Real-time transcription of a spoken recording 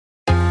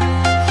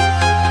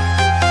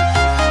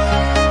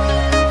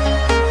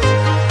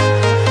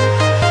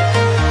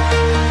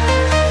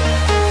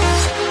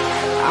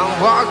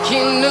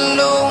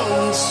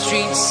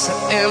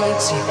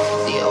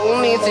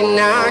and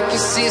I can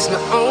see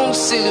my own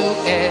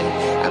silhouette.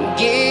 I'm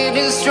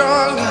getting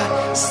stronger,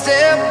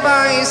 step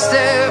by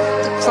step.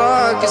 The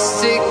clock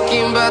is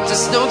ticking, but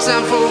there's no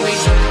time for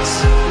regrets.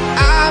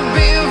 I've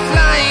been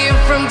flying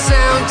from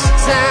town to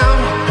town,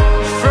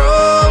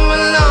 from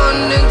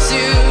London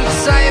to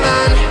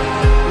Taiwan.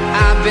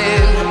 I've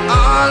been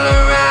all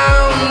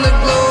around the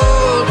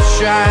globe,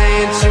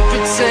 trying to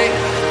protect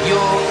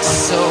your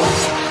soul.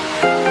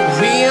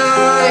 We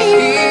are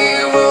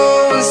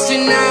heroes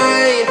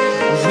tonight.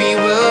 We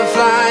will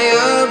fly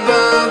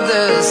above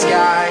the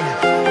sky.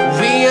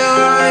 We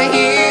are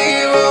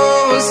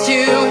heroes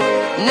tonight.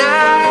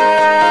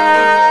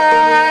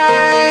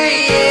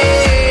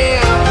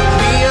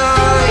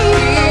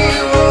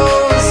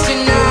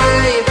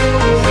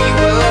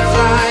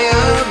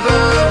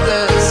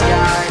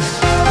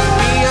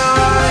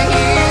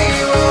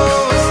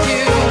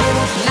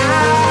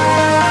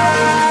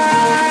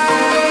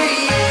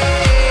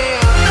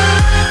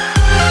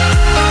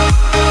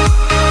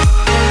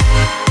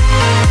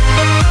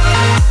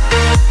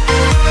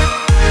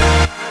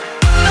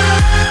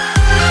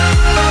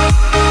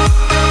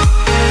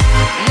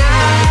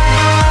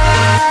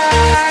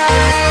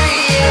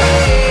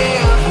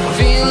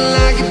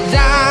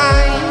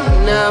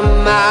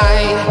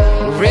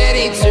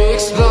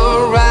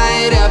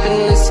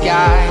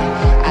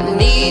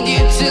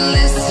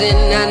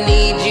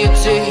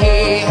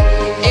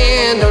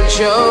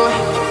 Show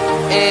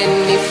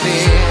any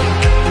fear.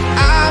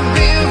 I've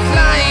been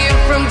flying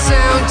from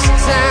town to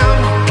town,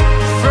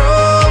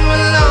 from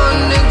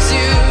London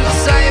to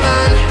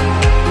Taiwan.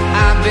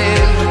 I've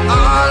been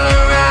all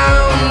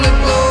around the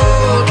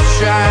globe,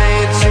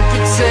 trying to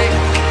protect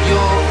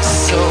your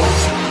soul.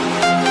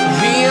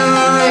 We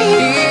are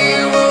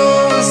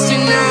heroes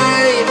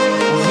tonight.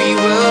 We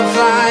will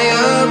fly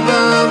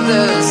above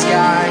the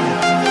sky.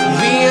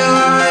 We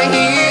are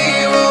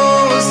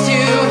heroes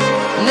tonight.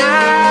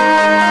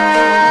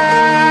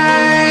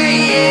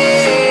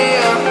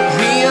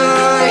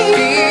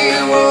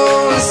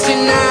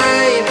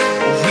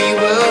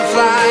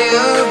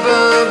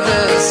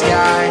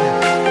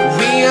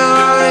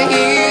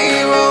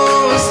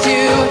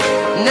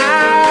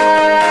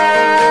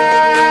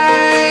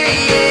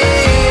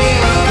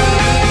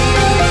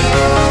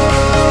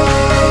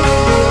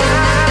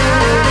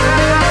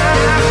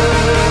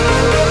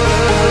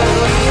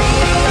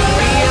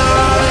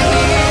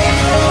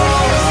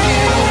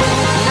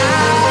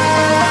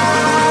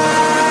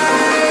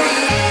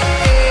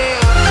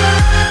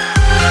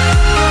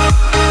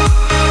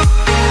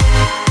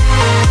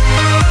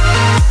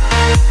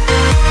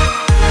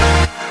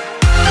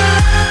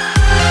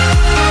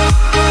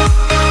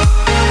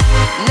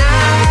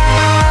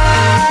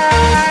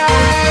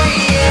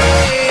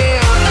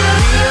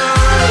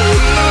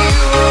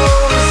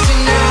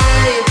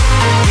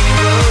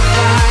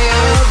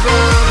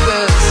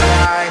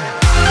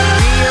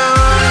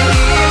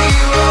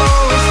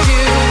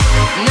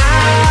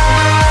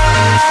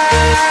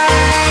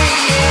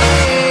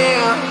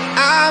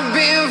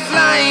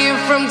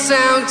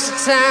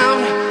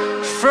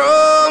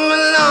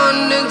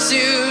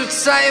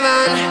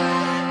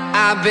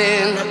 I've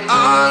been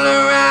all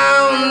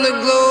around the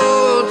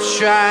globe,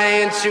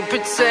 trying to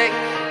protect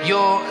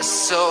your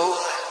soul.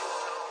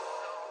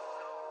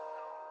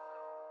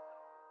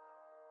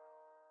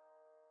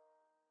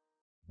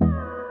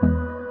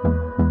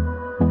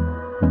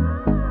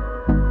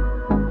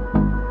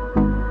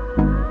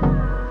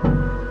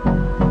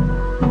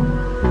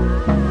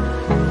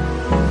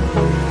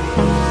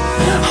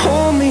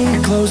 Hold me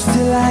close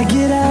till I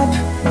get up.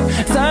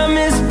 Time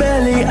is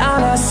barely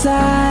on our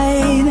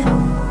side.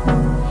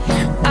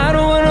 I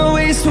don't wanna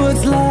waste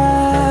what's left.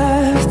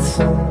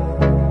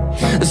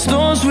 The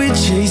storms we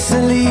chase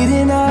are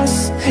leading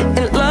us,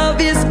 and love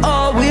is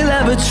all we'll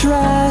ever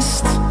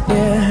trust.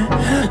 Yeah,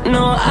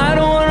 no, I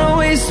don't wanna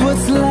waste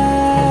what's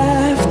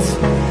left.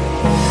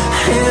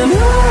 And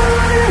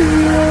on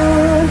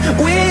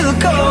we'll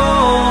go,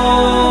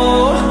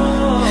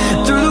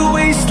 through the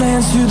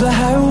wastelands, through the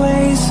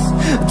highways,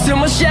 till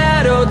my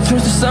shadow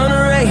turns to sun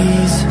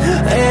rays.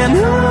 And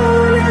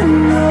on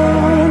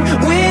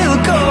we'll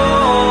go,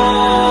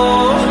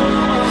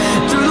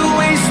 through the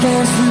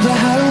wastelands, through the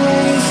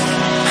highways,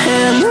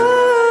 and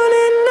on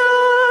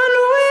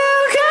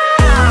we'll go.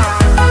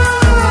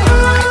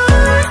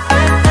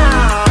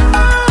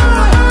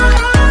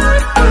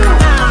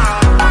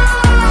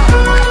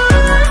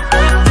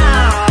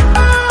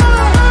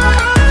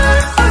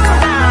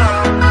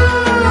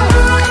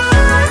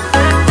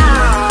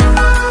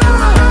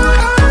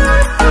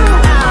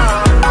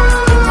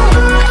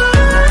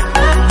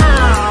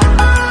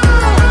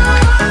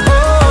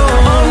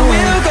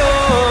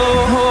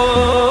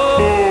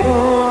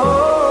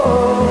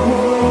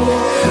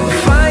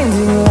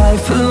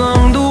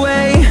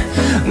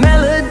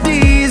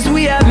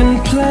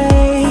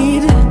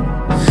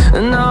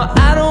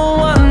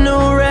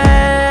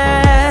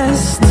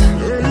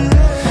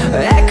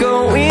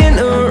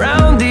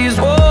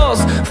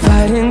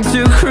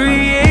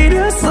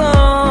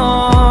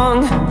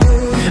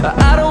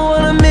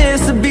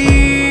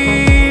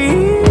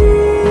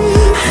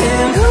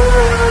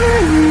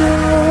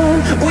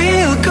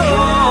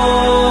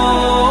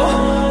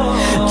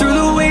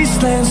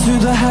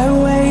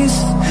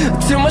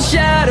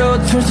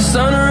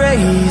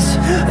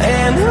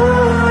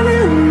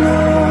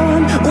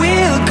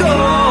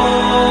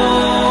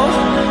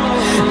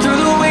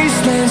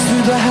 wastelands,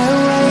 through the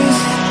highways,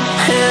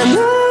 and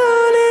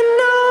on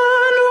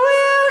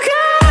we'll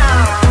go.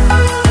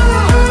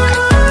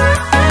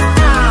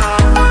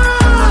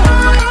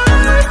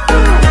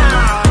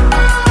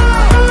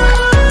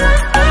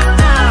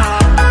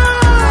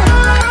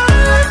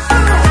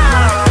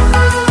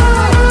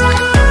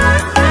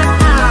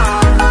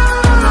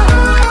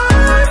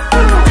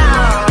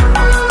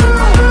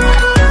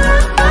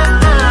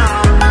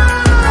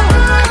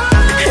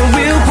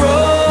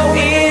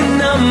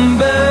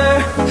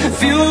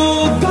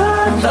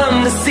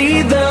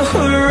 See the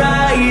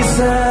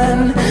horizon,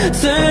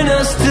 turn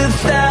us to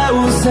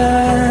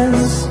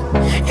thousands,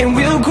 and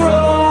we'll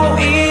grow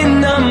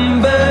in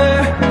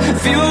number,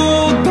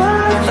 fueled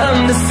by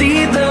them to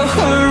see the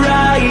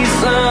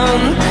horizon,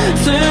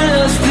 turn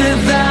us to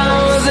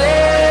thousands,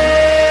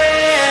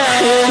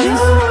 and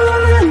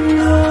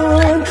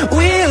on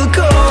we'll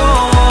go,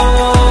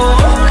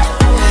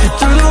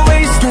 through the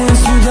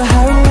wastelands, through the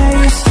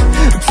highways,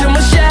 till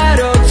my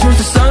shadow turns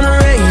to sun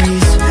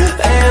rays,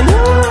 and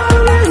on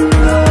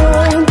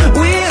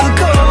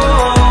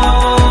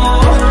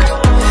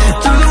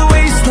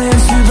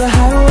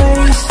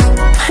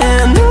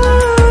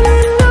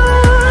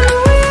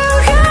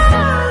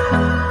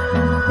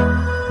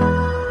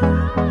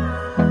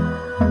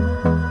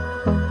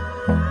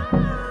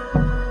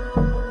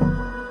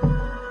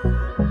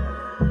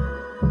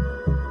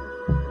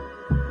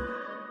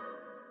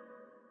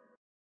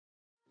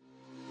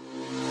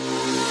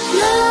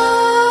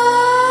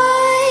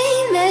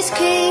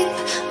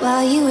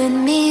while you and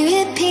me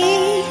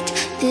repeat,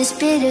 this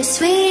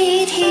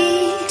bittersweet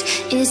heat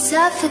is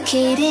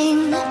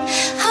suffocating.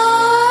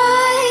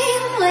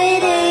 I'm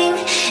waiting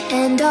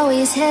and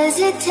always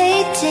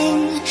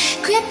hesitating.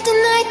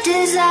 Kryptonite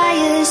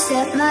desires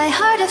set my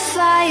heart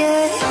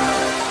afire.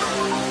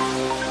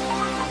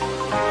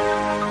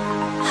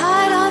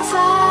 Heart on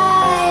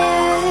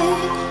fire.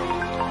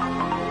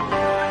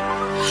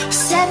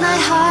 Set my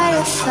heart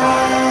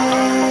afire.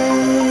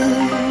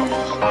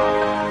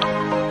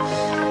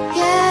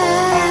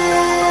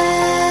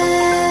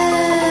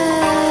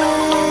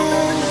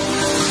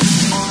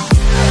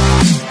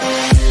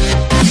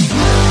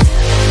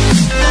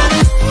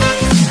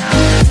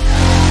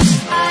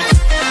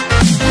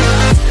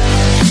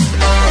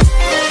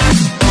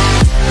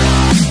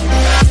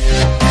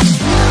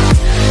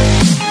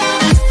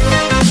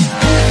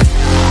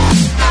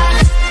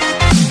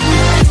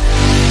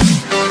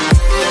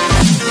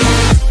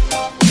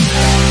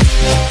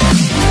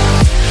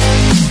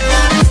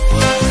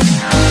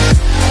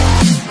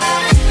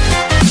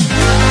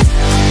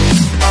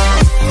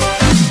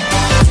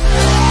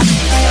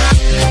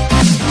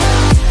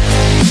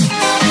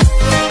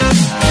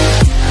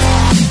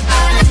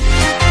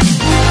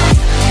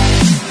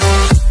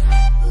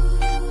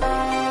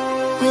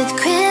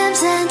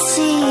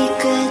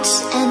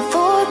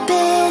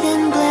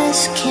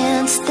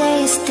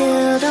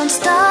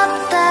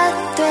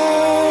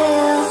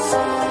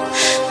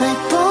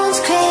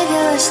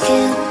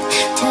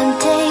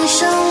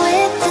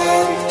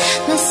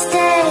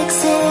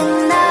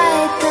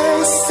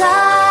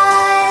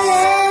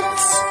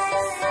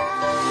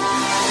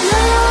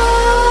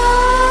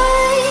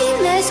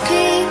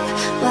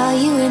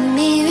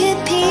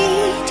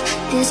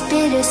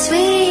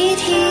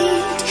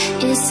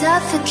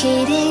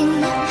 Suffocating,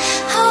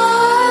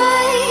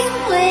 I'm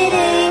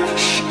waiting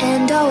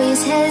and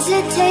always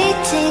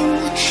hesitating.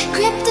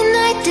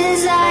 Kryptonite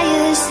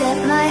desires set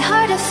my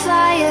heart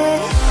afire.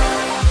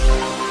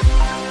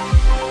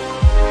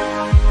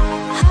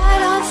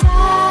 Heart on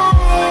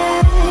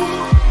fire.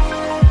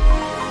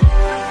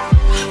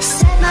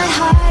 Set my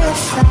heart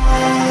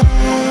afire.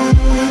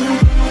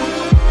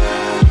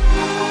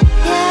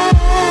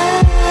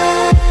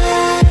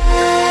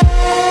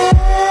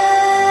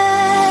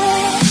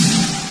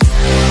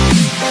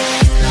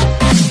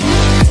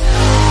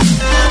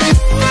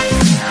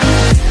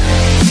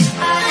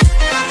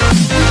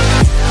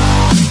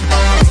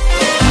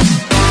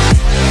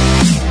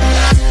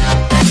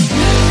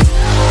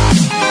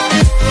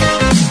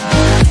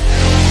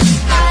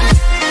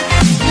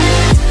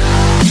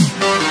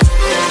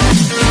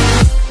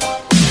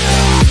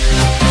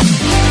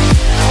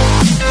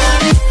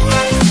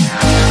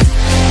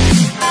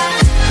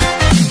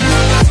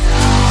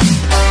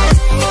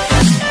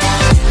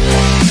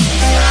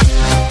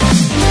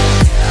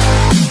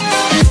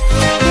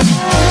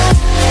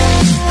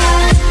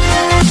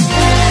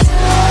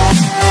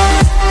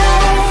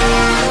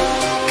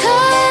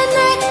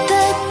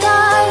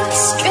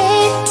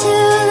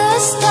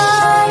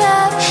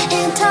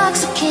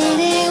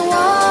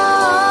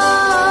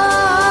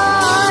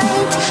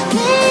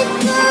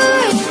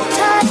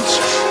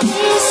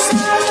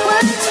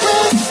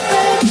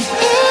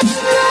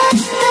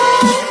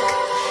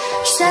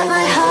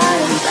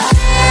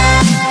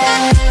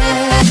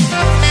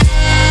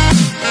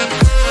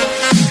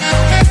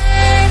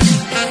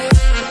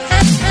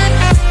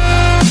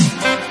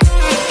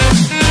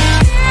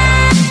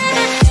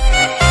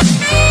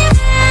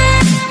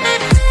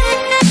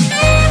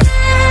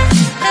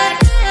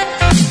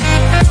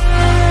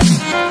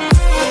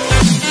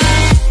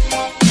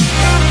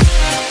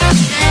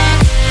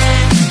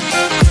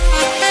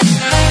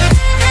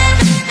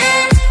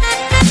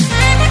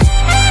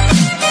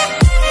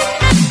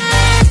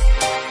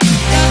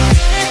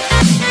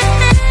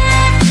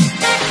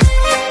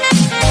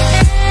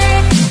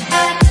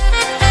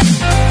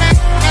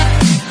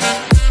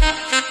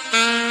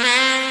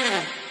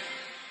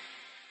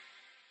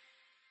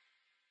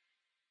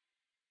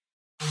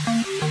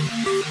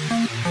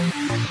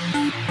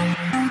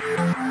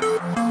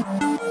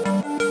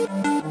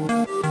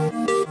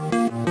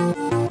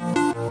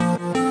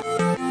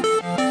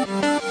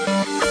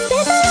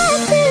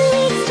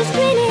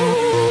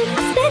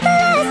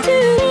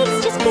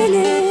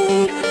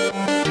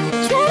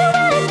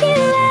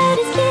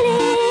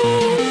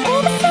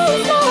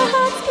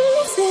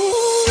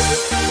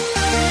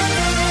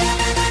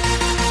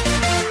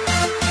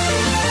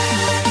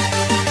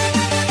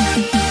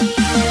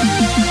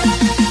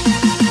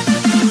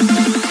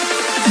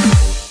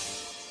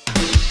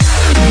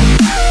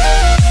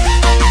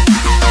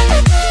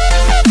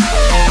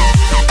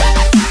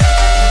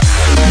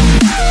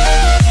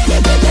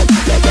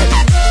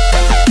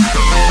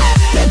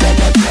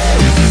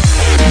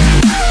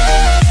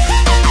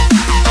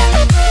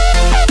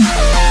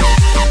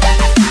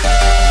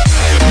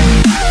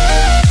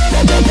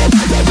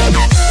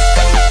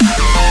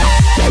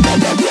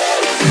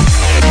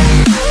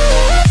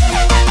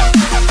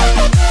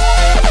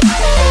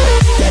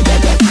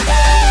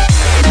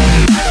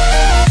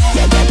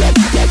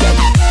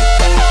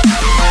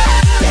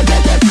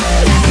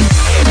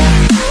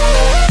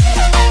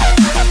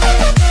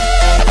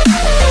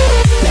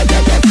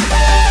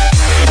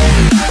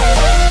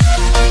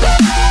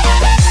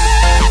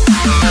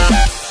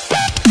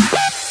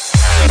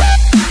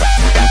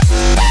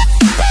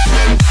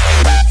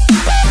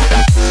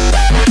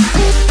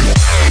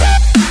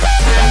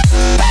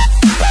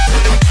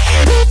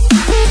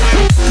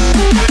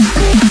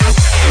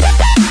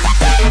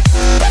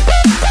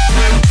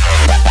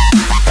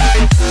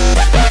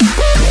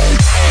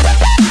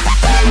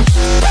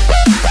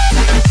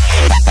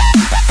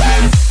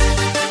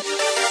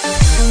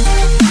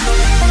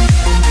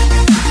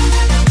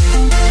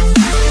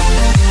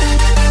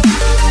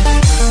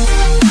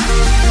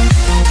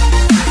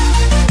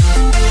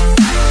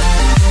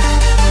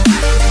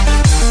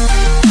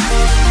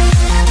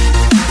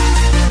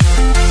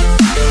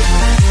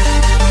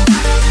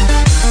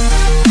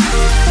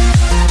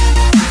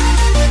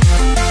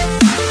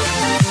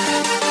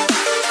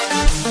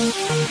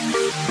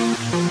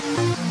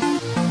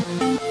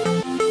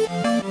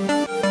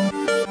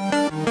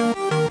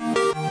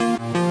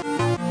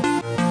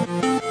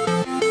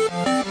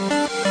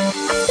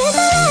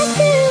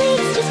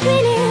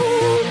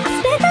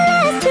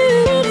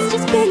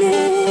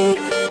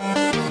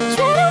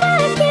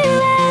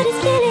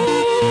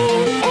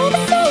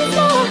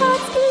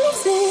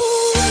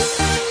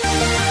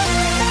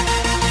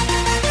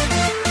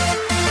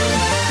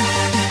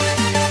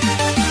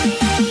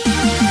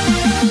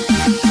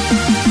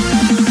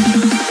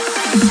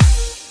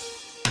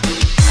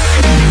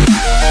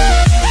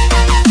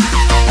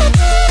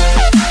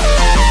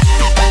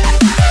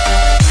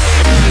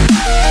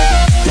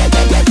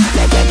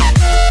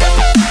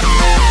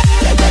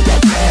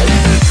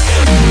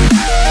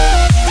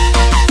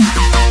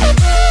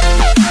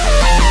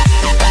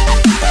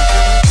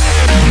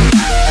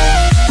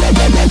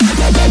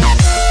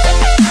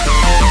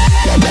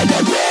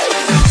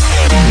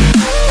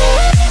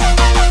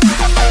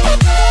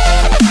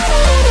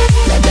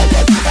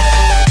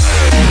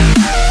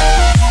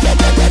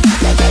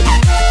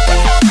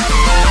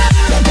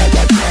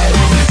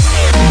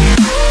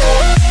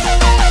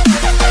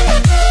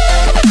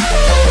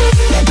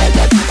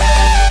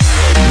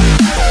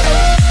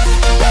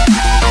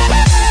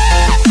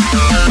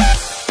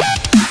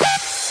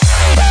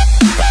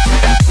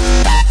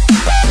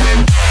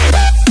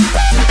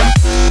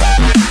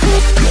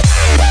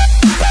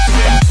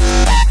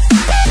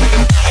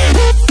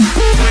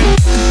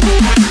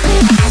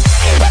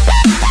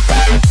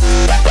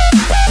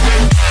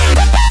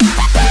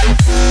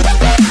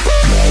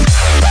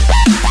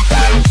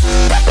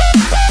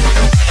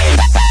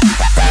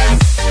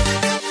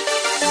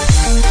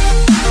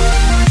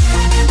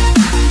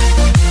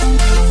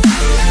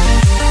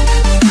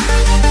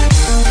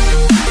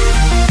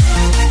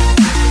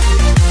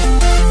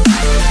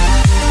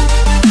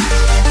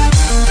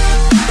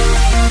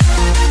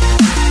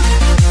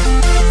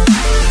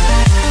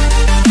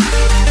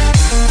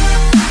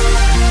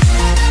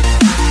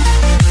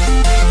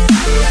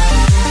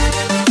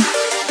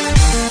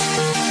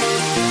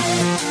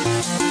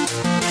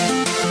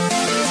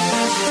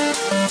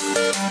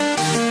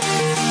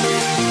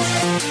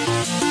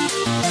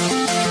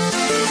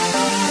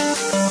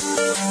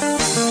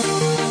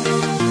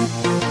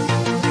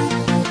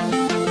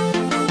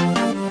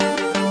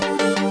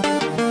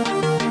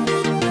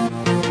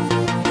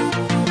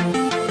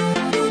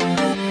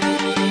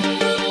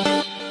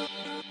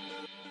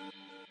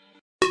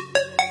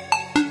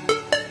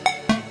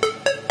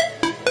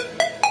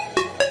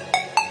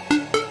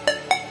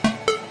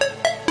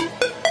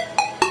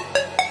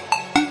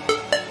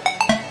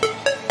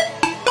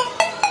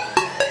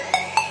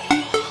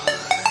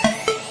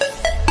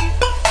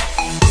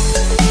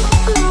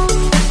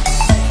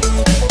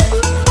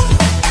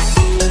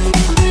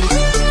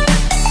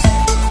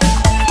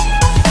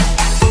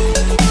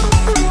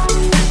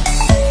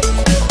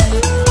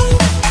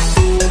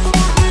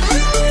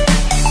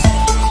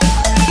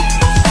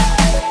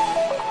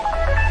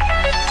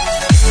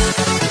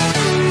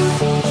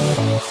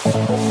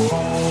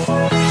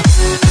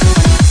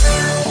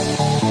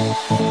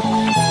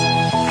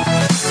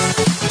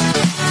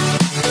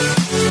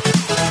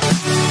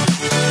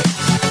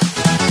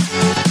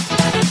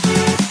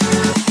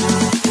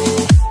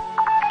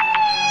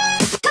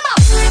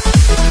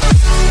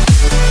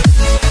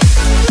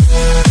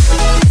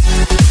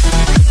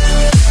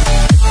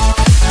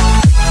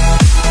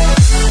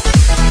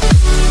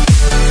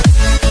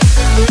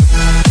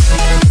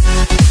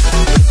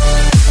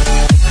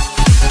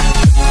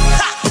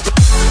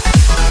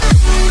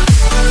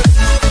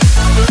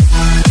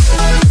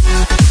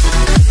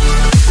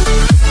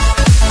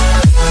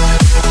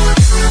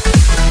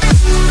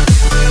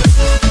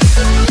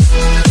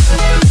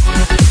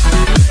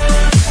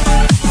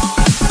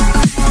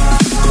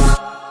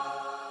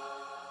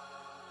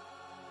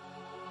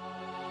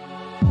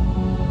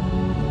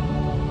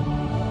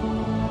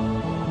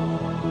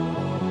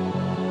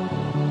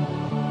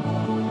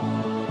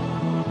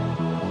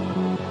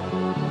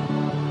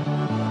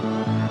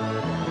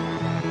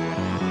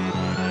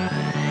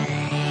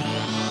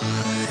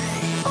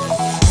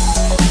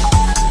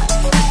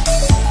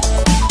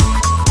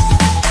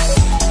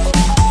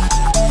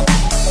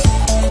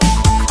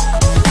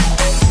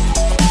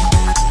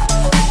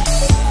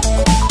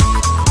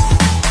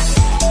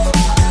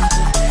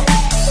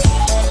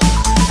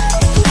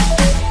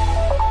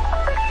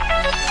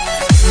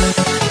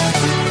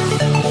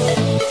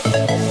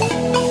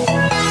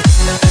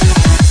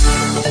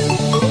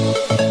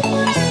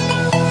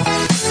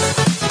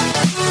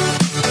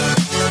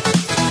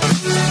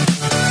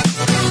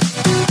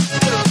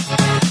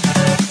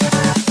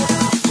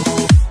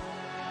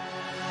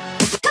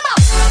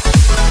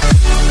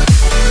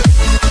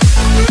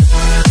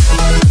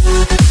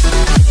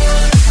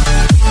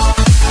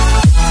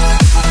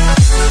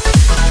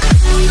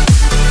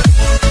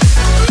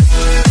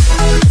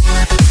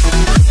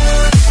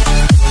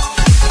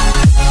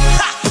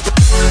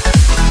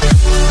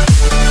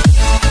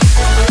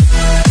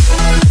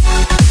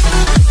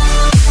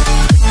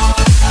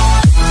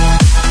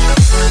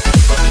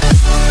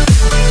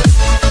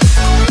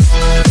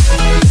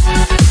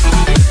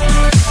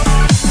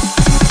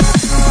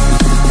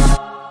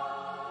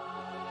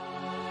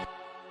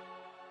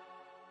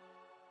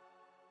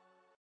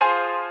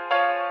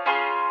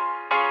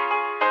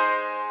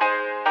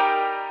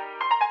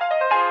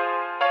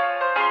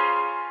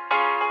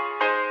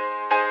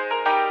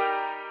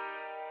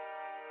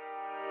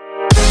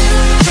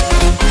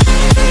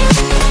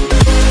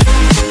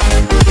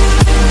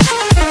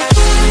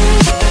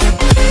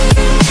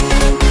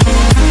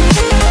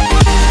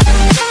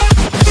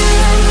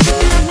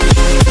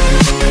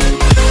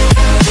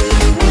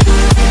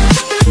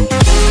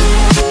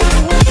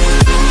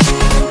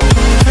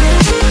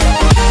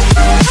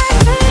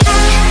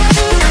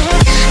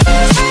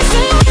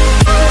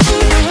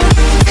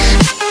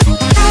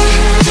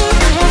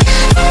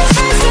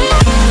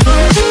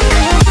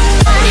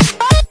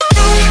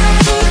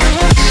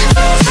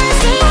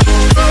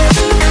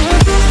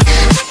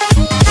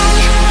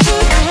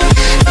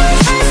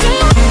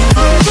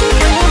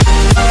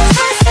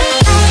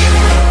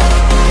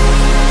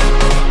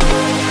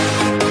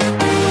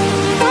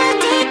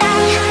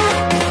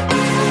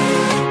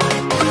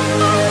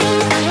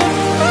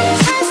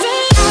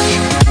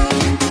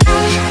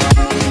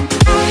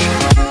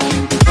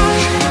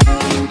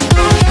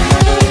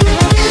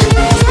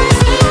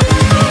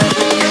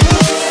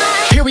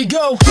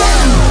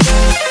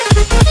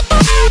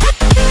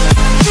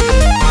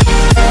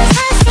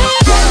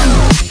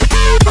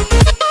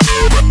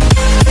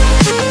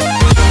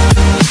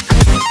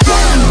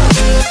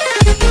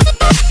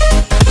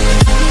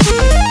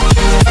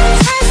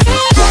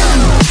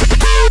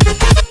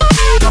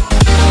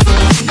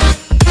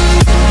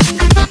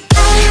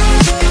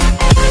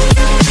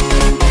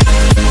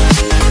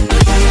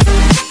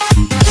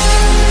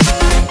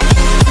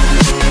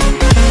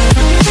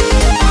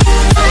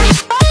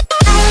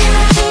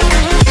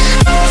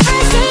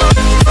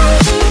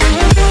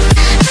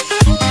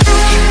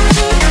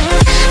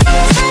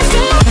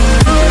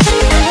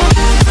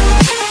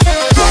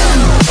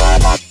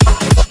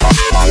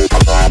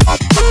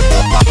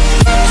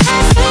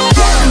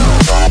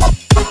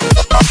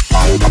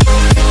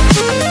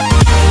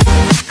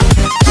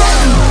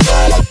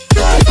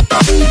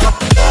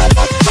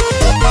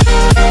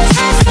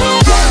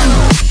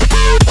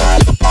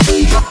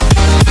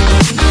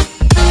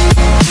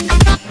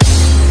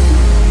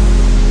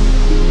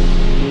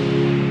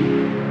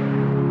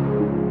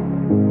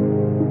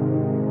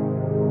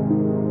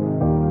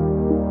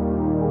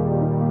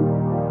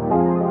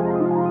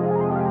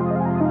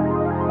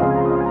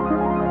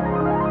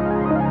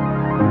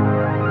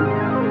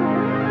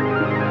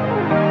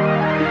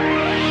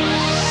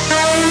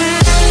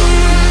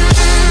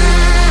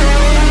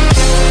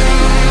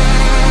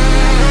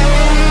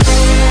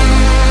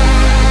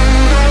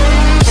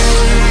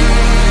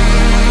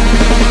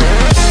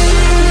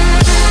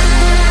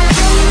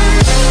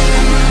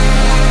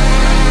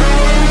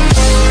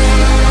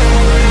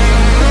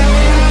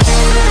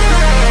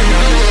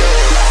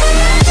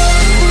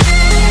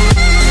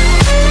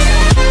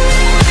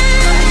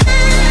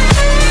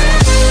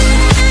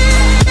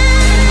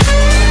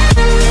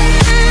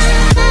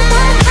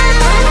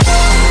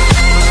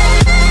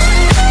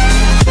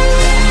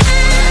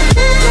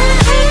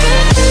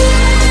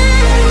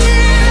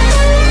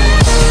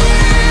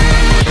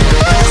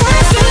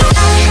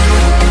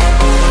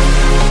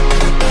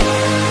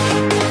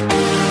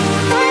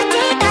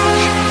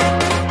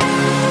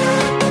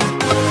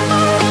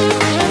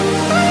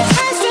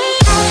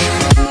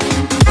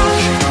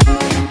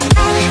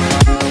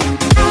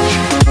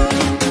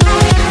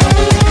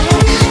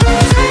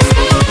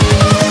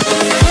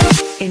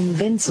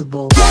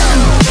 Invincible.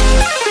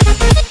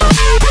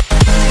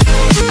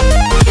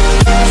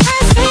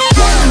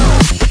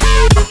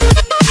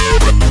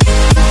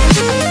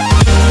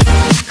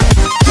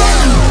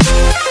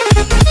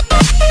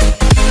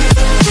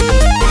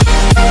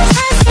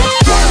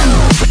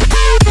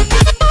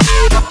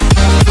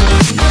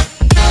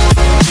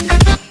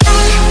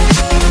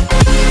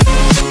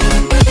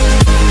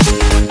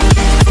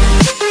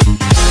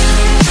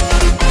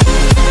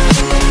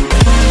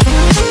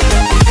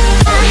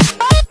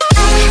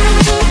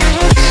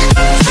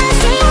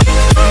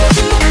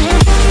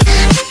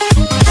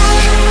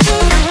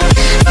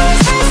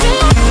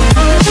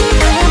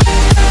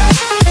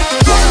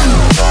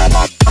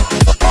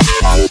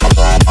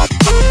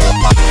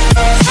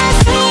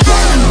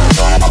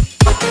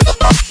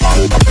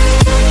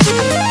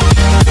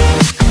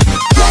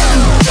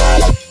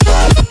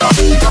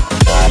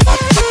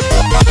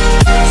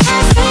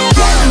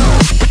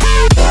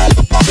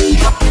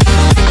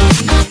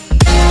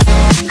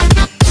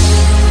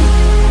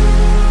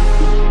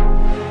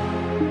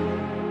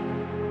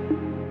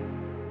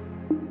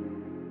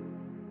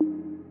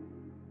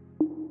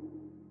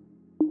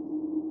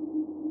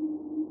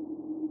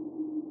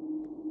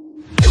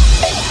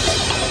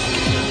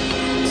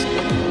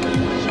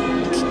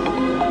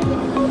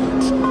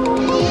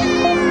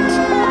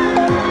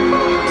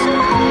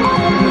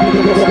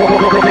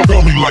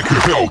 Like a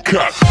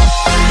Hellcat.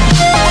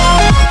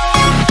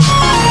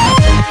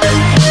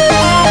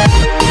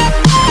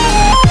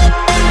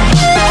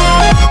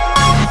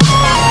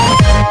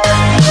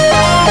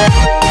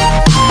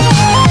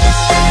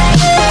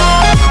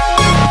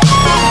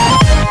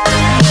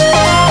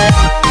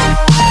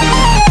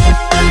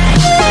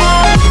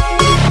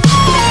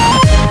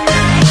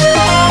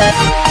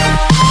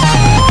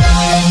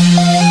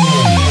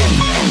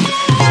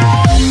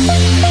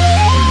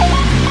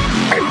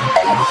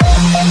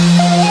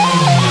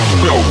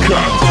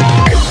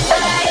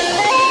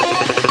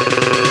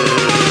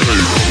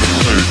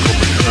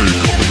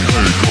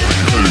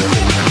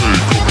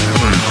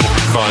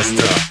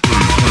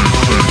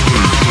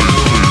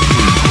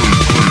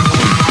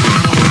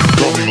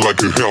 Like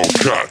a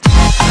Hellcat.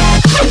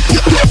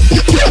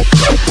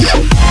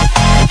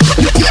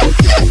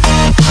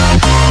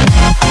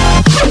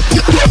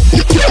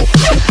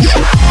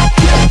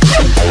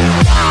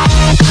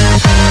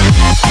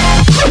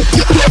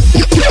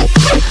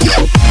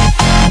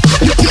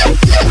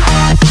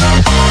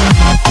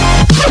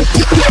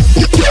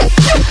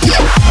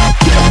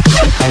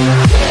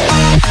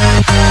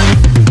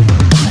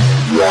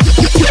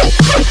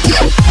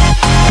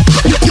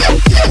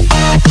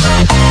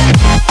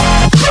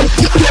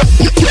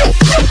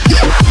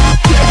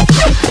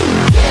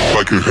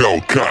 Like a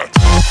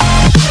Hellcat.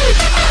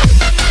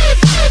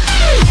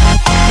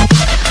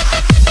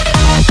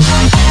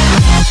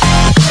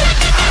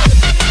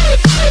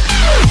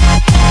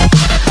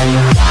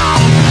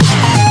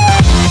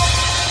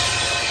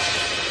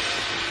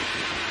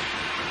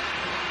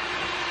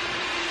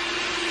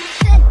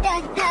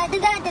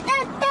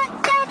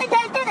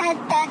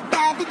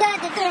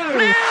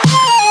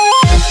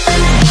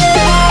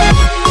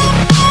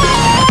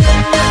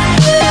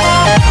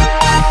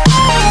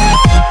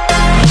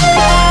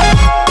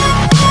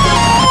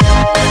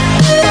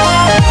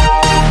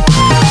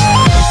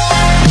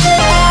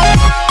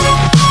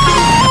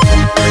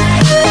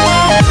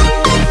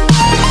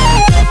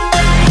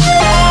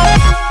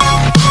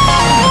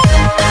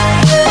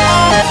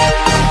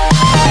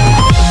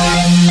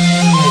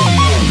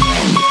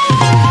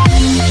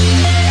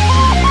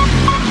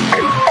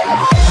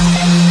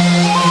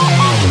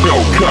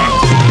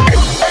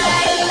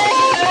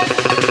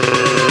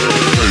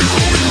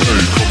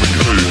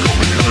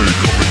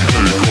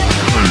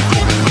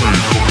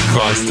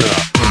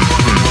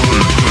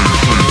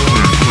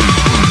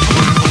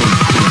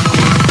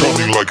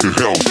 Like a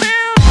hell.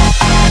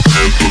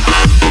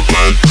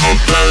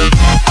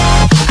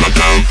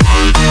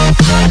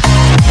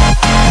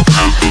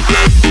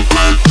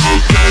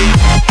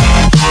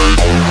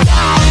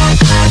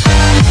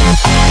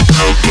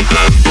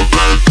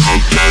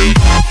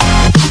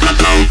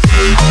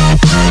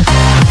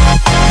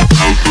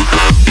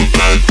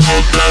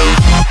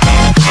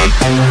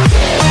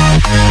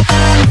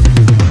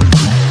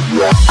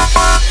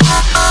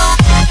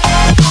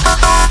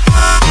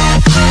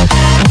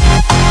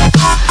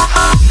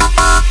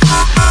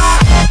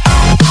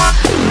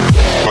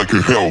 Like a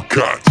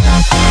Hellcat.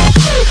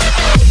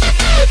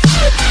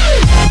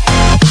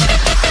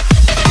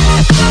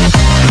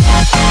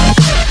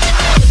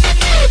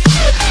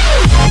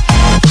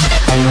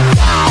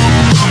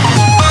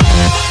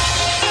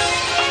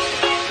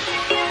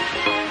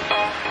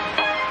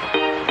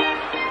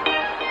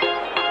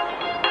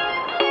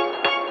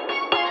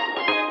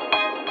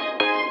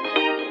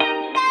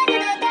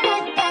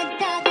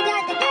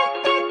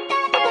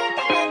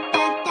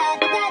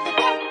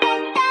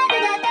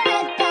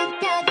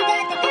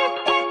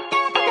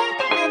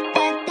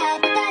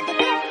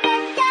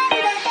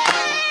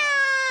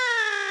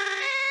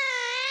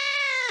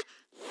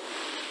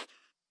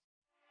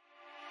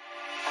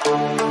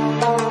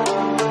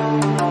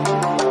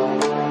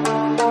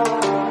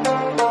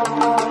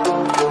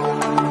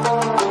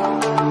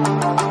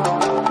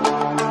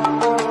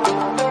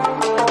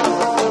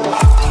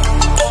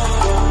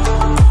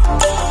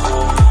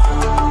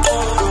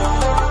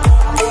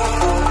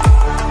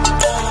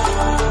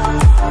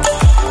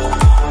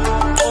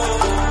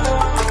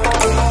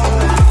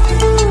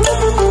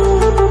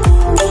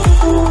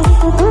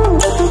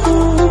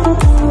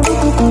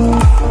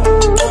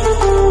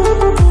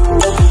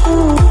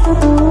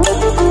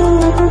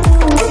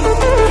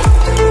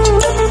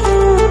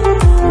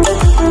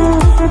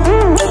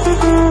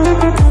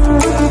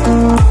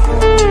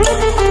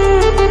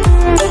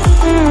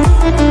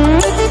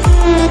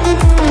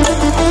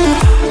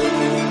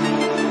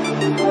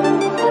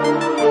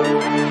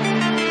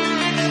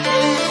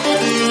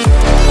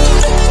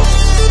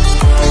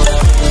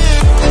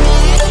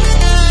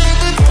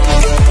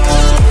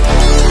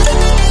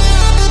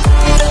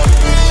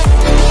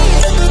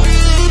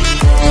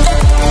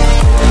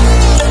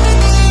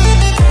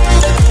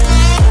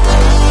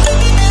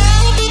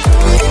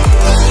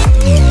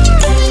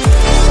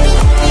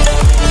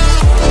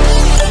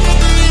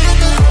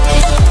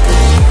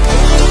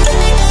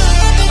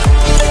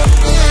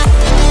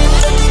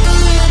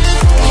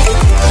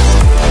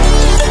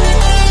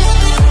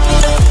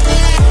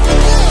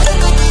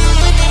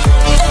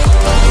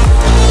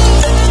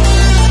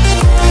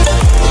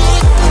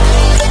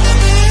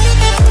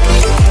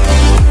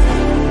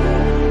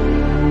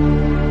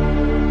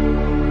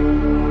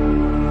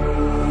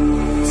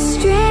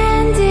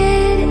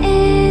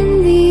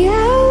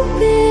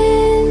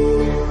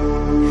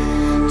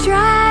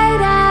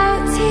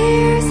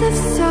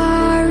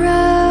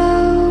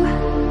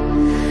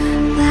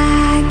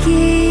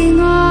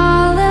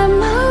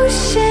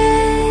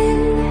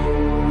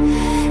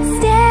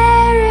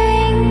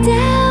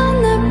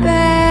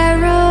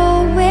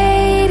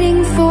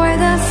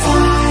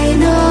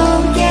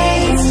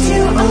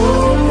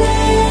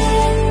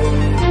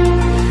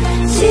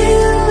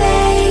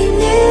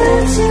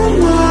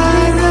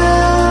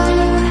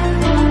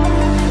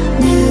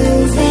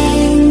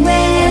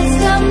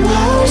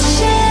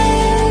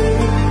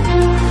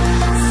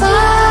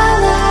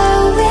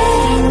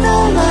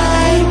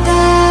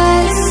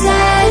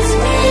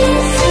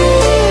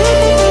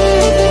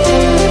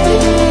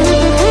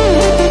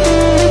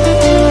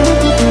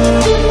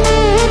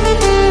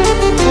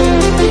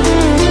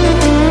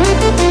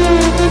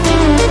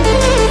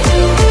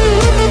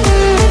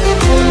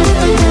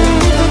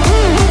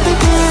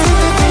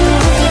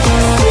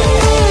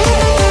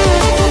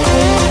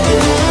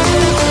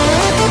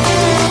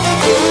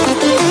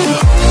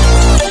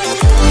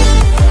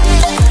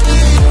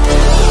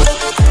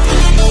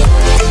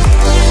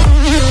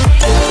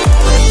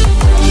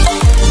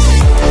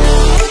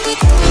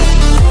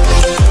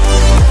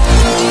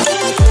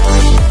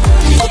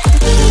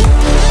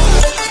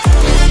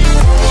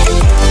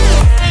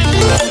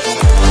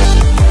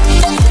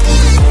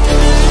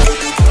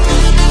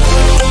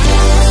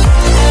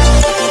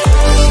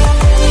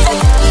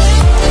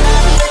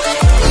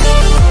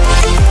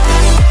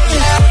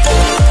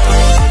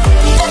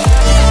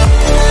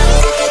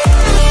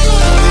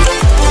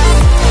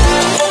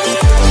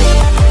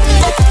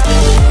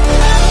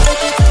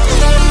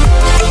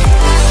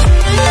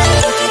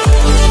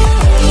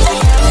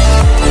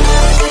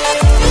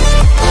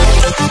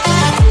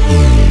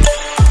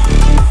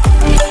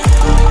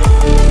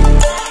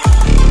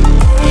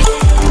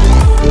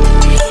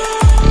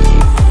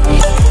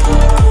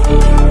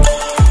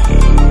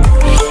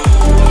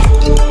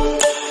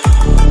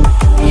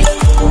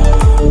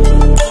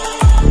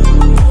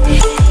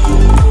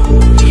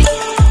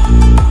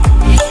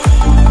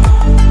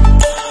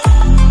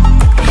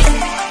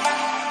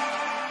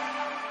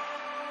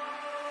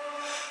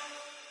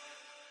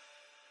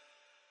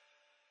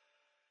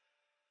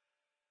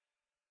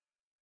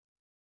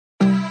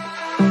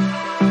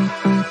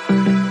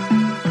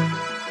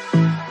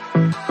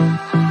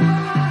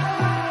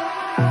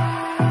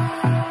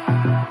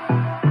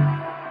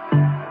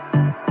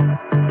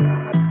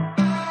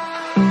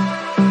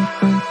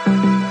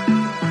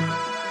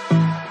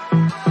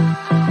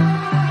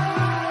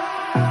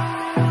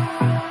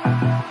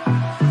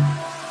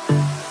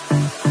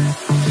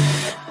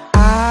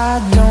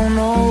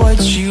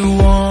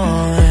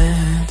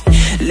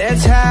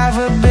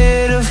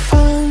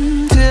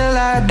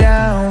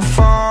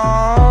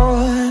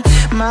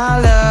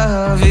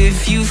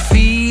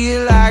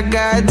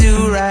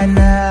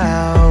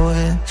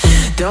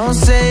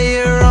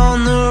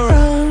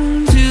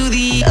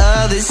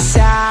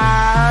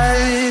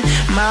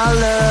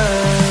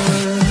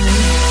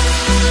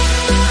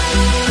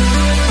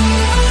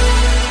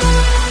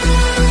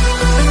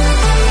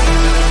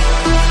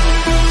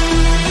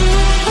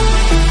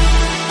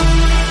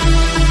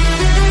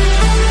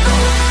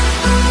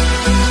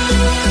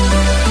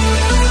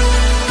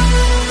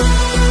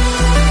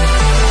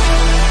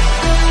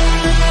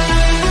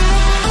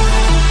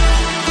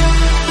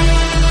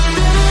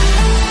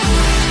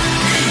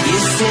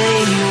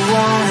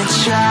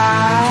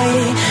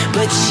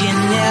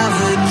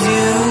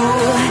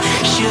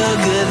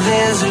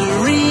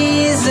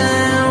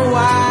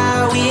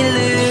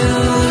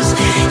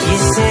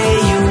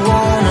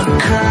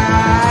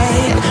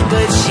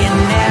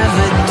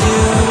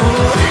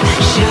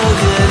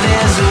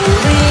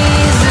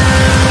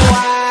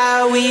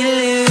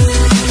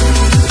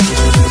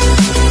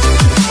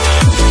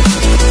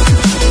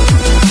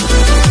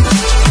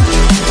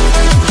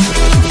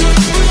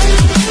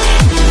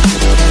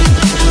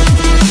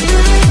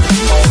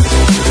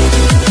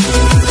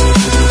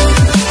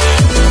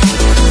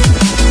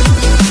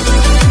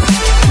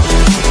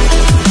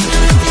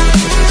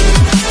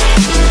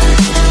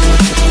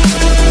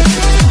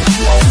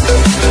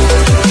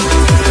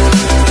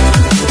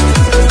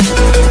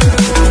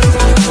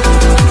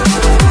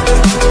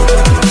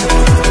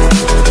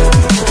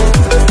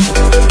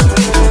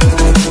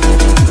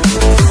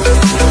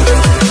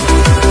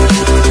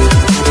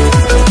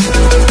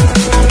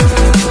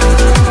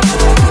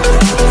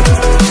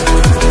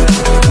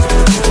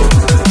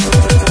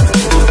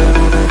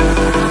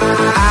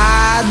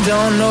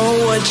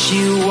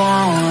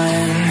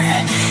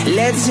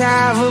 let's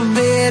have a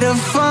bit of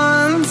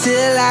fun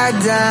till I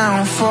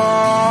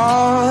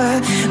downfall.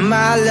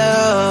 My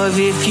love,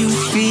 if you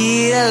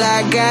feel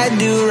like I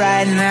do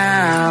right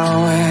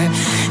now,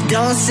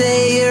 don't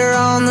say you're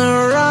on the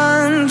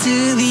run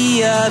to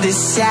the other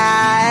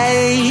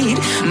side.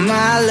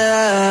 My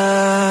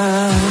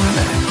love,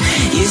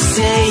 you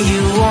say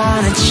you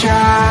wanna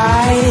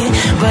try,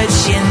 but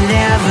you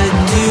never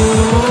do.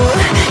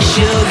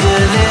 Sugar,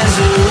 there's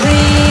a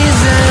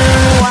reason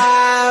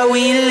why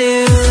we lose.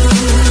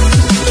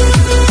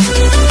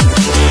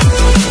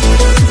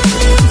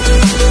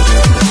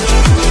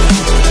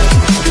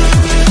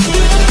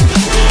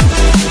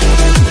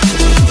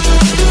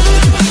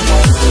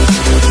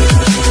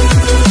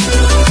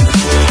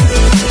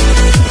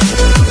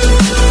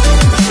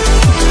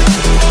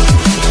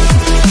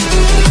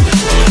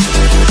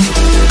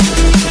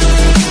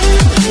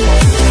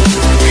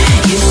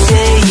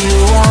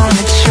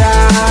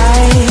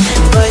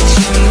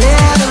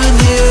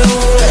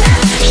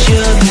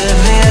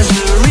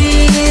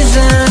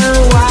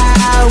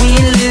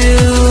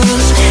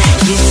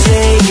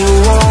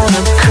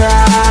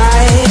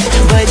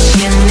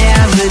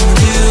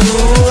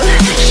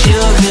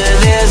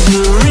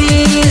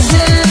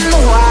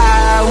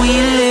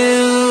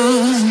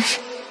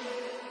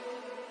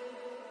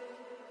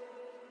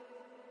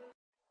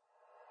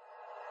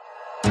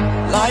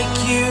 Like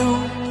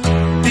you,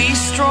 be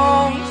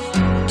strong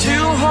to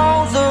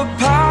hold the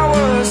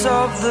powers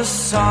of the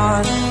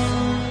sun.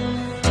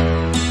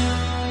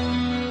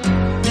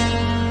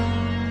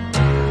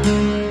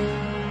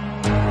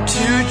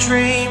 To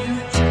dream,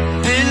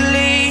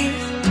 believe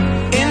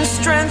in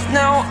strength.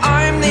 Now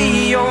I'm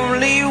the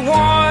only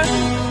one,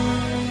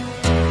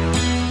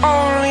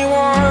 only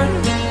one.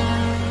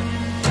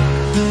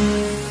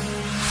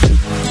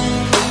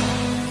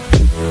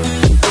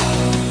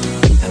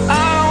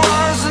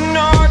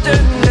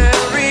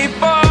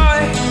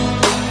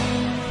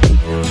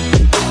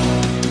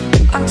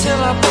 Until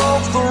I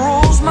broke the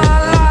rules, my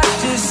life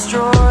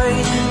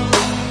destroyed.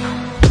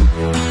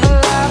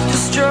 Life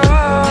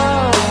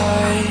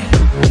destroyed.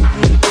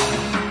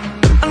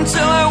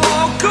 Until I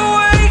woke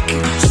awake,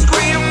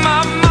 scream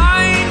my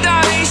mind, I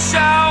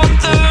shout,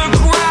 the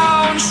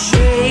ground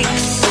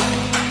shakes.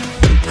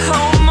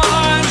 How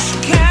much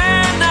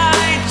can I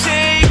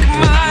take?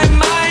 My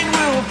mind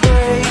will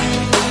break.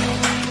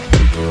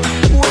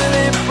 Will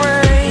it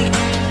break?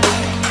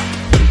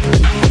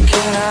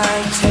 Can I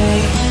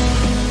take?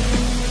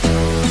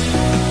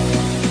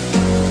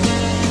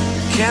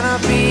 Can I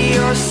be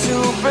your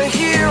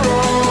superhero?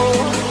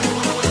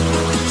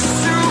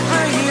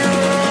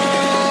 Superhero.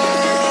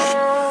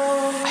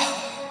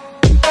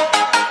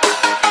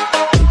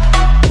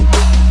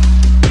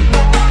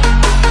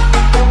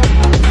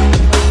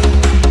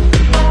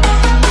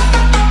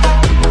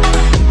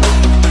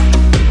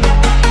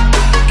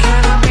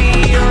 Can I be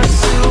your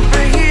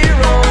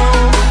superhero?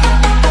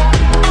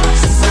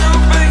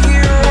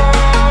 Superhero.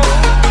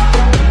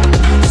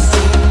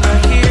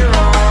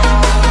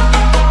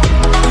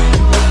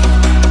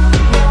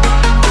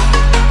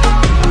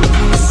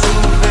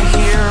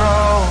 Superhero.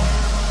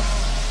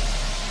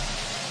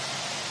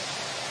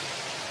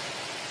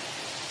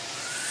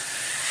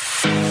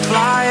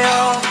 Fly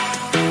up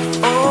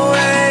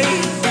away.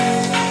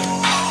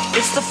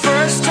 It's the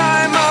first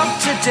time of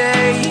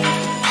today.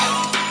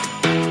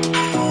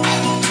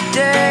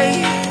 Today.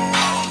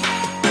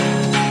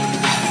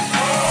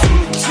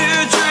 To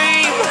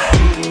dream,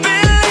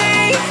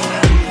 believe.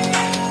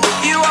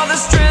 You are the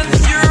strength,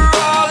 you're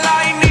all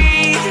I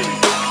need.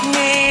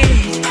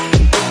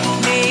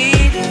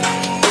 Need.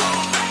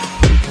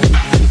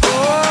 Oh,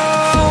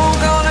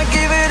 gonna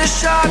give it a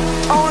shot.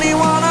 Only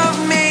one of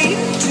me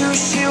to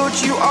shield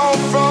you all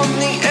from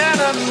the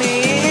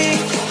enemy.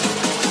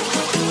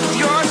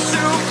 You're a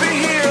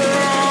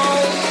superhero.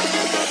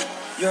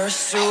 You're a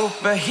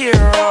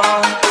superhero.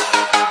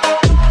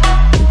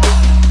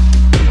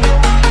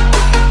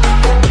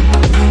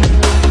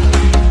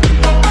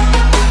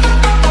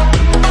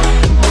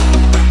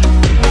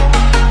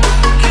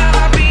 Can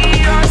I be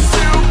your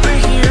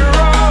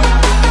superhero?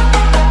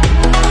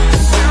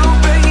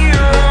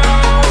 Superhero.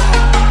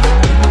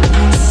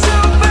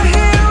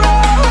 Superhero.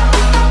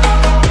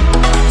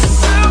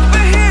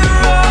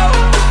 Superhero.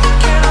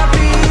 Can I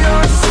be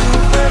your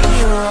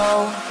superhero?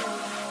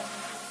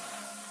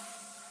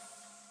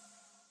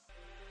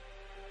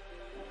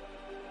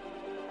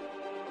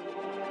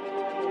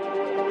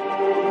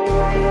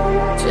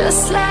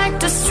 Just like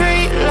the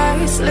street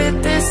lights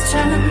lit this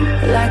town,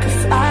 like a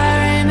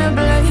fire in a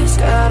blaze,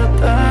 gotta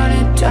burn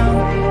it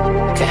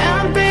down.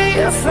 Can't be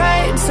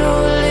afraid to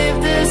leave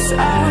this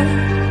out.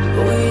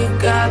 We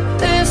got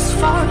this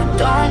far,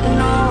 don't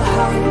know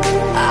how.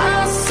 I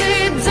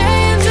see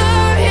danger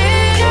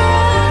in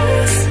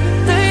us.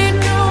 They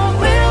know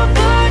we'll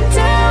burn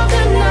down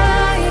the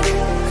night.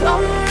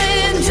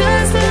 Coming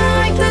just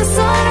like the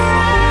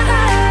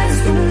sunrise.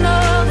 You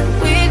know that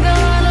we're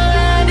gonna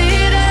light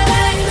it up.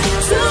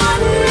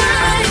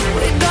 Tonight,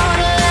 we're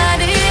gonna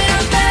light it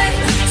up.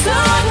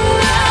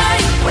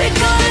 Tonight, we're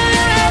gonna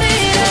light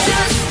it up.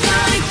 Just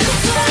like the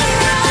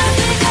sunrise.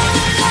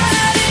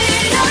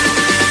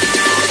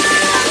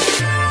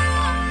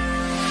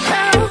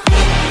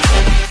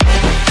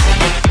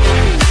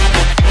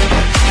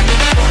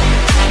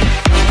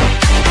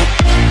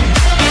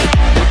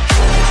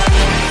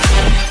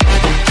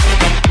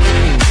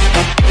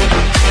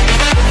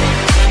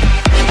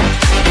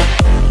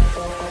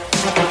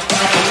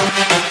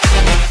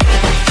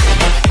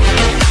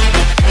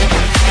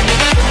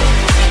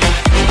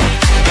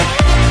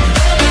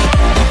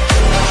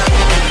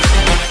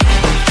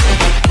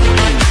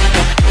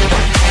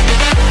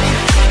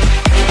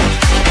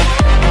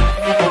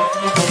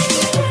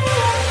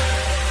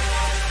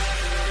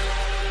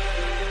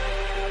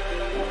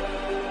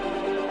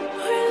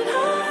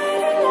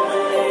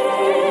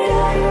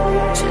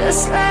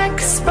 just like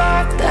a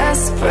spark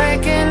that's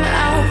breaking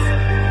out.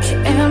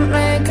 Can't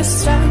make a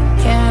stop,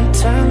 can't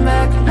turn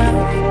back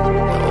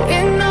now. We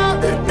know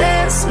that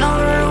there's no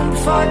room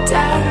for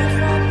doubt.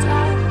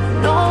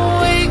 No,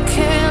 we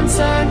can't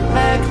turn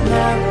back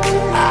now.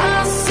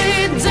 I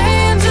see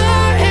danger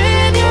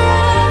in your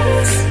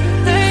eyes.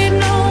 They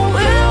know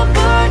we'll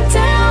burn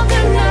down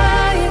the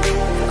night.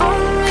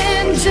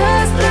 Coming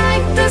just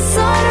like the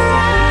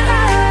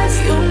sunrise.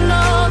 You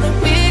know that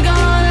we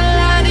gonna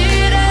light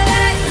it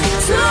up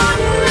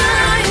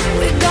tonight.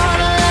 We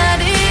gonna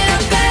light it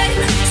up, babe.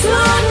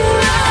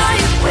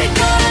 Tonight we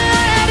gonna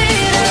light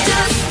it up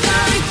just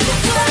like the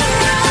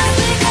sunrise.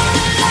 We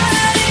gonna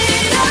light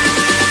it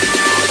up.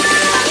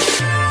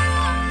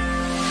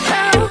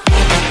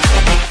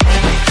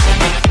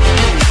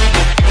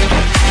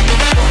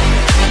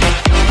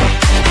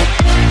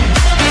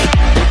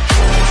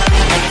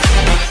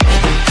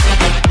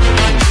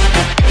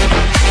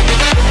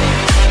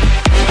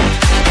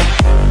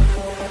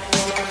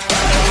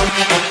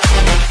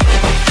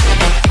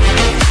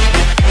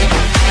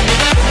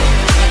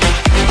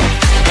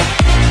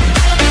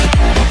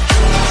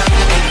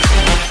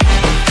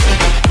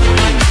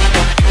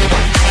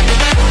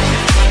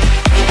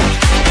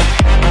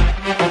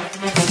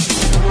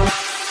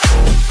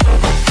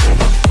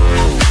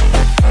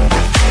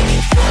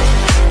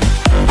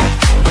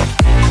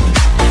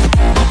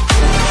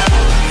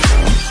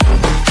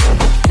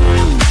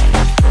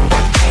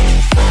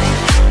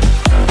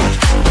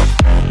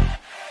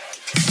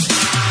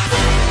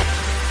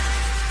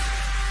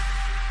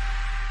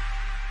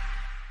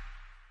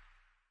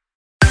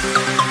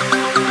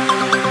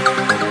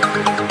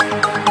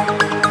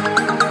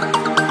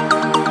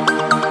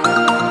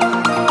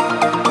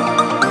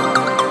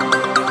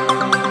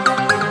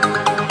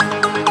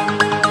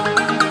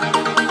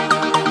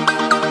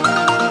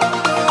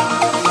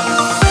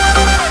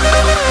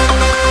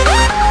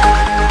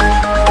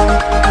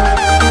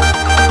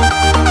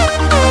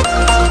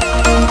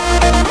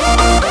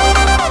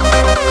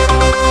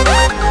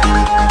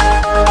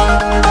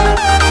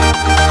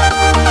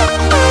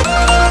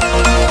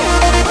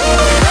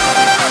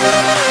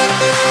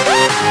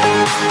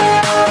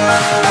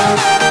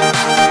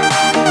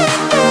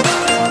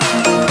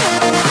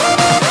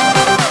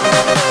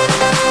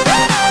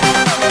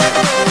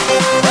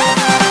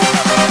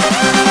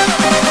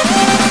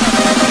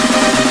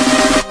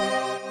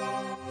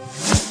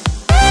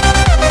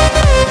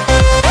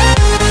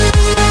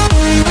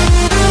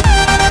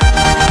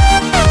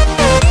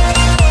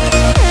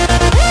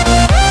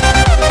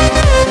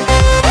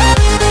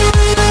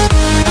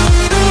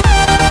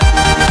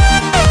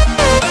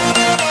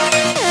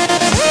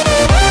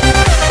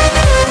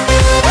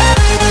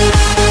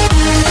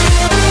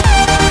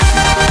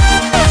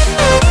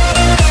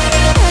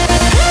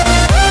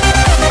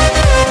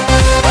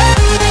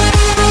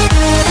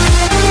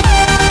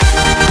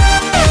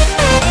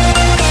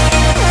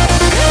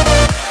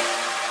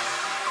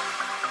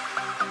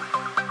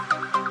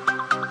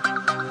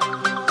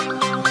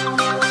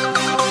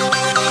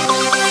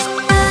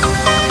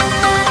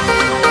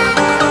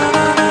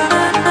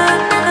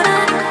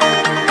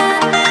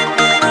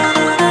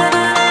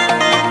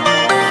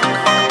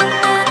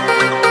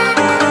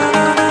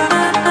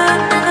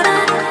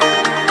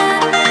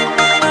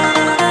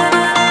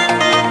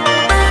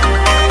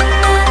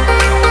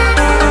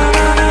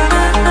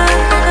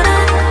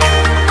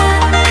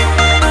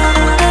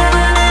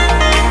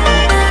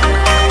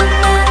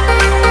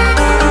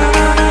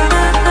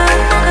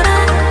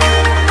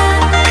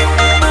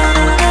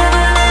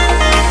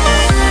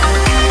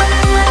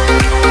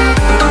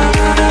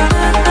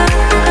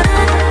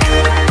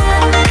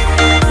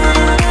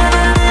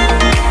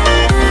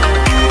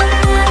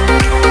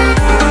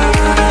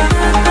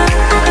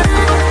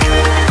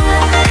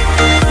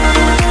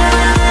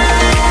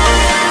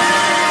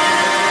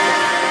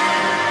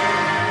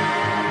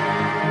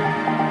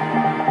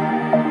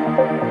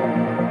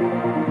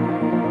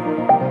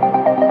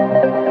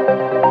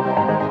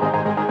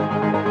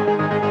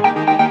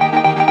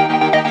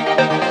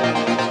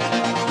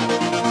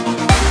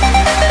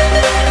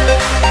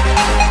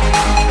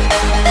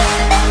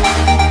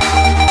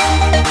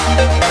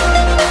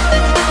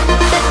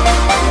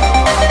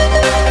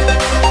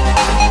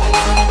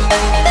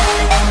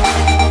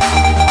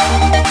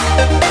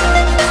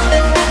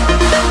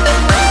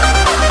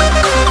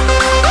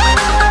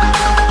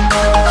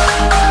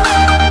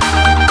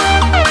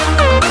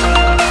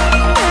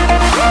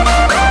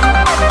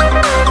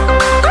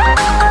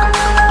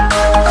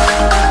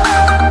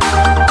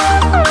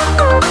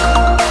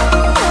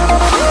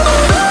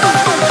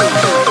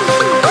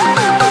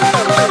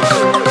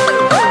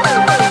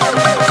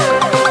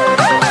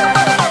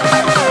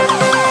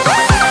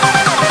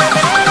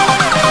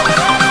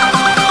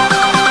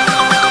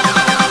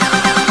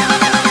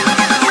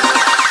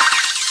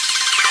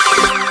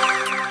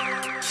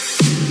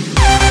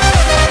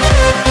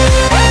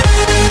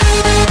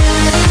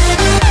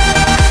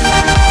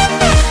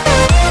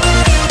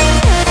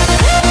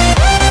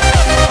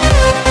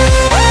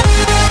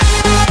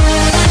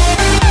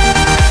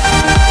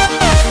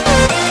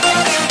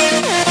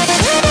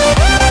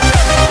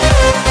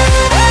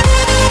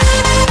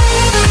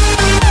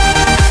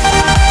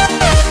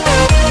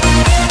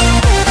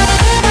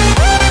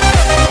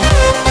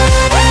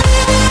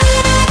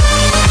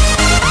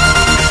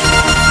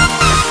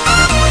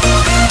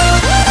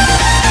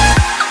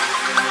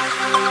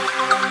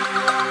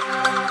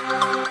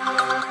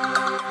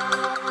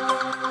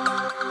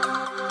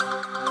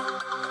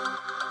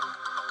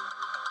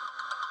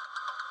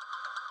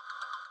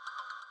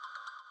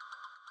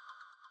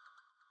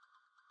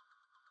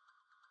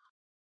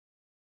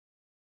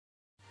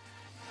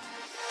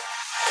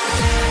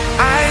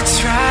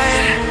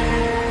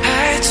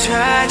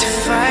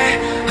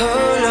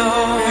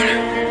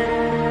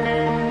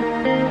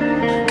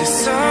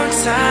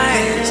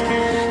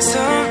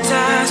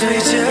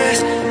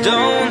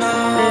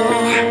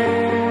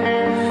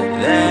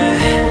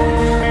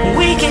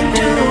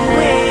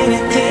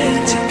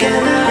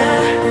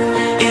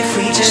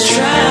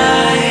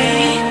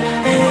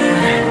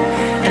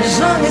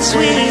 as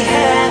we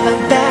have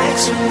our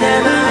backs,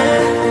 remember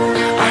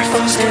our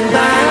phones can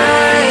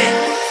buy.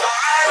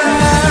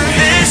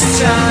 This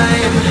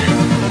time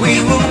we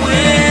will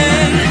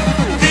win.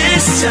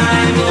 This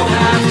time we'll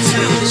have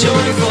to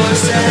join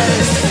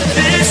forces.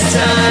 This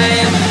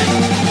time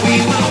we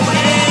will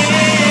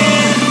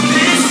win.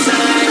 This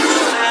time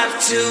we'll have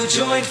to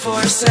join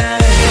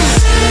forces.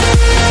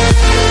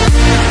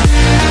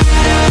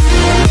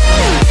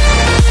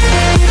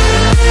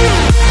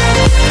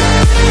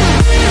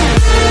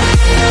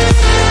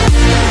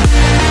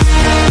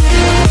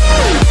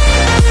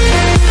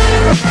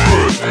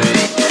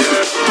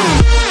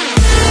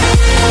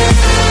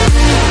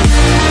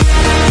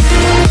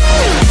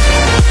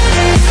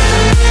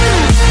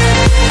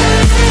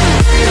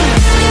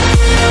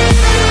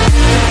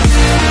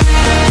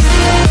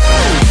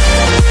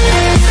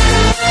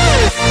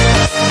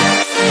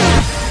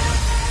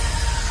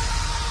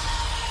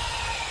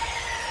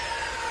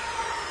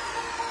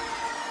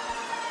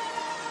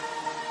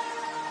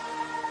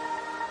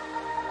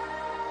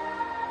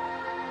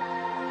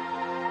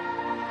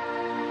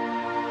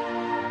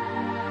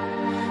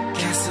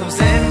 Castles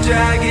and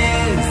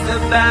dragons, the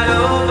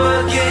battle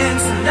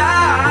begins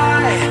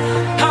tonight.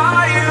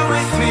 Are you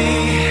with me?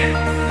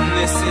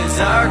 This is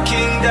our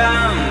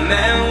kingdom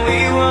and we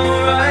won't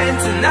run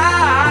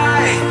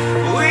tonight.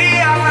 We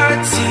are a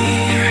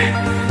team.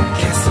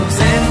 Castles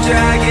and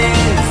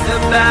dragons, the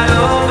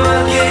battle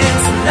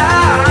begins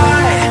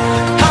tonight.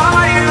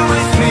 Are you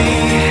with me?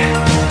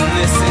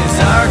 This is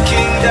our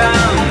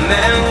kingdom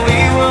and we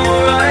won't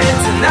run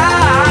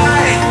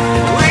tonight.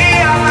 We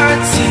are a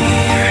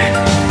team.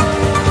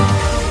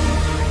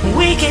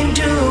 We can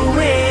do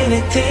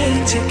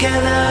anything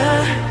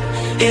together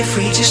if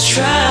we just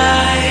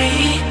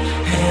try.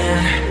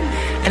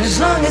 And as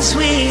long as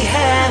we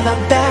have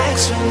our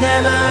backs,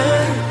 remember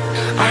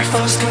our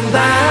foes come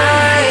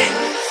by.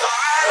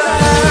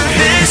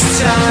 This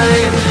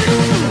time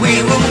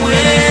we will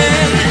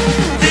win.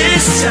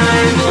 This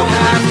time we'll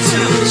have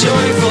to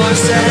join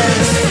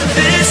forces.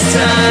 This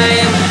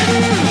time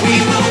we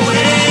will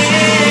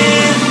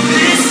win.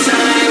 This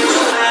time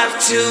we'll have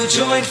to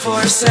join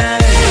forces.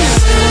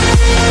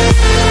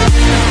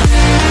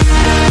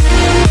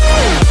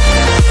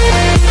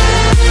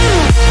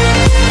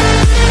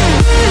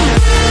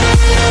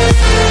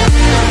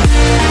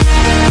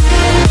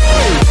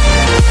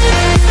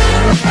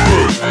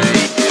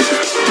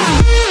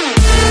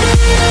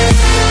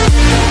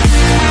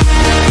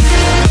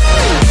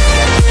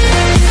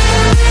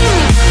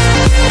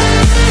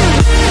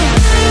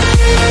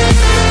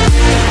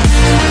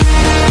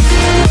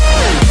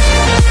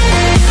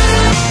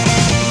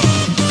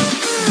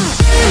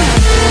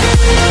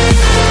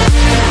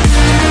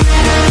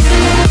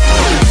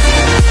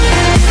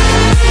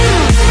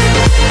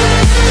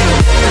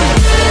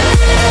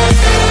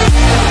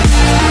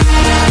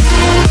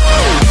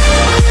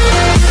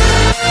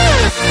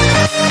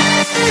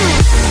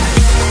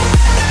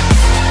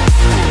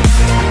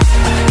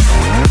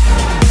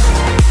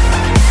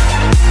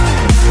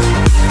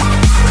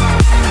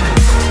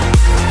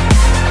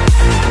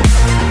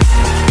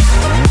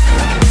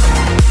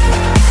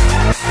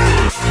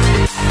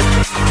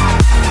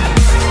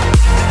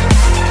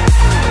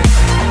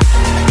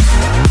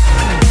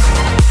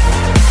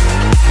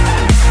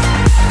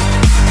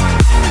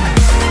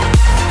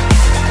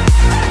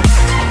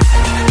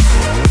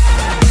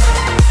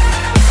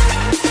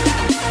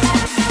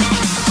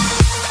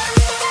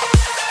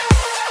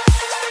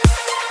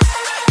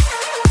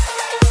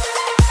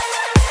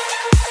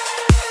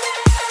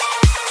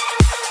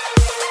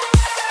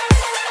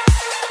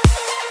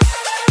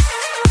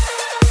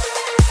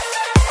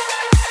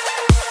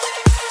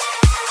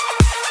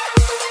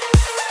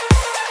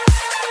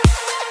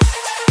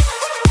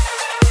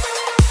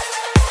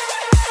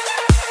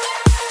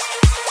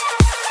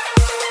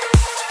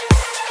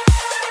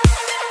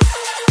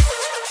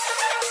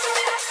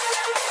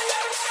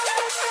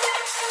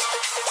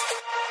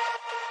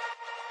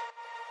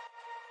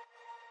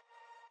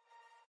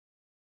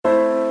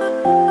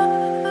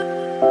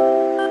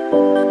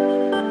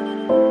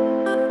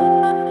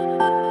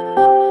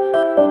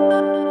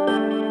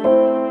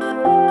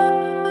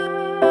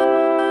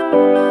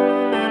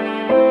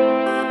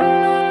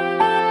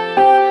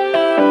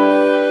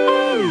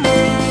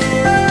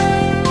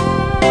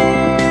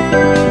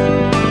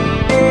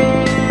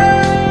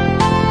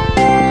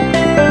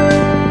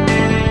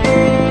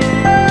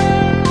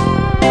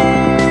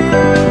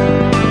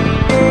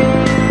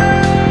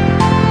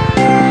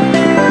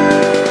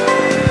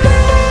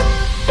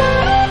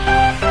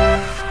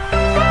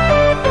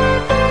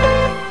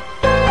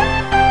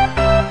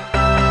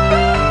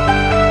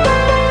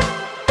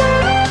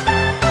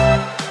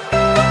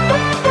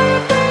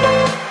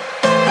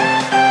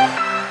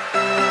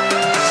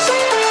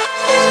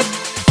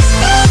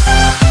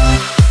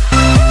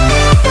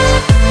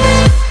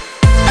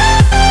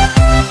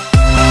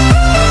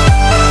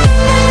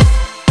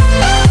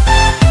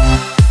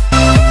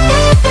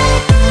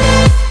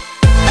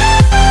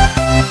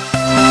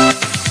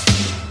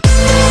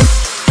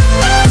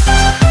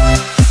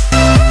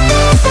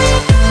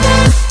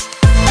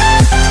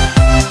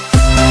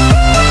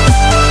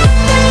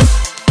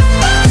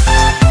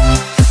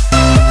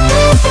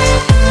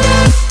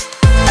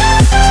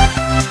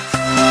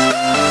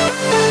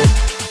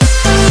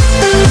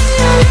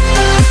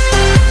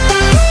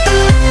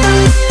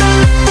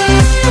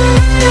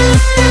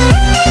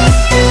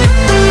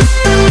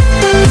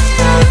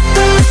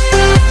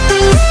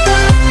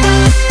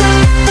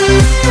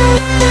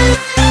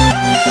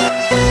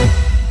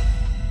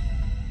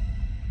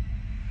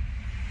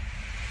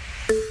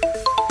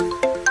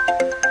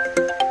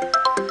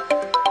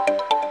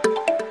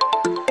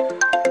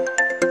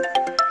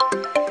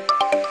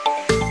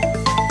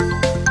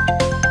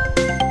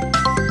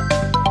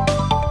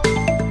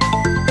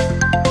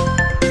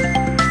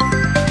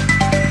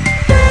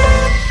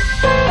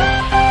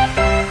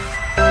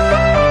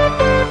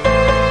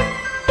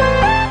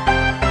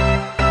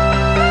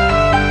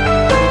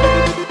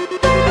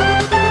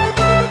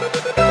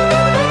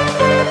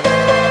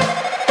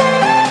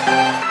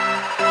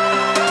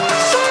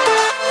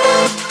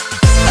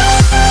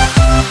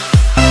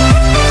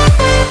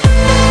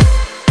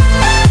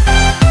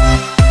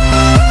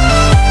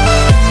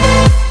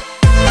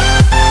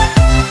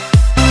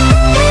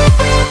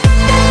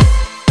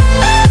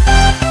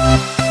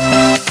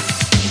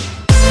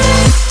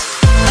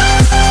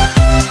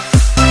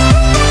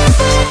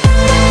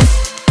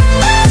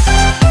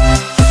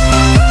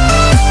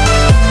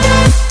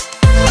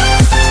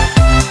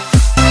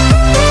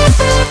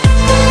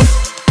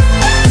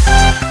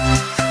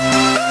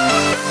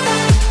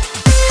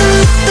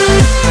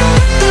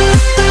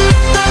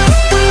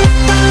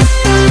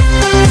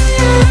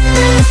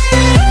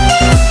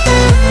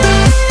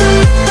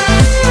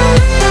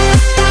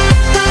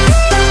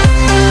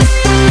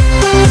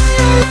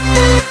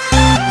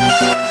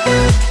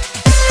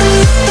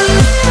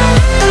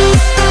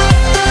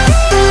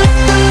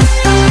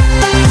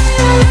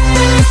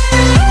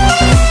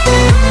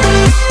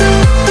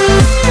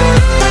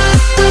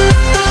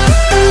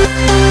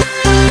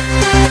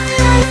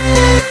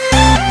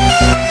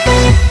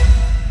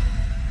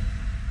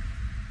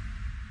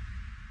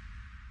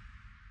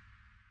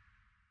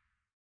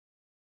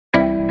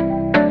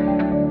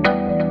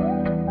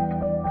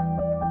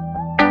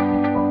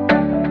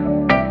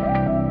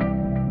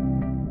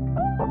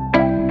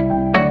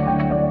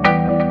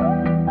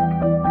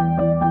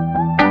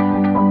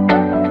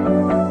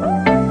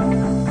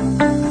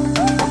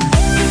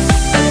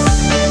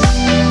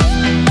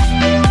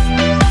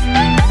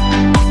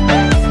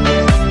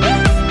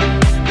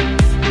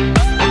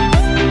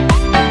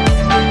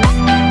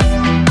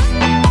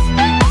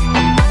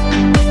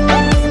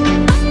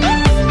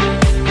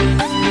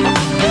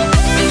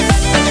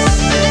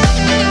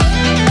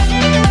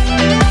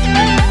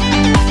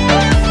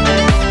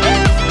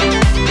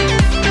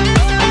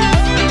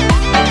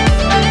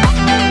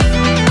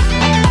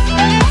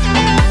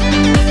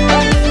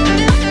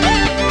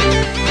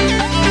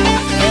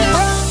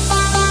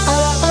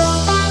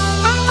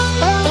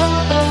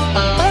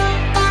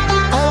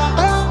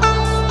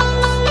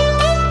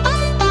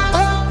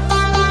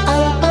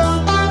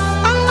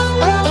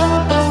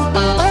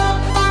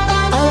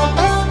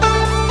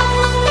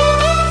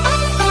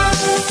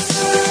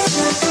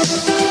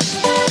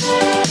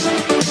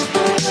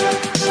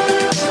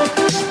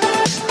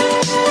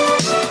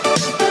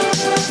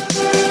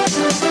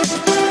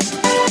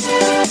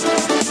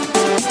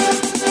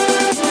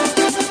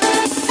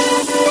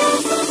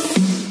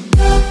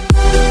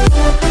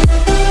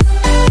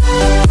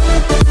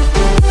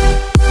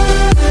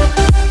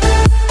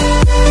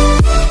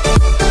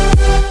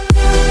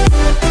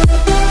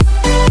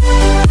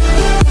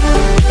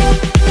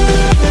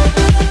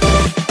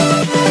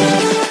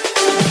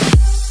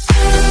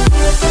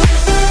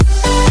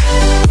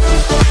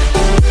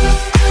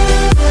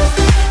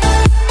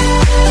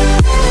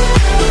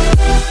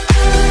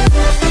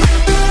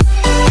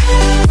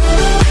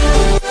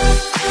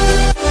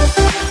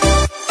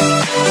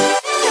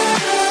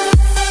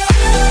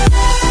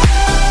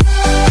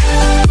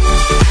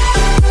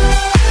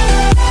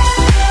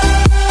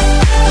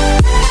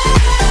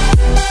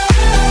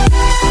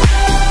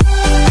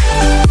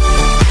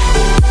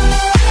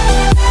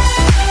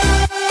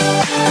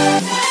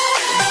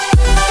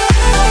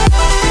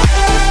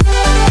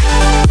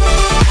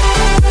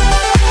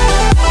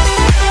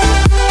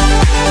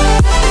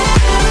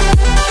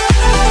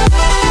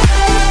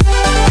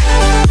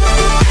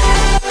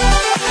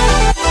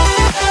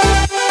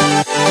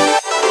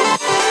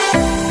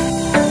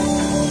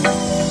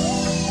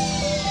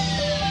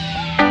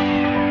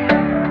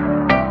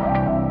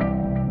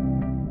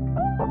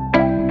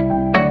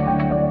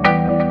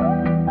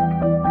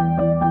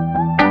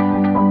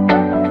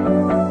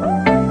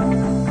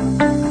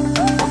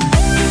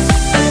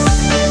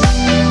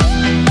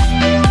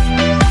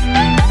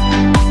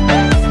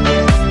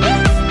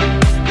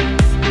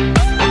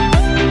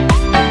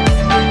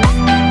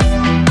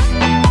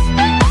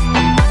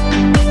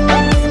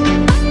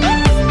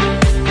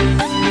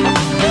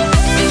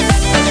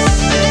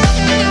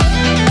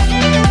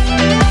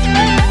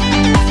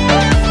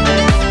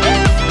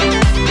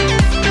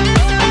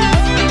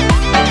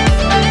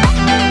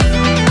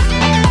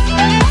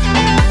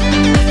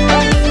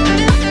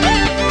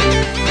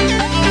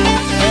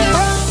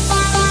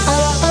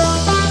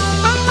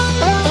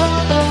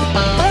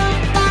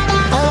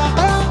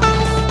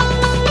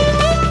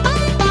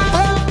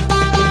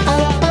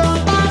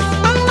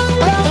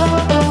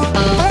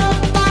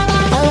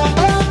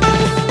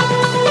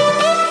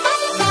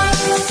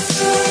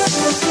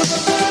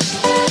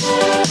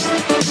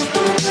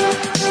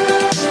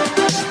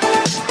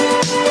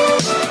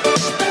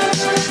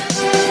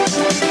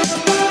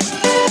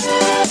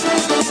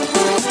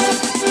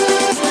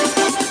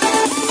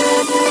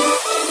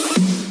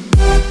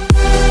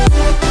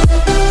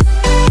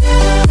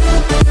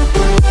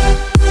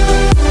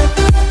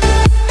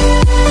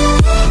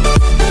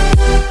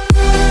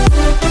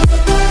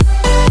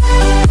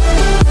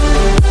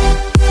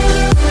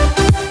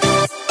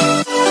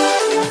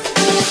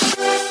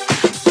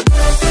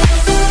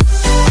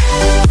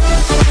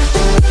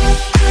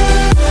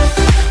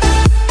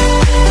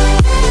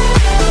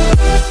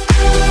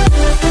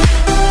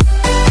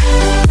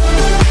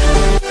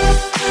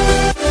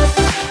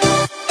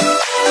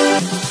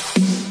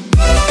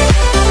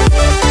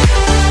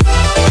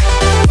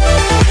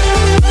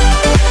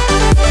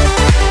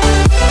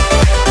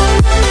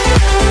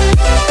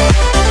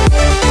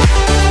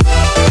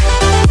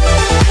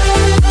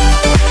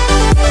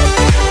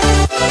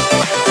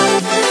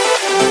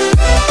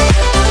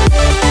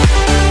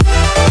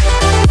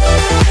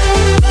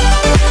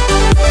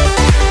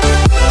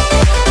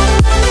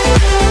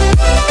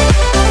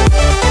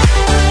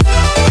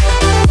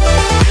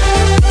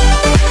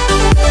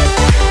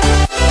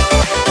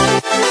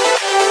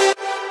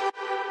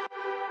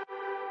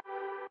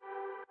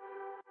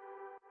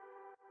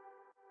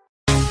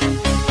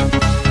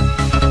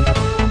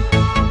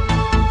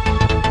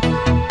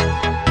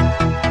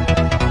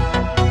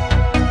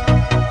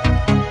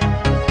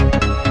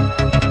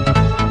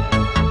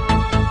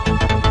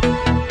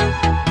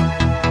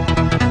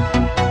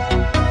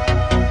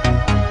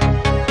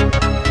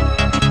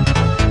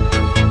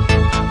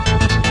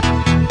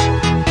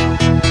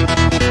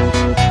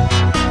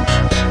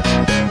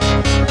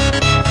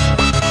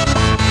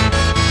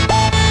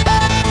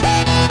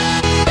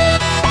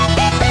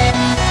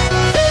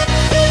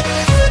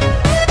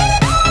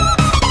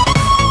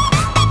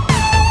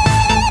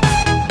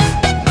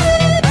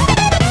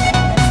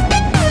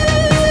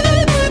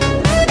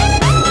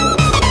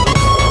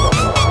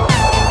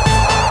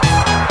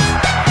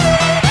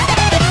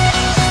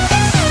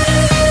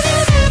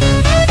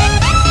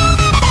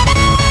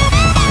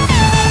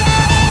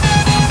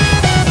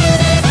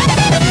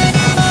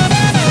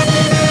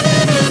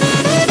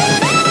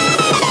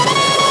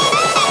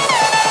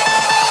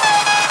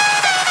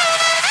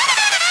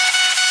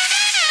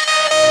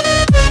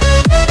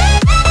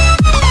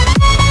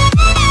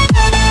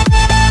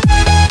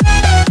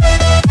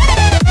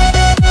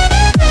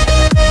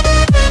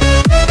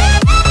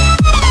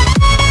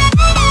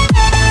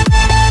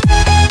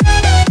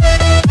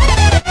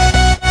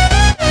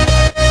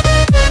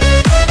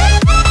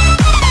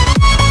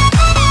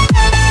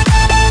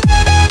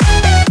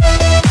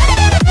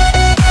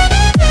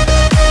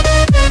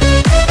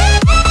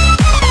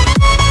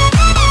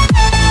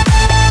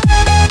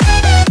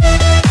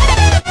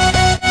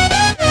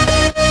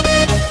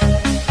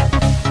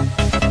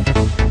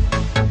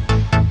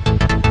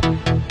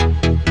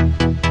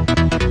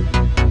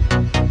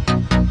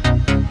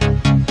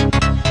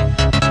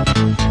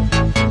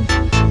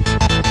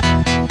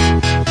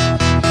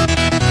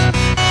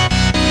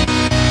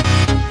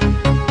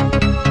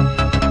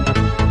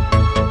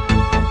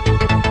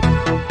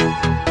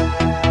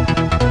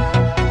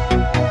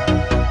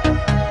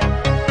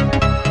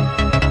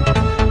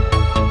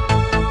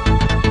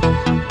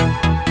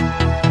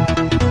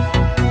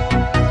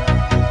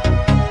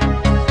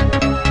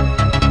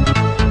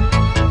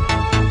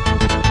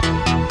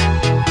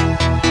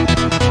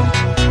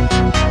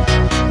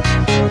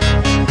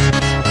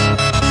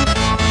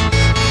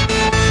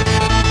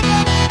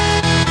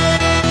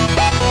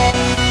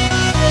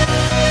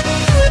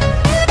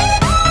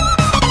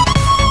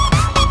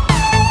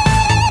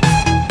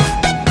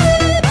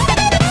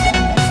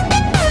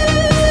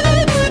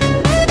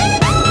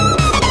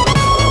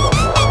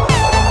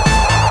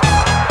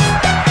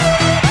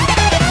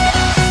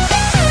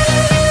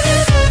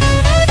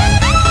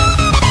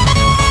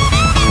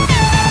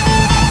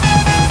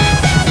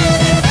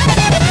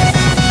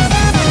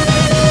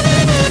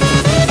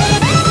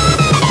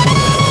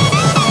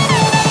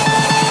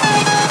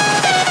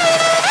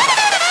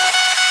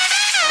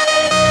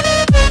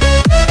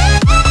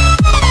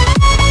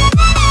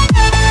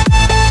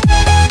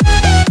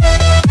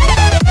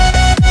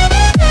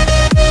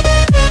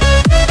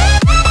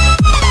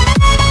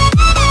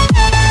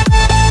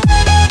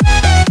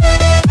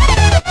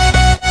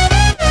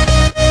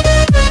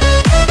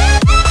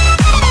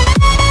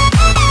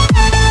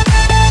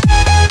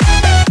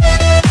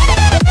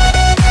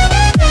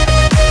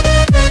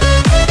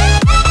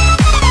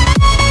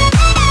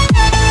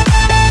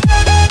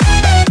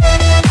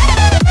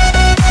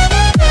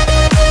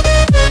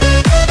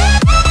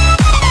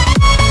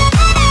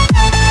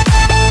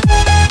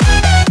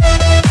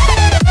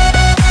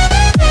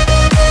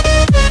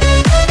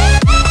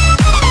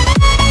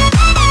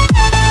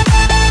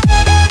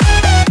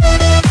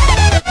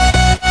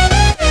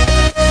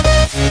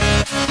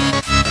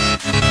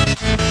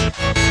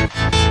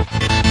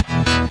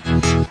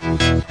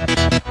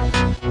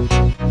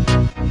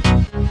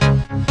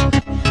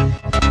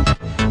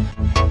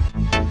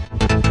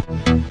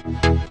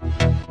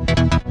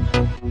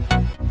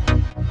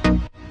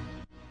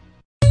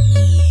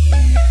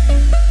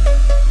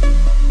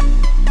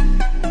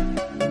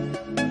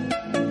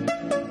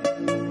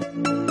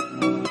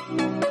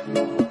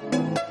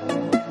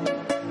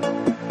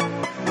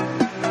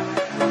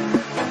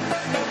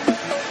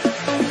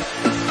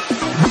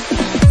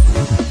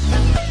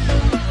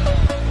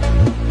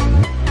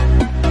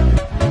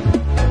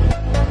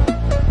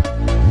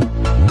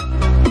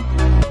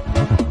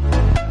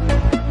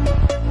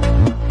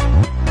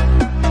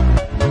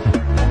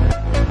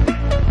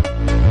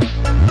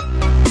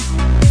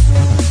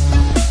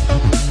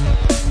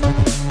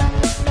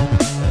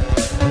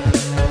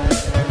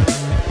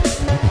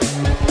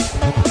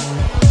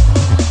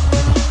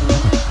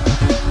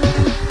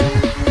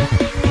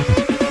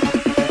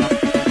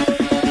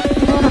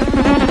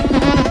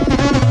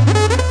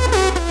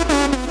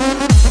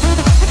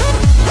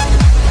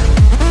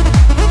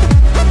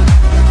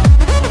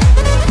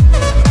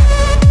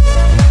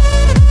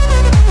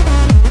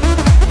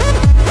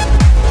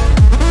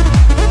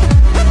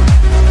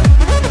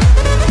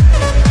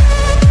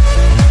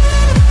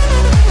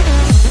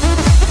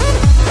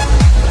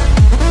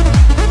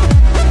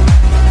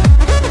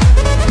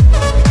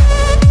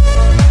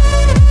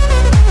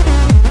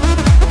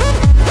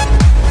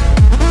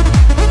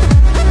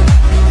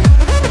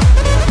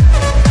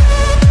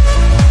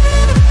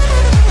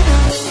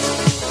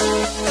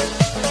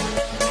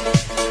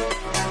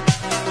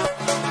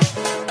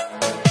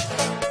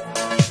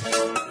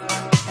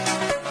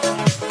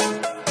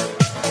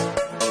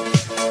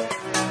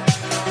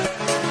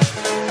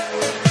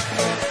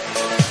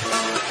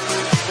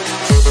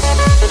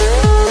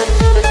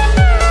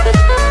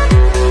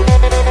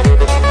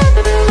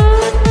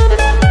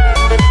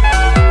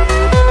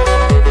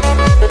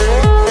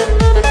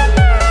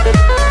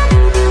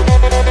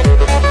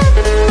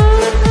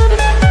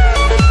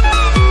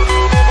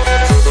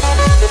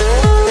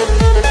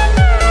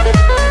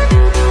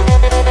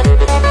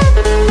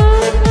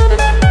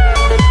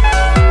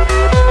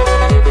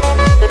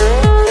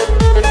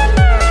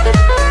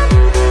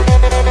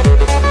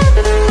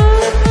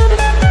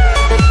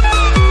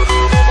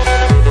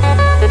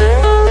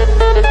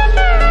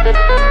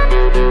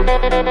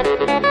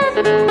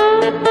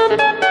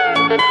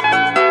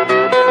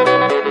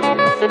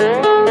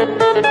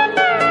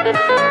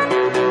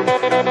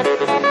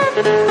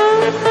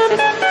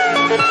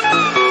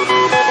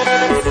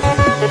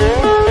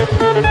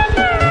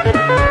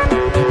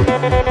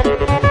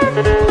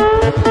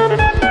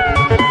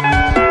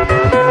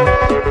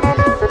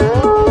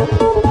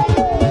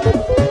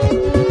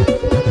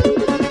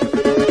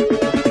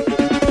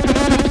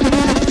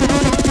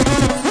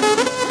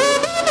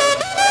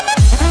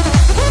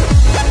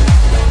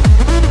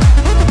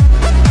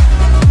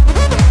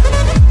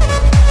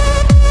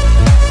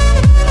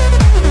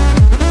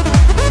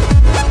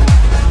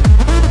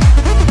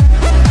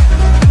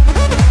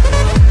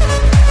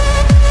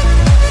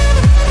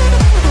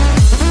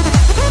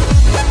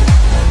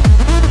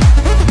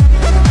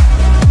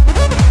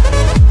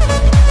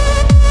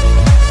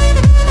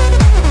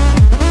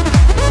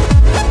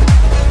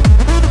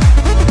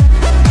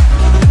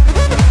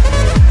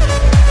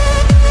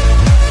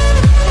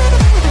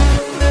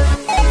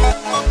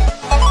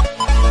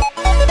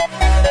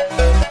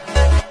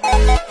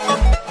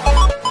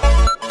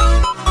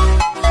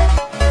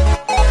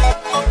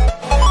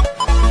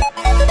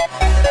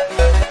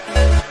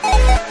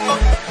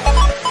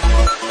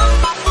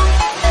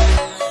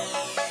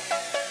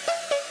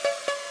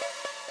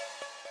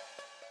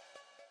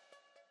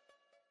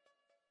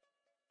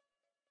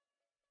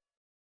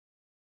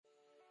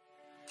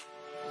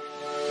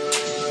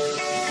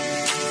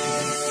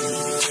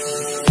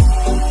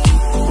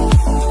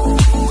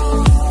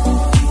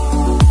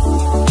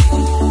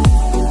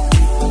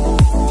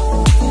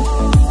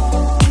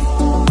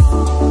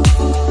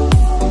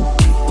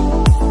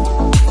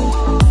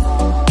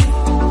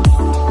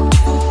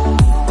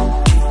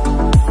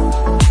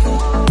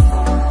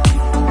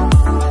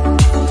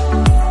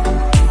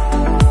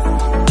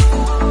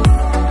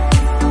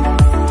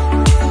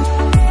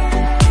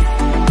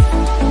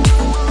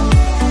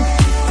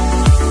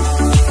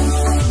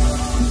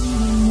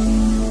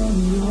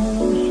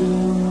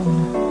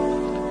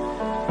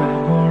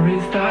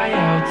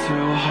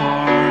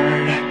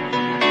 hard.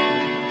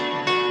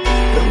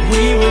 But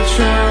we were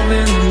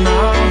traveling the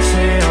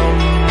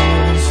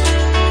mountains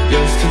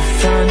just to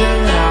find the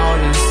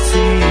loudest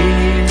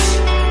tease.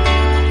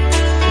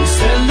 We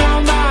set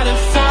down by the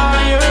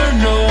fire,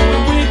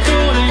 knowing we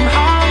could aim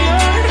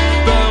higher,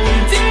 but we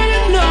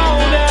didn't know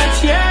that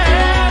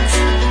yet.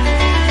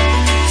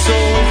 So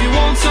if you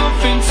want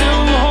something to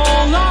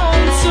hold on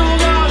to,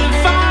 gotta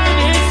find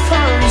it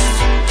first.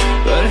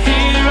 But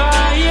here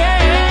I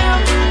am,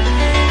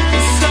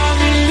 'cause I've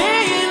been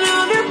laying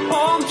under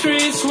palm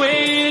trees,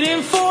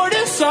 waiting for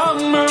the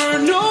summer,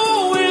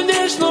 knowing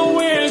there's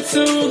nowhere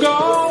to go.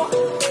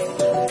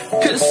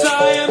 'Cause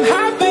I am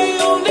happy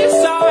on this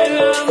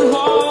island,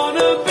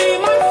 wanna be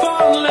my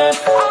farmland.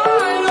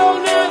 I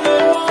don't ever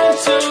want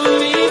to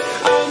leave,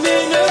 I'm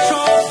in a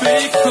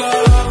tropic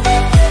club.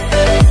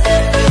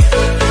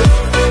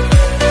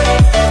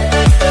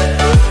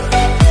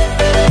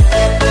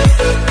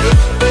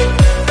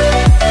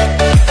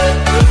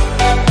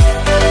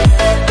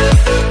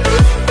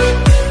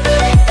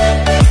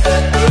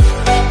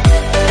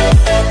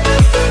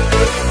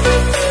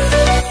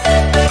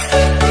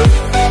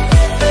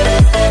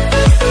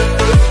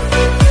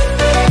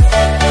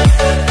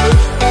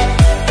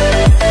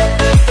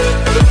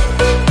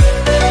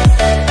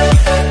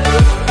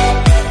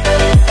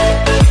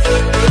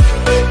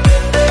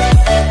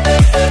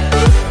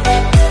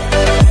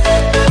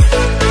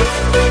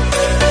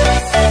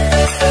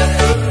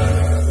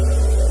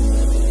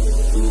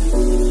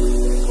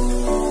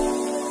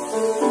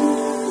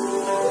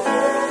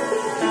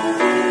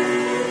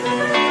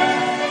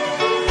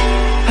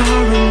 I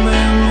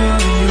remember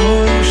the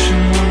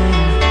ocean moon.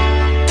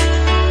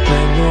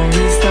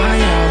 Memories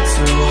die out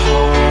too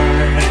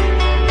hard.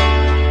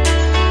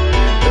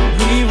 But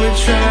we were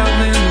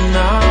traveling the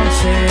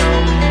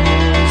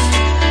mountains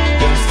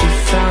just to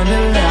find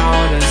the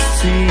loudest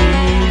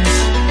tease.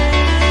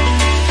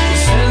 We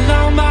sat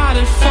down by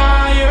the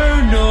fire,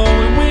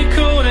 knowing we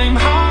could aim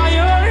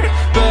higher,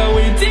 but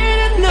we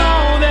didn't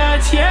know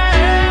that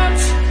yet.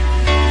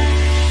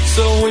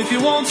 So if you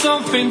want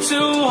something to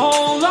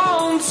hold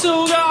on to,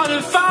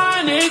 gotta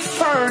find it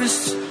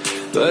first.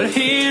 But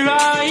here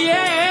I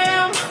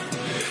am,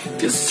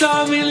 'cause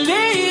I've been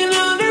laying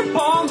under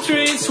palm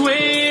trees,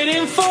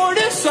 waiting for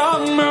the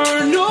summer,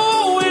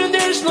 knowing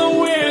there's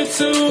nowhere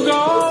to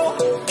go.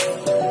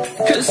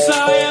 'Cause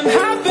I am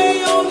happy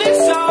on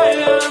this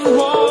island,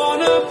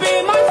 wanna be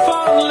my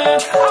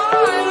farmland.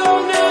 I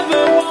don't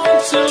ever want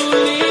to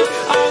leave,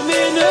 I'm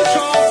in a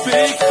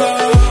tropic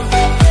club.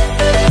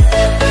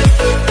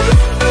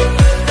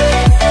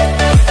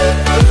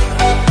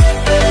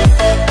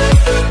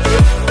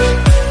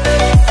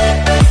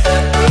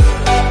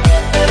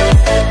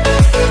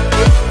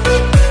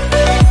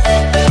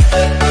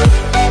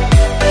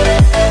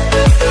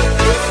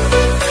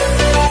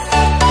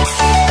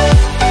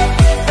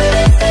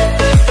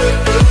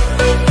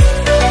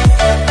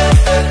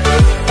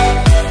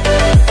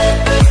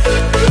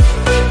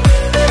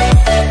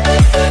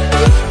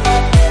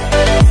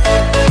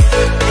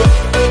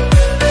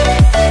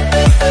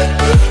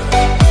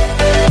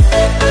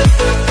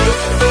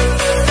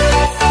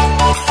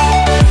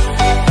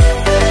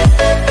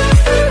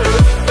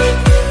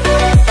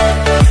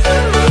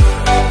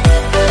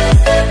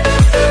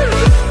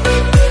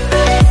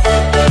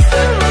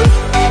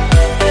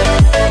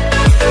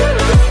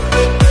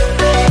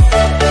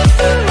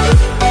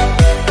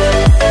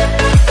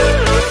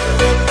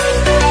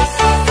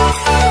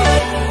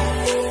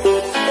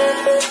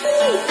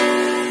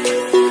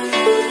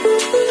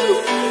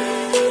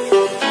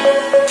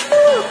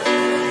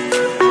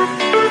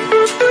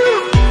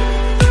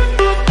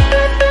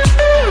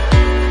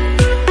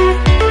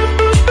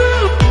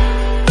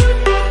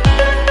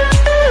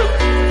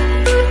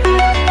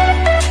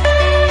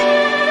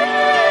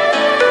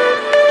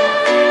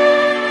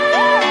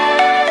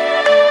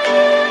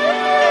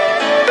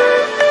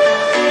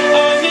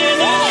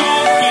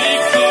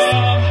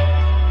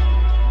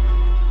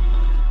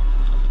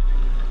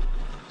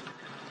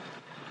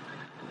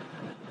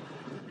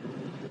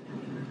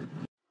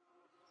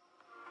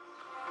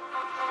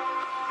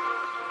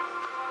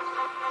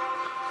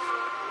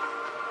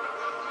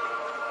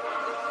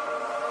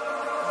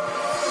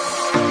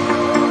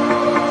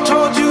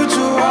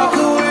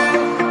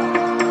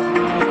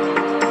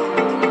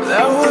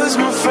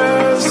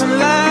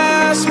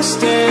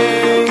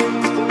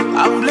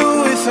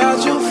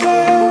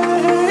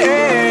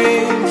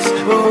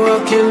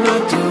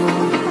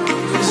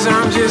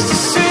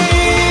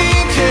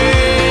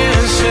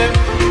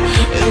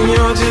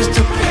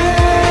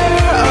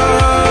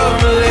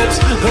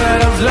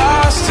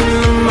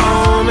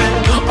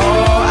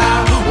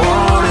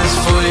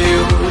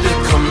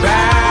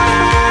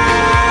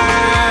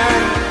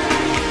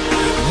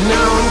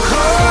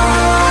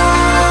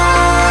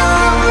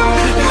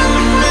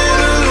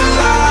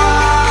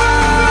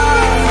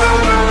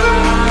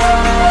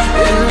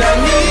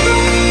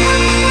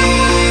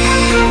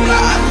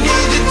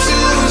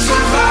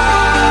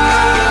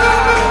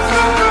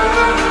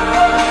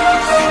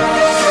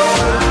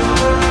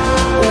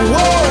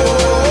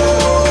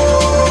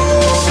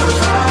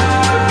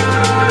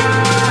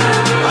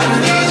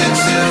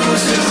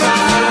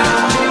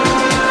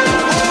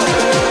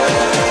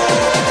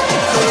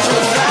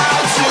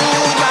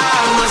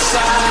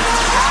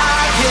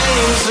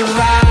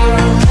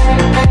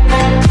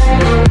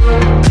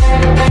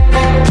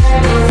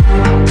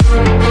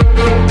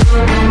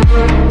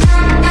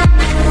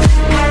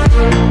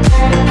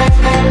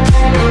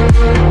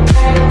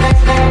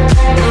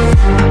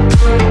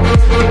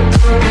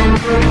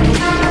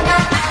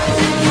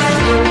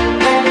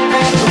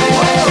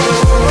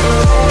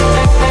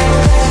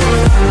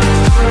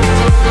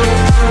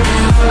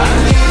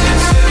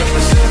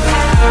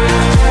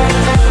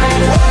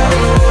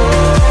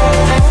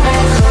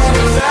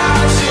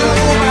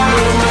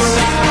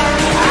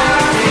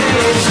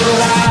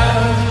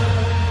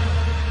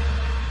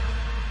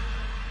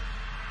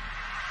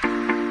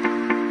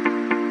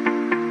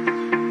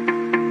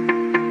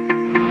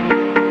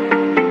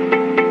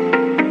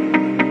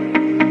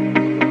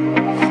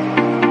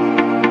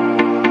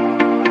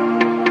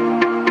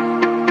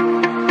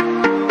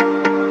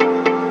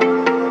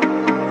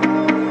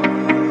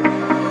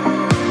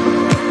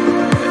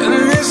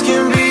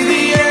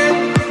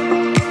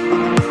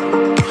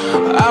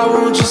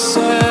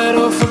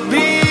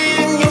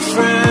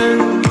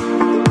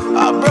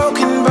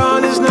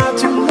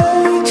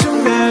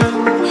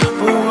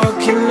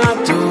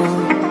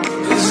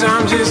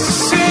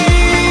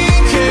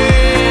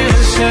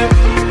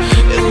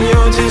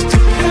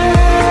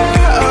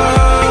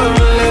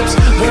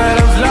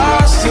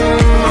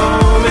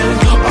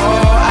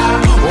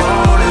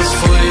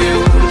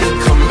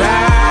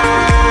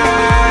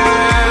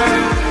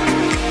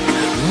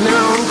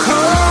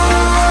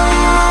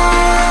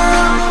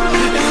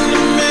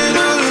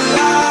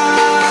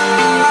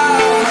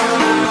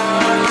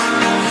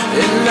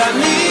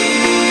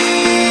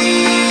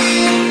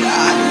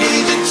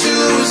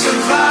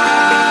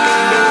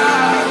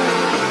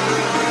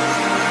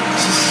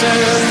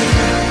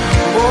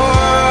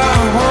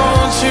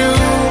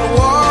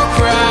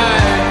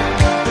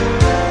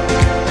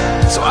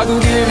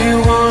 give you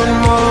one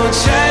more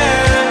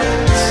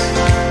chance.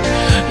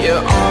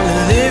 You're only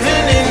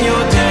living in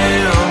your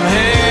damn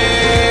head.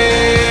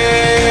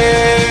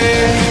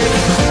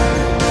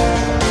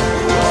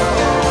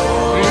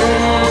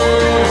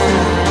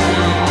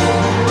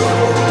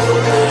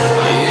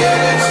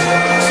 Yes.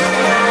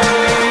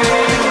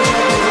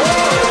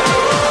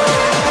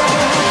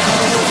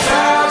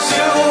 Without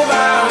you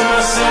by my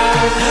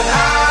side,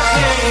 I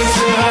can't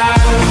survive.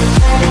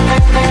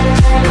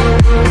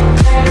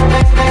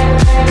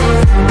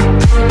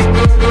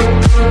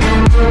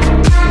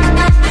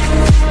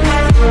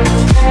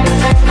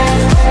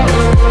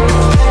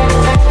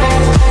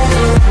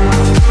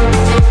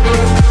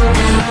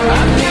 I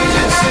need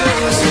you to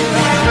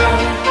survive.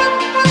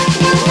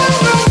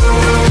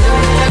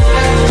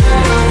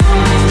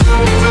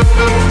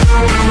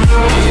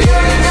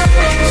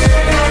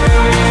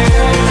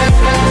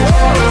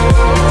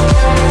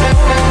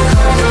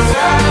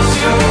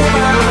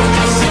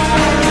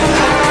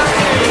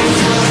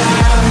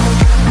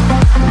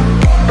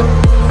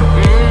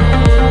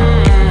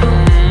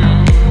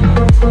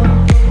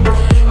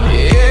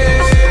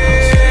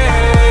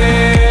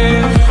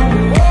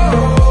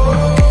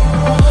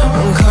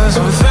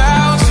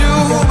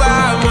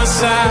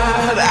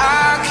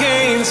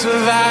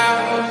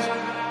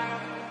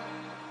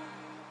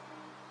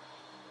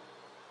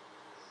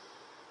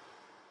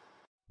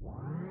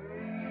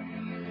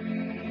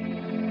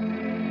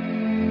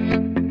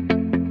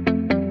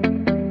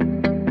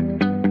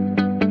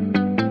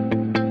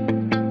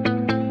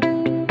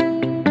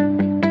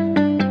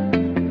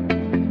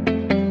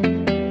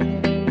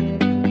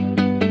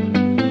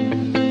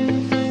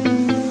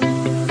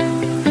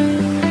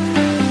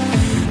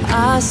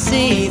 I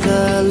see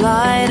the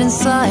light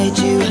inside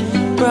you,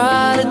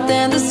 brighter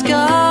than the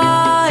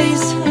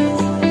skies.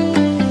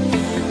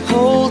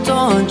 Hold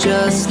on,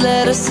 just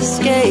let us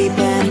escape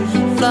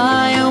and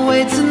fly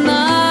away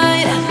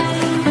tonight.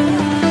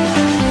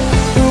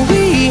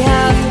 We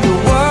have the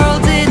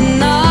world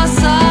in our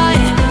sight,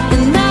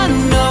 and I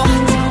know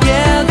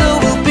together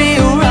we'll be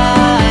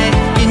alright.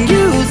 Can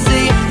you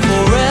see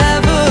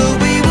forever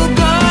we will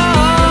go?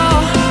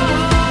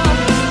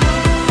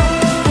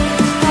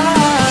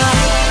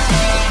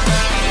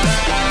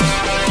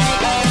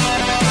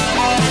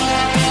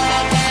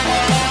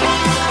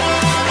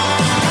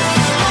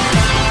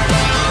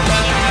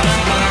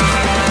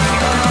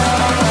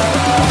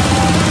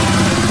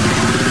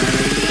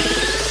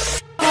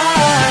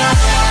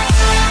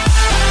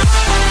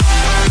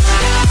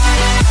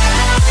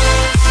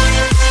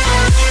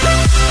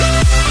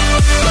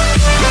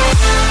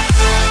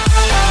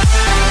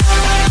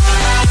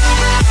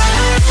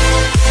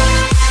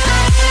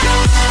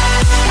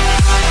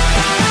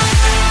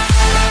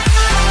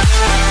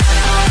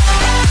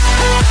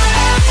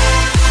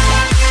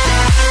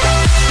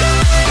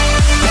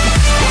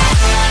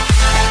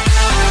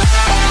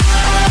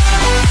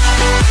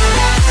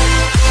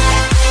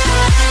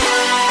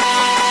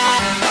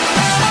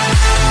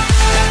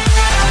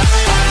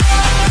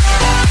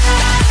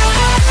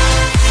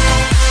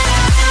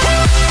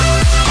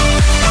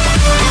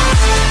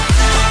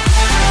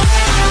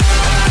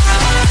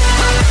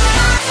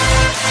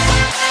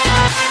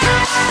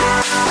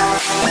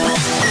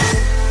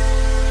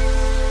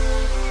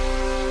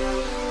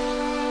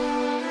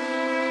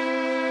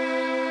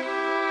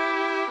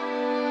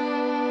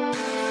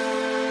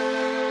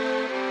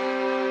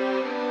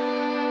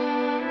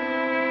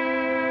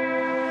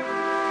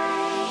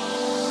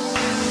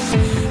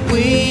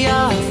 We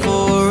are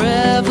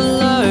forever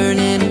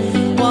learning,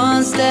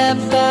 one step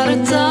at a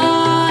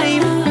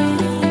time.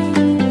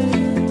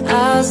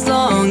 As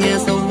long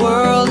as the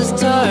world is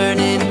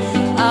turning,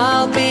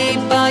 I'll be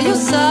by your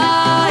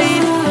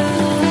side.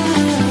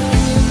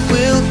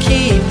 We'll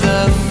keep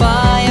the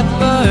fire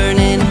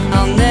burning,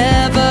 I'll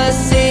never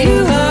see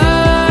you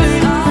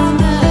hurt.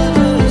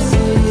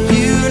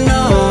 You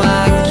know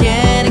I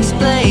can't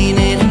explain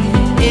it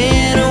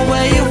in a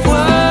way of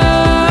words.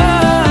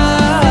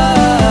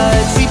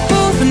 We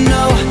both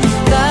know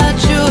that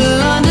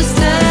you'll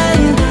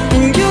understand,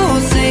 and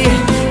you'll see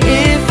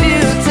if you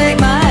take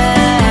my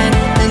hand,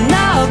 and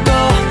I'll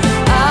go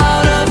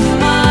out of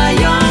my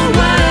own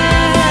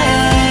way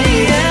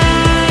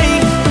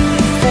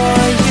for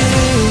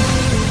you,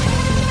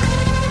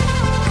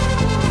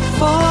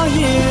 for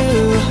you.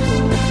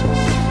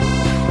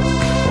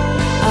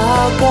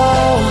 I'll go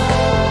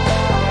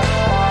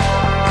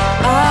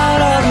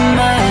out of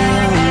my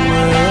own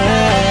way.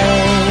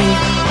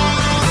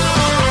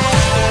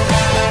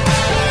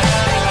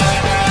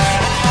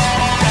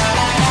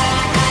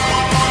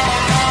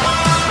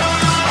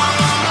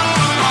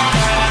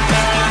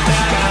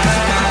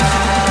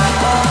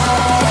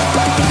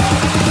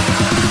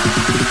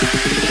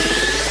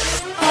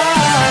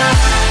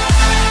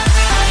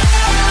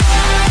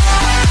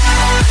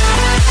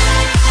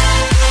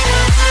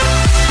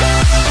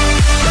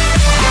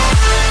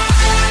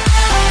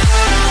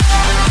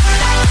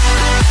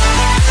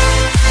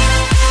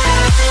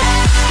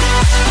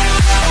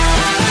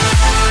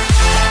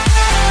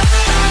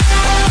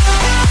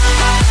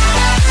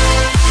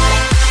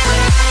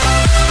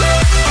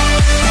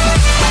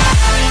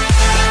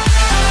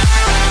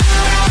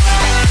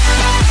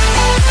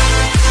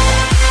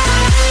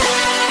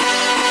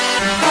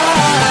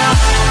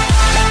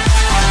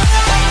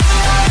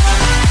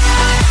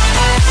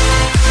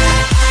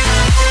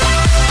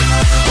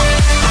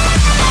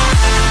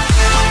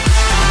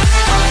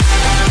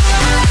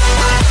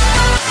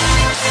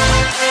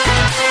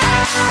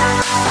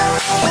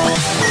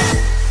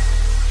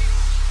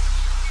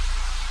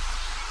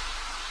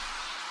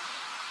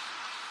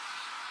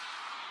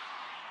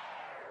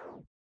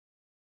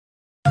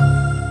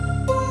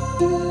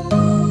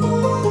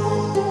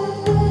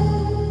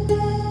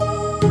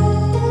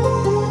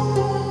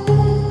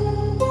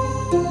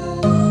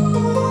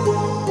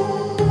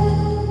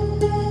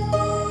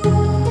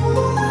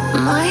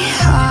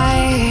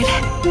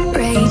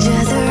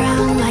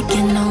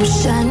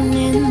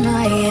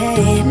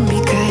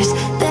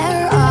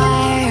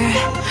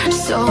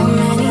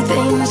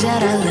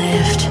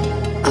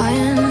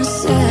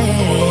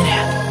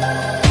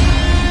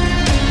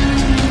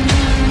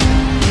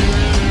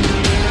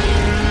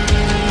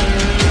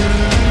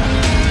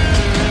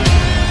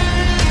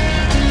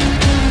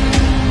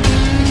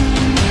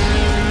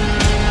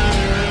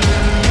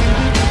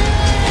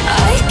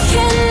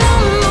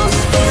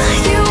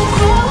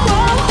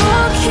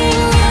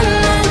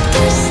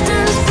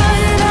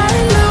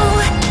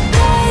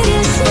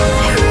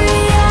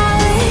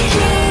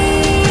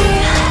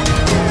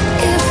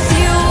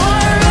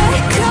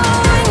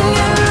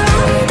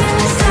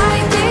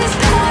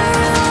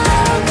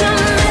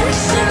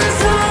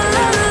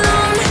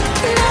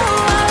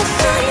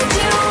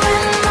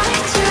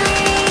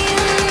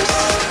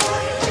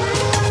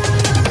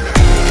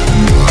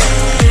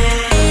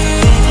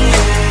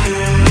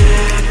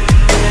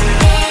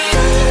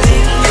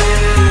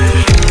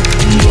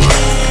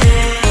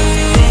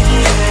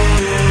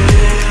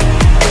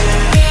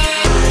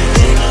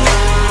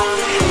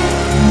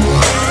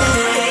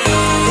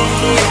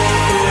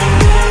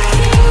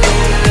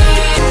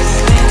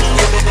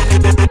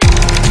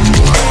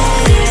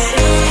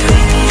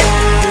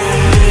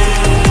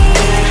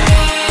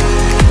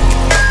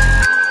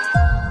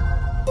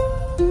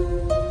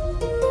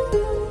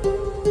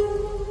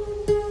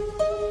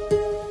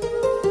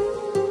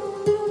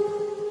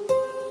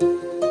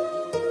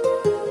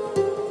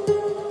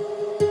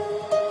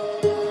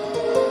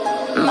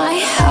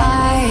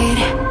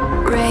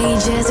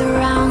 changes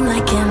around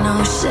like an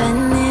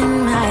ocean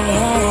in my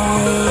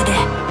head.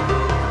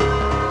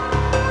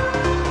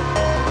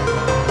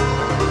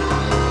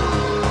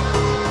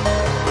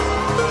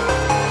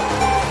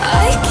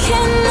 I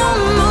can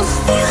almost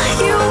feel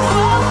you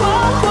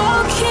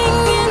walking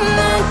in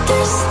the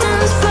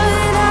distance,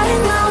 but I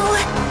know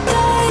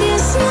that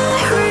it's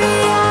not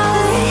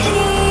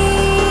reality.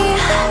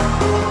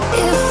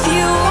 If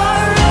you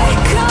are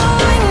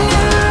echoing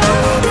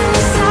around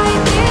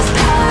inside these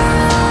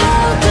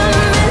parallel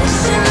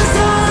dimensions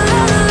all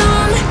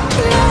alone,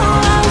 no,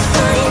 I'll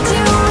find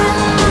you in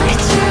my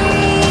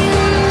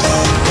dreams.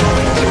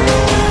 I'll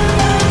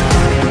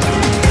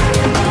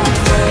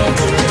find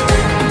you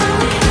in my walking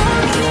in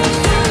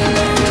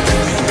the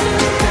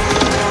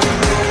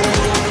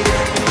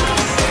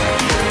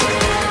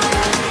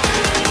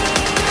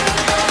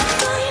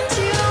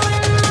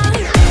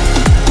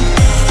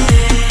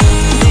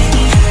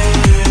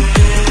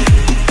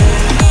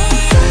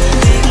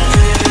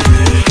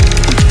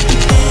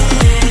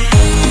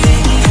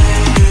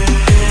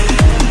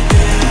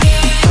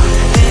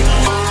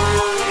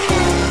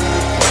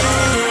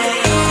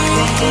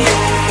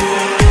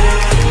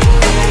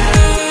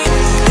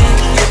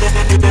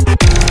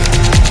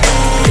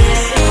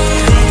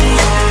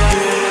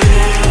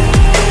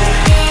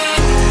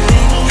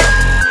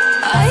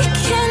I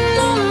can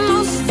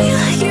almost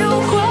feel you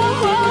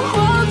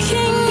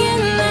walking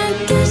in the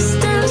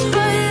distance,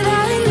 but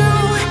I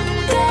know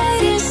that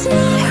it's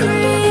not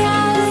reality.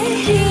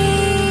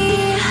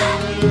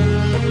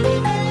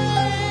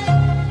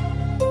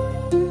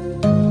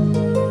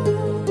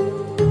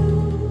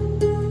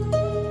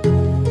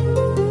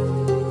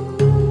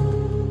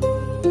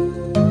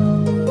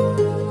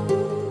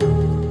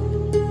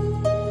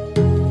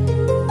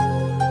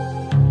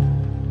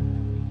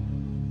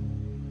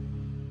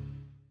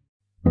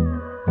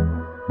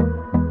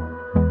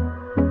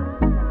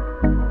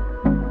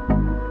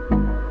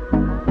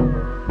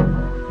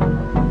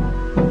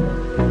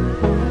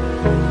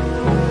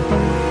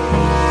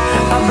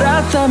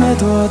 Abrázame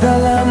toda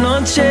la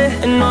noche,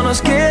 no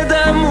nos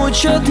queda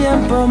mucho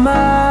tiempo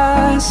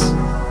más.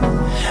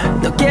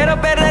 No quiero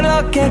perder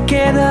lo que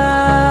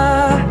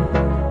queda.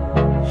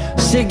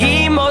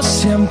 Seguimos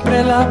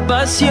siempre la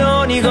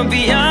pasión y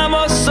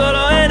confiamos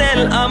solo en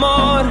el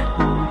amor.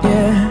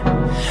 Yeah.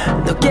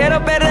 No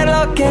quiero perder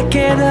lo que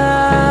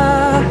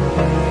queda.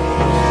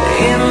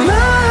 Y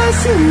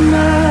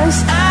más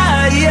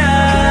allá,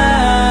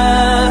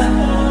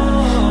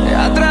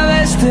 a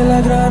través de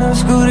la gran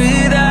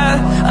oscuridad,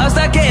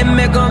 hasta que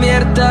me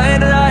convierta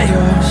en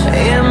rayos.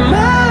 Y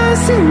más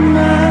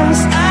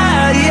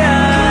allá,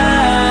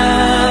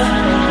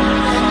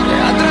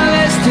 a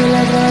través de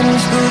la gran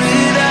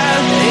oscuridad.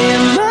 Y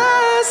más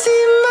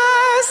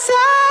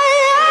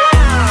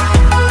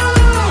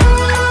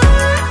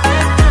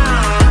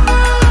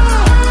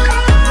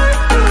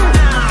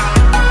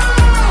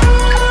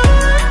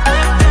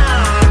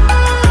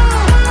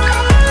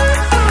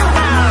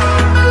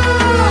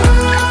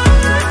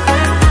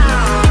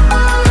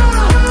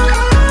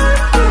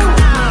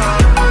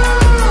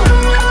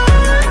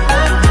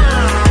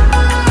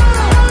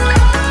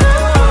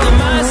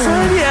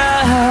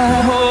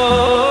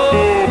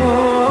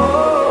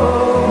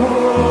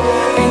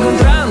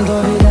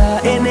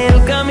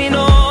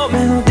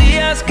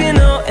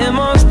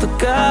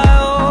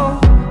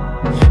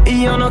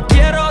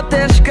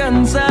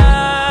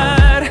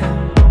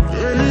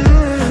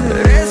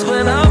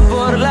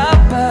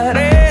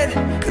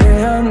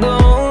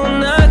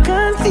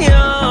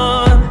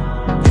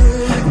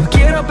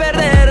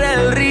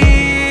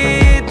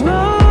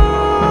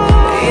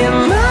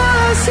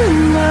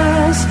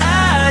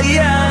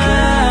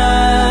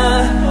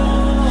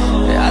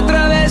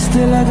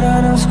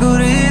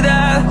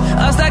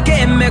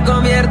me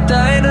convierta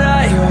en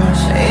rayos.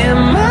 Y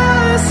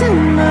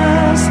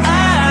más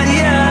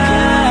allá,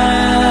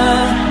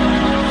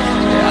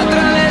 a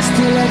través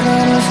de la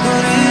gran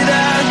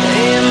oscuridad.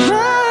 Y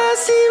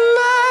más allá.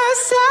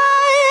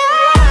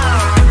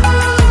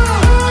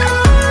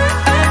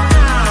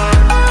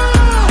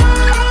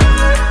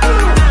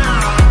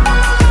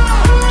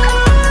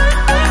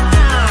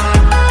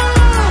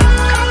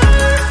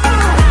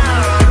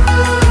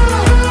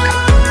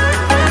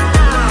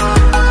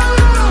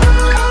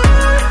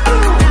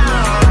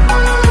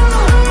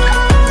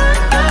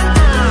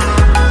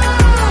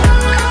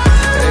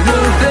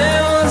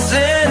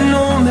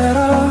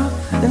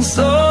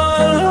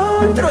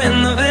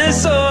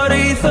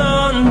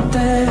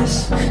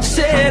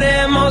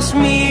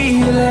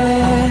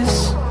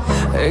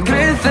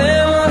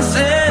 Crecemos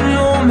en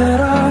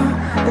número,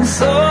 en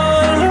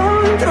solo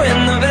un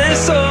trueno de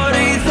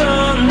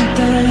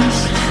horizontes.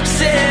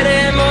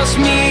 Seremos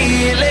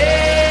miles,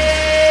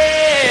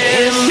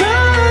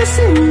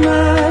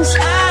 más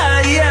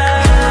allá,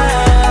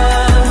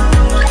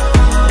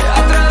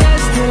 a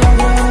través de la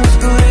gran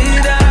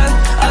oscuridad,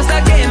 hasta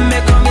que me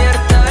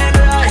convierta en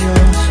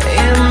rayos. Y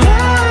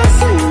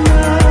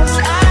más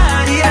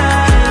allá,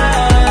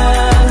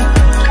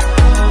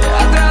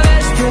 a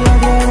través de la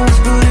gran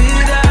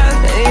oscuridad.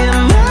 Y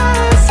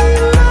más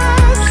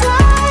allá.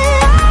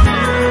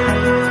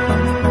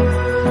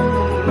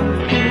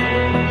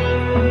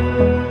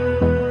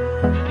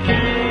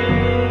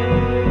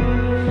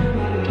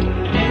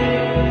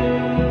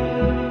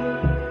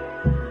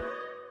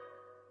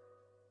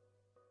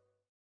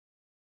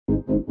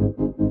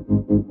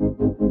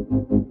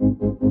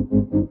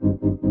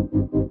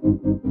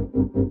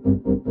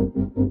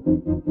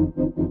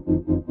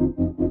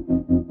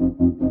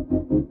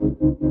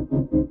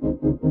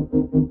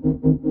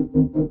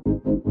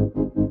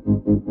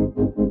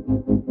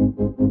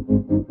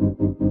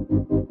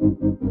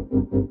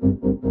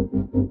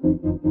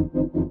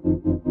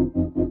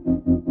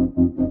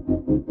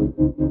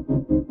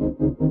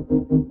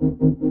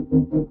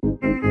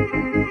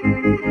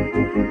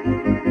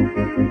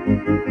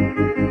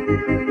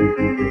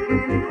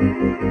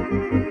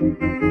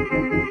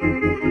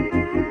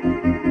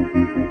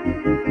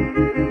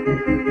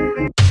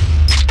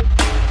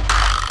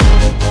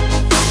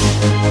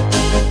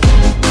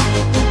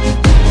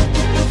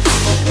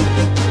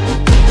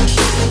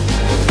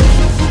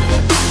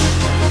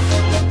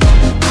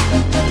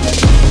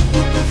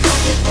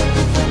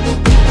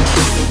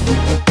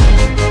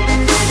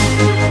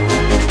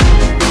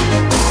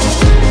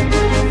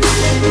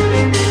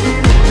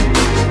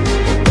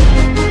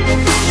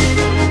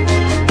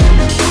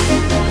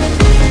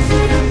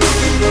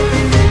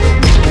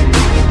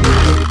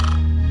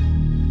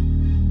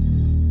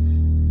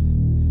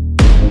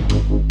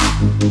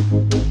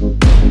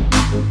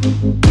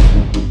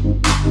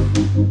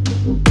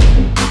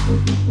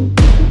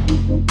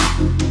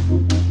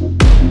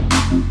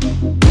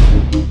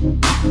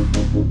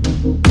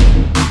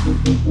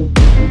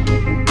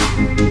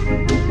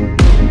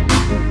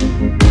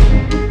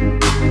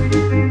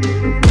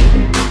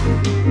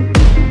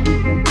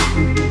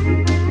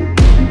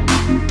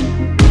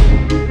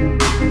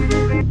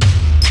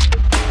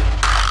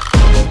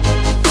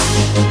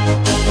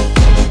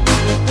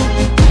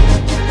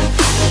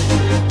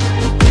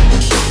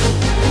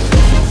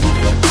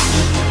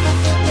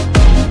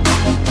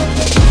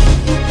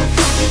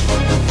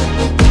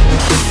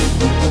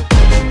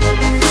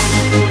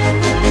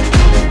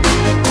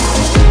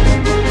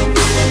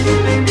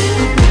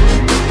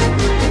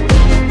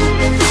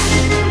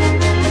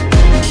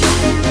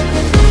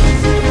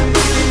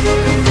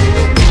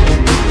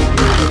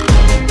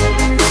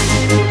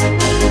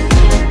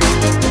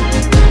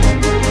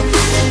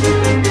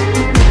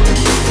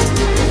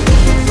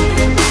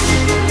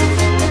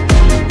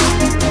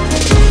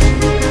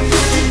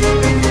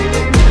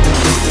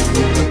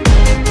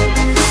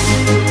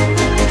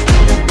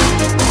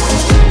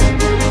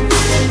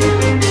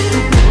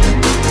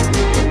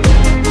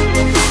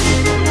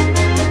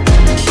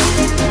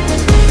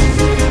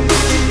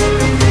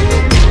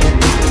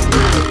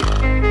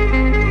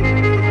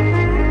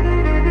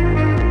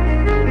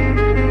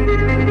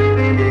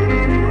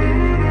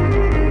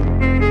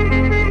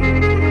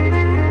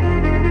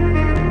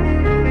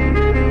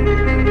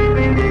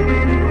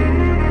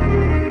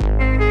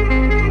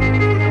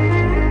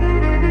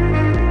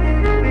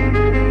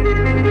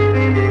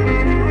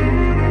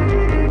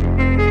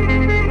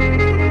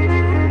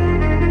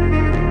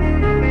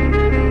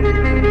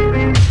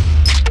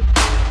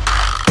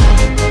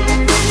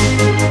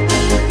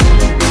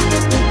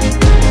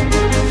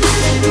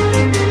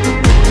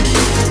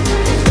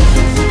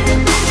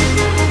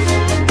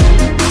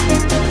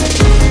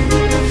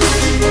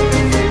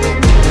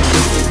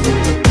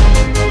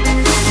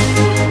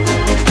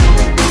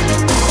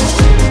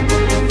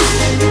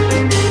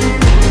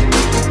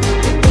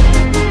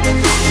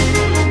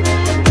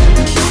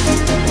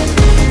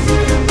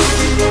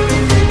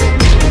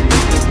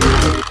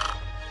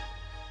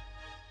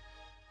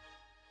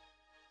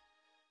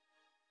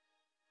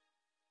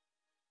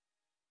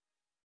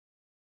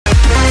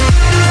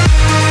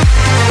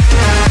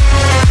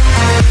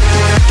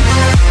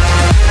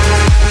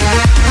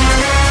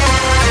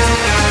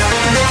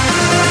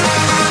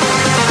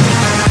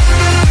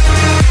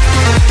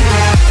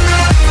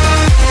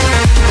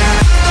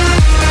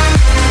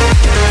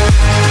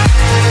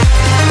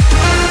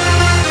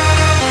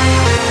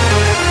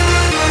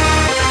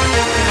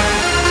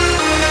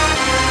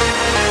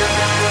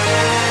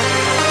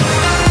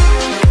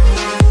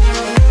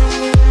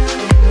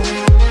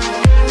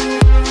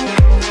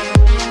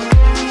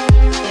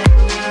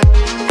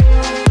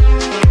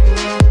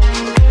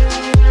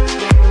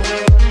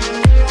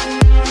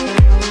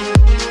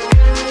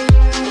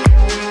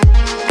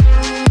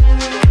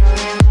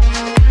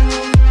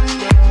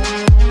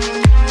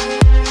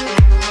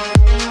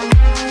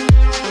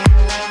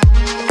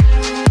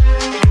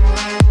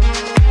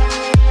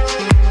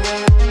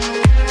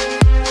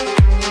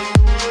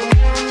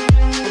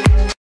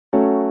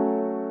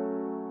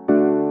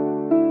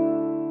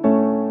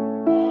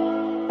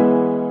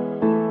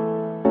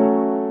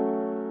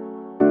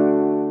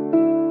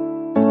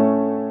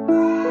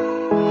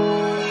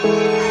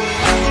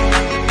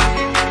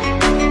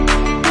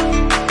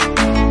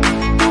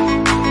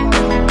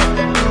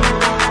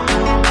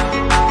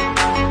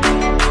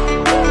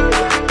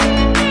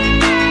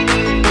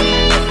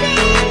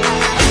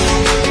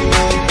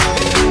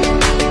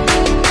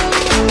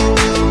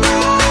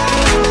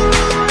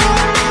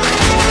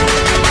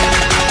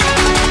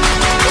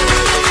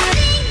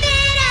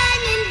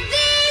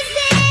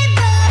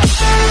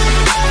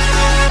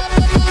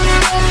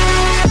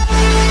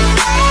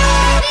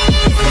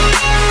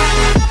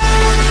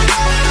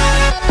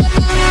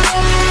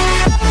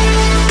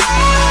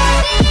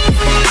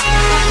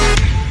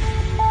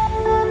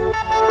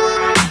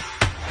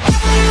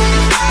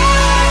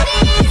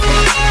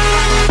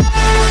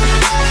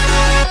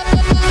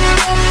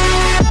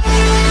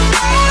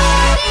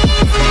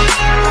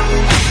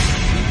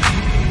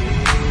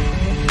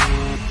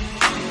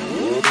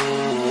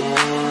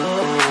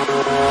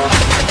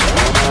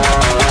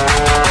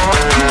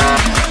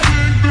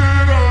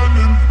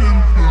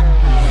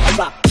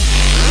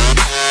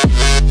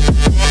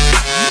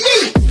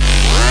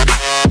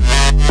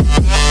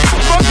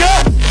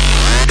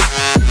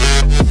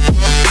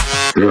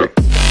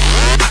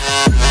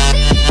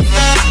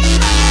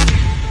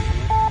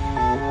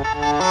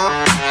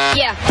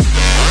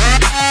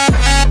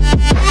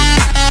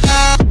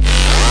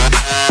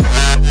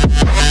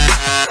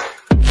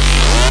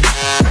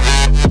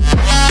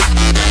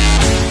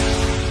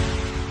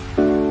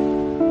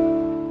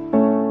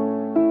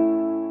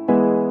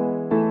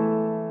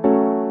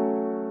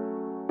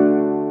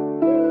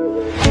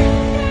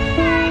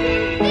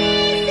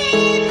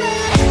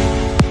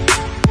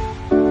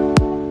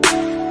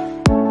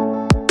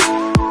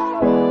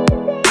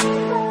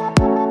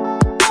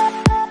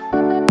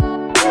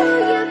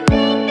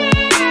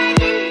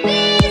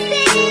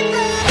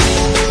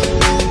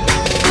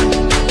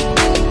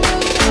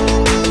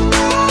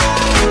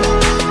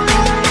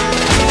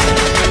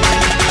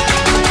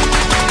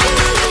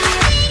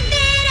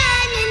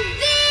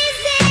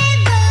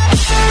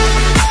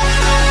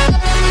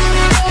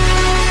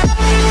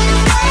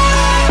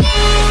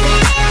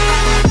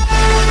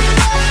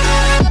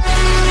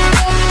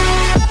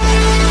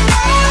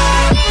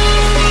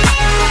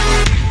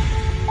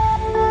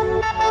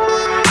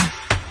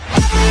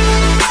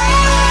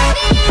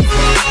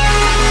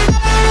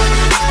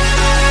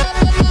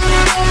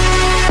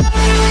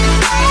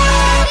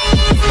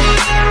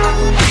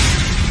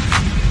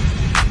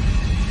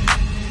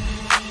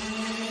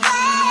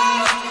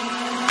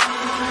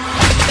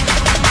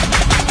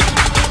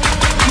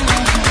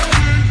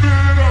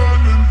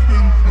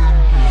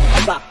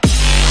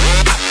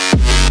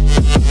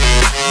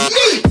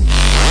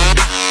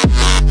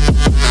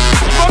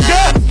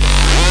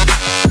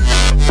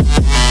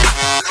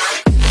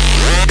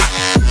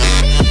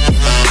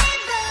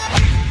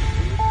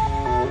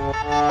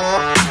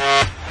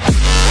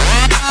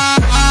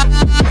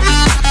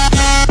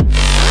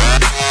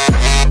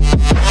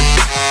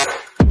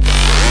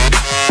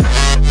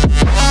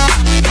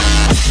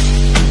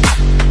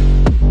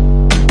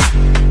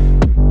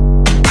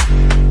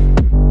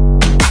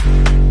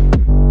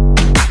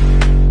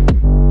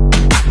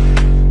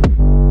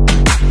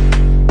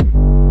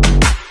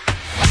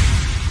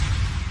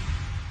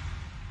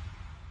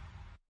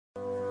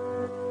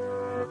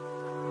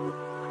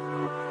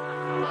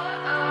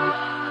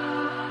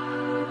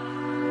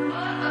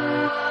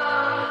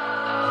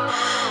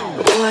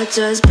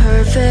 does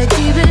perfect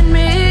even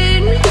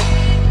mean?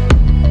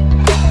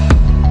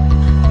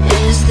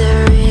 Is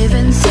there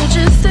even such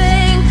a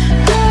thing?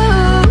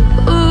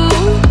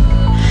 Ooh,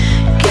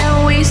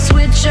 can we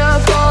switch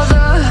up all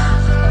the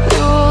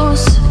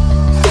rules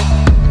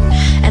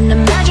and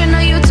imagine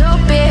a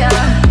utopia?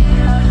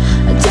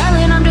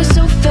 Darling, I'm just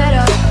so fed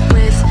up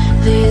with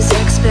these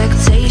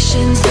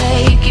expectations.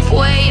 They keep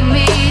weighing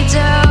me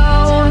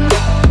down.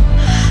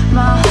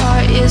 My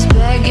heart is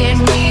begging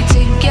me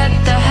to get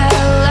the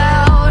hell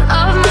out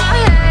of my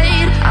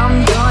head.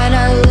 I'm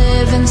gonna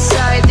live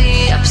inside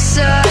the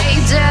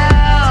upside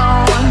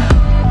down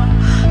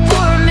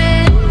for a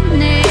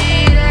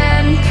minute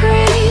and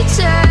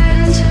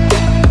pretend,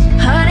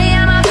 honey,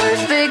 I'm a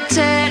perfect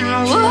 10.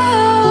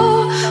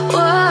 Whoa,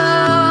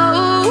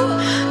 whoa,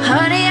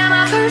 honey, I'm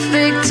a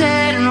perfect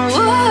 10.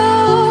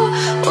 Whoa,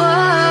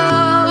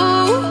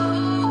 whoa,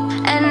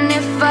 and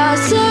if I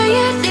say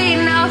it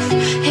enough,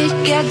 it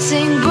gets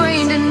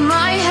ingrained in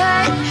my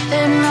head,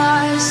 and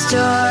I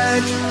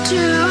start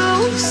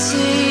to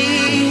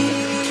see,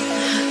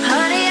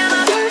 honey, I'm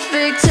a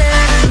perfect 10.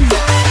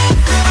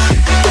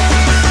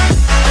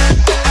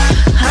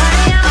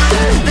 Honey, I'm a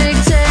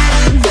perfect 10.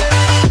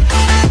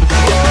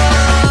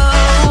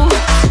 Whoa,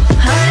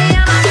 honey,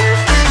 I'm a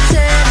perfect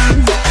 10.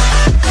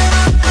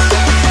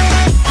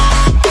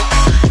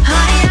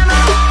 Honey, I'm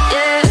a,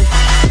 yeah.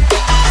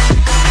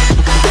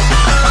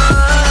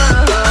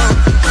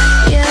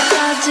 Yeah,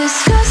 I've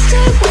discussed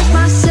it with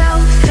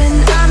myself,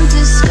 and I'm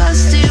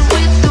disgusted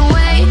with the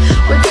way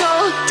we're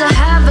told to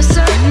have a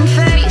certain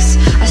face,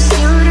 a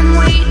certain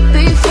weight,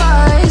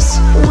 because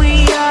we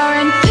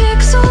aren't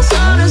pixels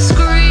on a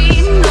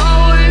screen. No,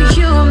 we're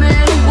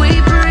human, we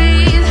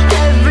breathe.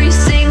 Every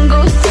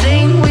single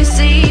thing we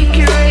see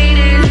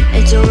curated,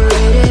 it's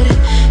overrated.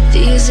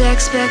 These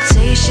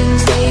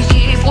expectations, they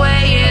keep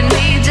weighing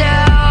me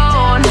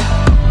down.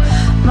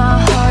 My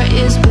heart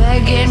is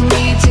begging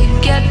me to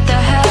get the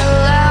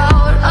hell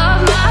out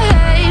of my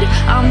head.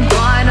 I'm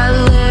gonna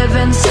live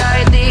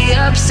inside the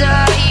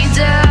upside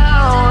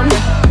down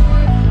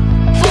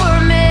for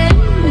a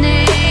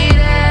minute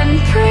and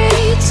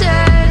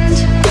pretend,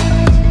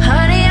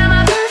 honey, I'm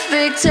a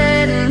perfect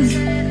 10.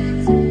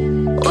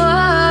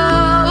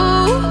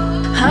 Whoa,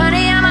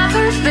 honey, I'm a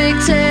perfect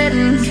 10.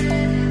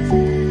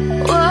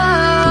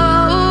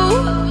 Whoa,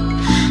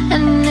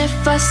 and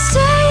if I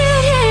say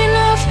it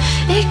enough,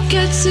 it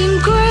gets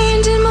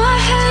ingrained in my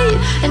head,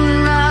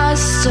 and I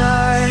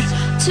start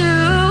to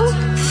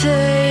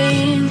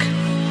think,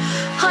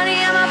 honey,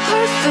 I'm a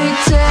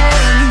perfect 10.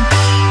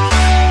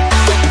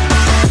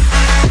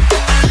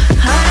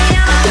 Honey,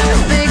 I'm a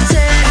perfect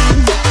 10.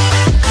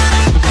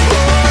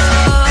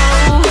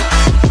 Whoa,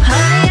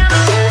 honey, I'm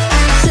a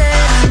perfect 10.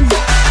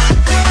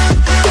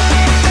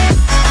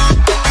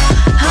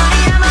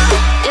 Honey, I'm a,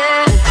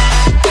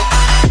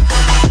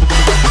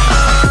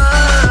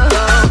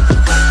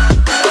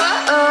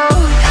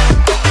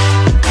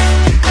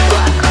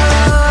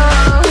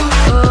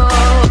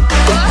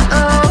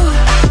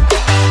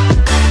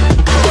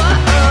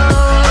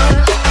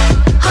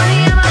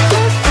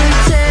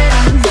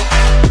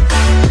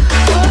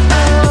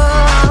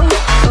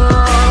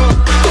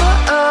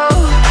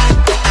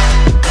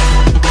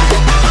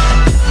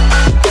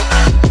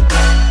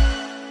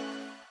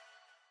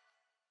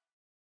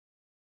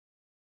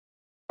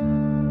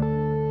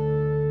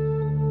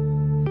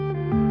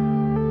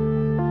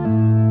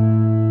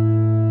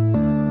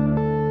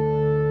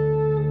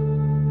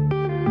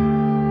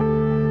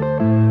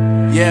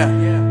 yeah.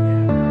 Yeah.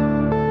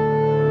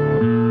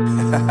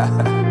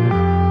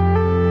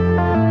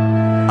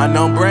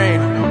 Unknown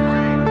Brain,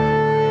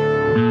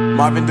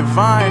 Marvin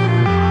Devine.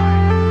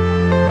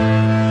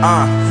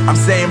 I'm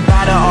saying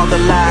bye to all the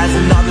lies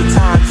and all the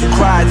times you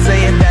cried,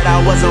 saying that I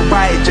wasn't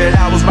right, yet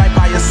I was right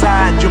by your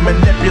side. You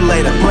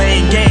manipulator,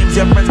 playing games,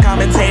 your friends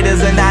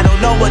commentators, and I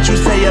don't know what you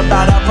say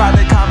about our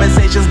private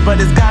conversations, but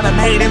it's got them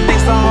hating.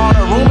 Thanks to all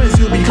the rumors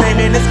you be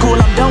claiming, it's cool,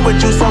 I'm done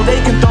with you, so they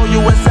can throw you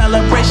a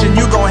celebration.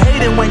 You gon'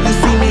 hate it when you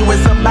see me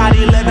with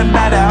somebody living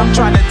better. I'm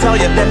trying to tell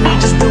you that me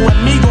just doing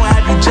me gon'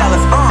 have you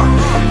jealous.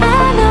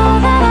 I know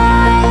that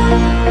I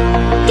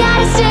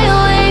gotta stay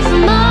away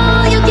from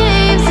all your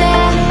games,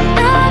 yeah.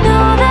 I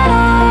know that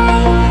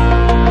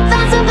I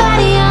found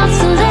somebody else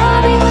to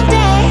love me one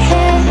day,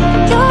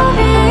 yeah. You'll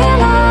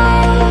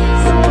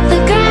realize the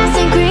grass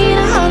ain't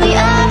greener on the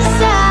other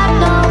side,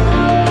 no.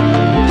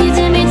 You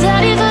did me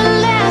dirty for the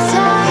last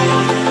time,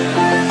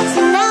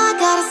 so now I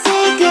gotta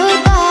say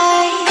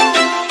goodbye.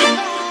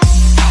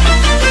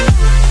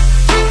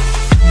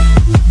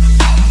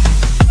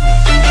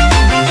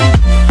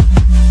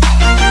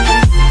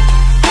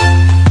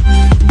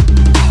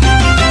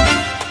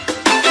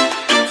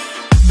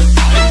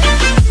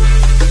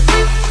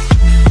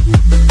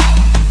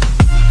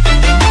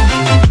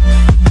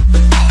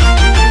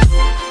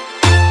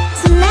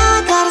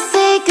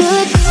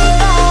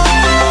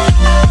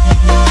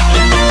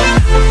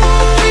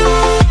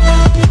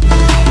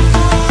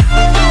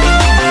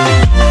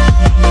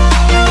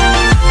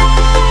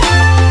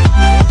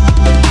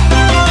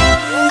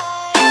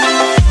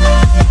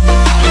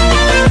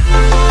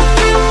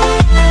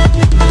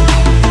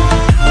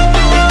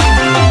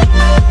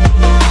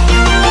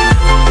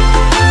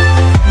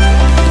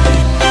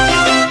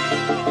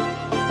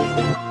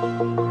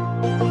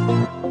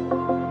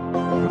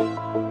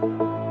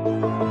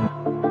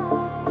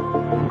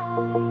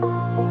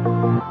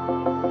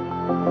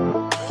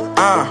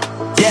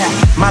 Yeah,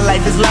 my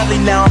life is lovely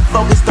now, I'm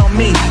focused on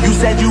me. You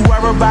said you were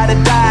about to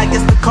die, I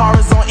guess the car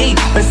is on E.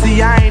 But see,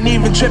 I ain't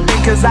even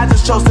tripping, cause I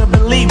just chose to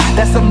believe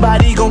that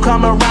somebody gon'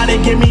 come around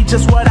and give me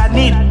just what I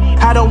need.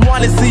 I don't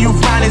wanna see you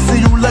flying, see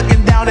you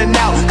looking down and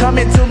out,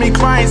 coming to me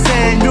crying,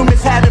 saying you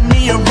miss having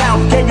me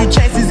around. Gave you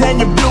chances and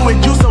you blew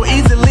it, you so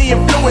easily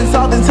influenced.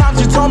 All the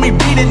times you told me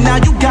beat it, now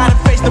you gotta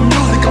face the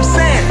music. I'm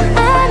saying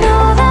I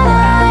know that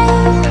I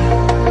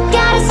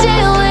gotta stay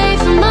away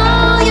from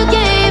all your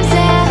games,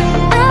 yeah.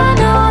 I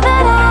know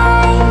that I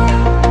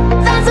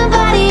found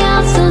somebody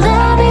else to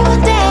love me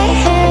one day.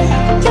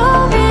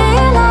 You'll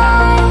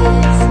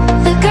realize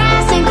the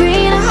grass ain't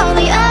greener on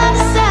the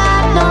other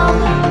side, no.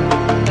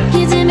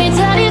 You did me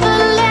dirty for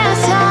the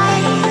last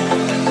time,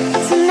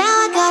 so now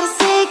I gotta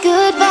say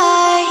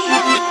goodbye.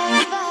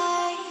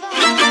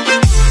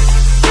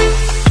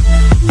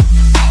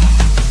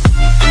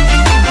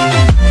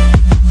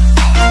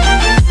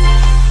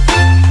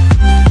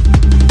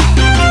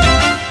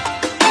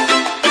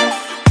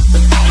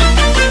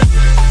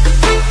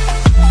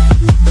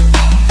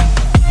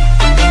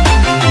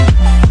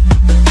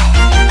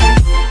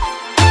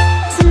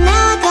 So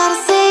now I gotta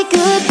say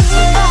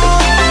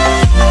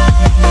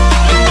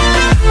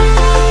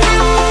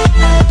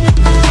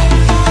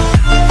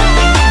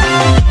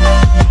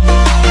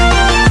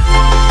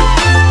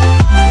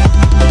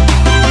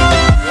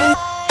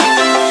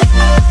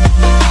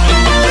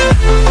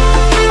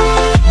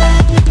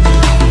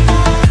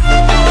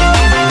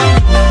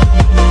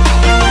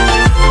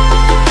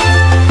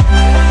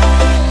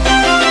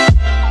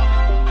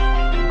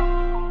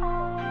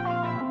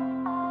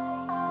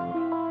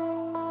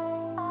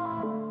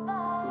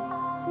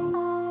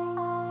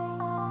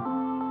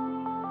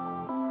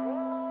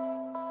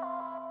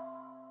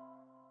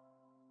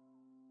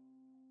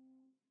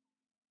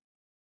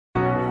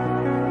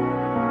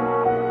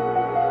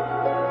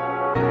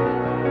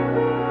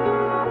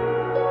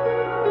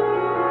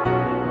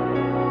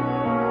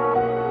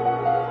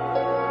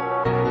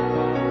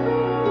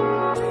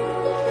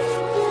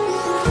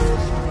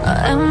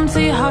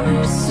empty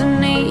hearts and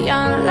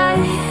neon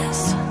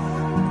lights,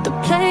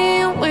 they're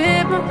playing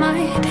with my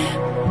mind.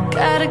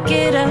 Gotta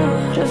get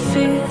out of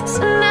here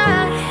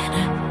tonight.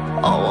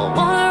 Oh, I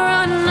wanna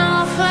run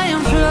off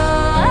and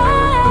fly,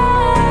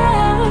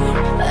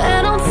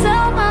 and I'll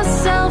tell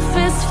myself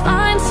it's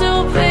fine to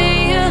be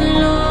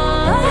alone,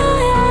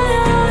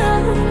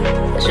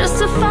 just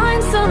to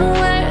find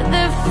somewhere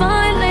that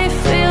finally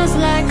feels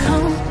like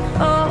home.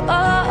 Oh,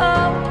 oh,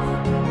 oh.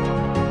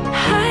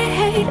 I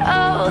hate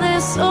all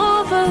this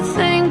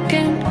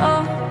overthinking.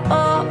 Oh,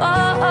 oh,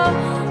 oh, oh.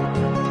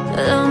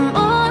 The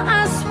more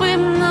I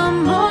swim, the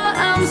more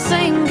I'm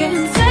sinking.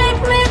 Take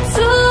me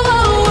to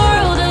a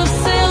world of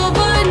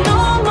silver, no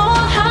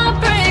more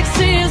heartbreaks,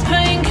 tears,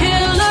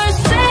 painkillers.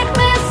 Take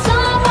me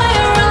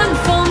somewhere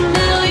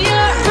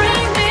unfamiliar,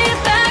 bring me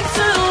back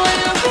to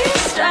where we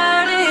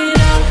started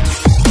out.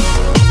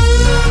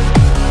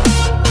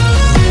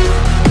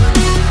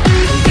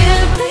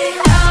 Get me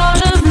out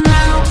of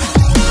now,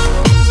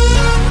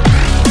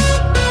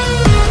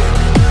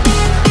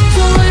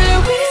 to where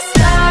we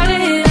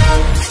started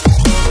out.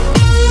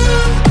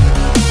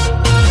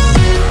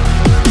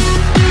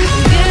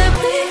 Get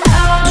me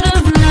out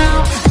of now,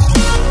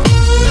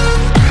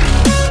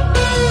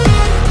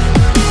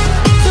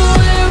 to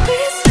where we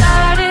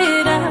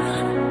started out.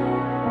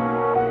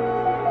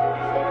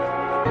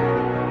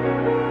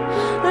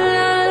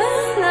 La la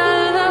la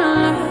la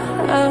la,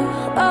 oh,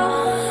 oh.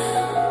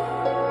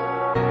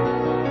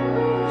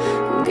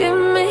 Get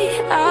me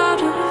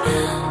out of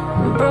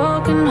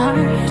broken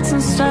hearts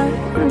and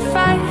starting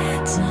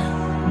fights,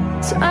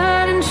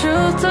 turning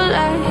truth to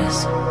lies.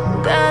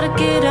 Gotta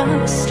get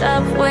up,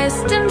 stop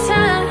wasting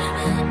time.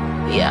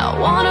 Yeah, I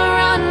wanna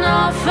run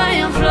off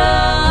and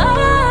fly,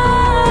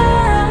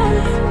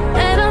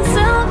 and I'll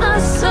tell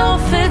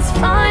myself it's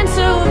fine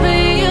to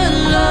be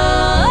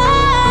alone,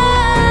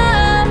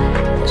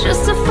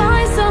 just to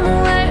find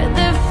somewhere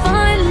that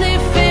finally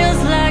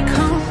feels like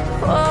home.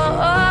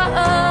 Oh, oh,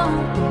 oh.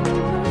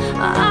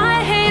 I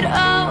hate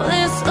all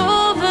this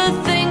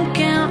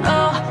overthinking.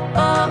 Oh,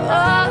 oh,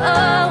 oh,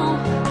 oh.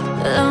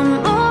 The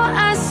more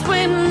I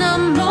swim, the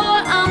more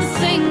I'm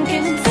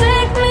sinking.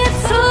 Take me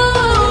to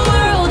a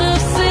world of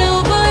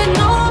silver,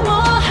 no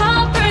more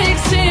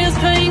heartbreaks, tears,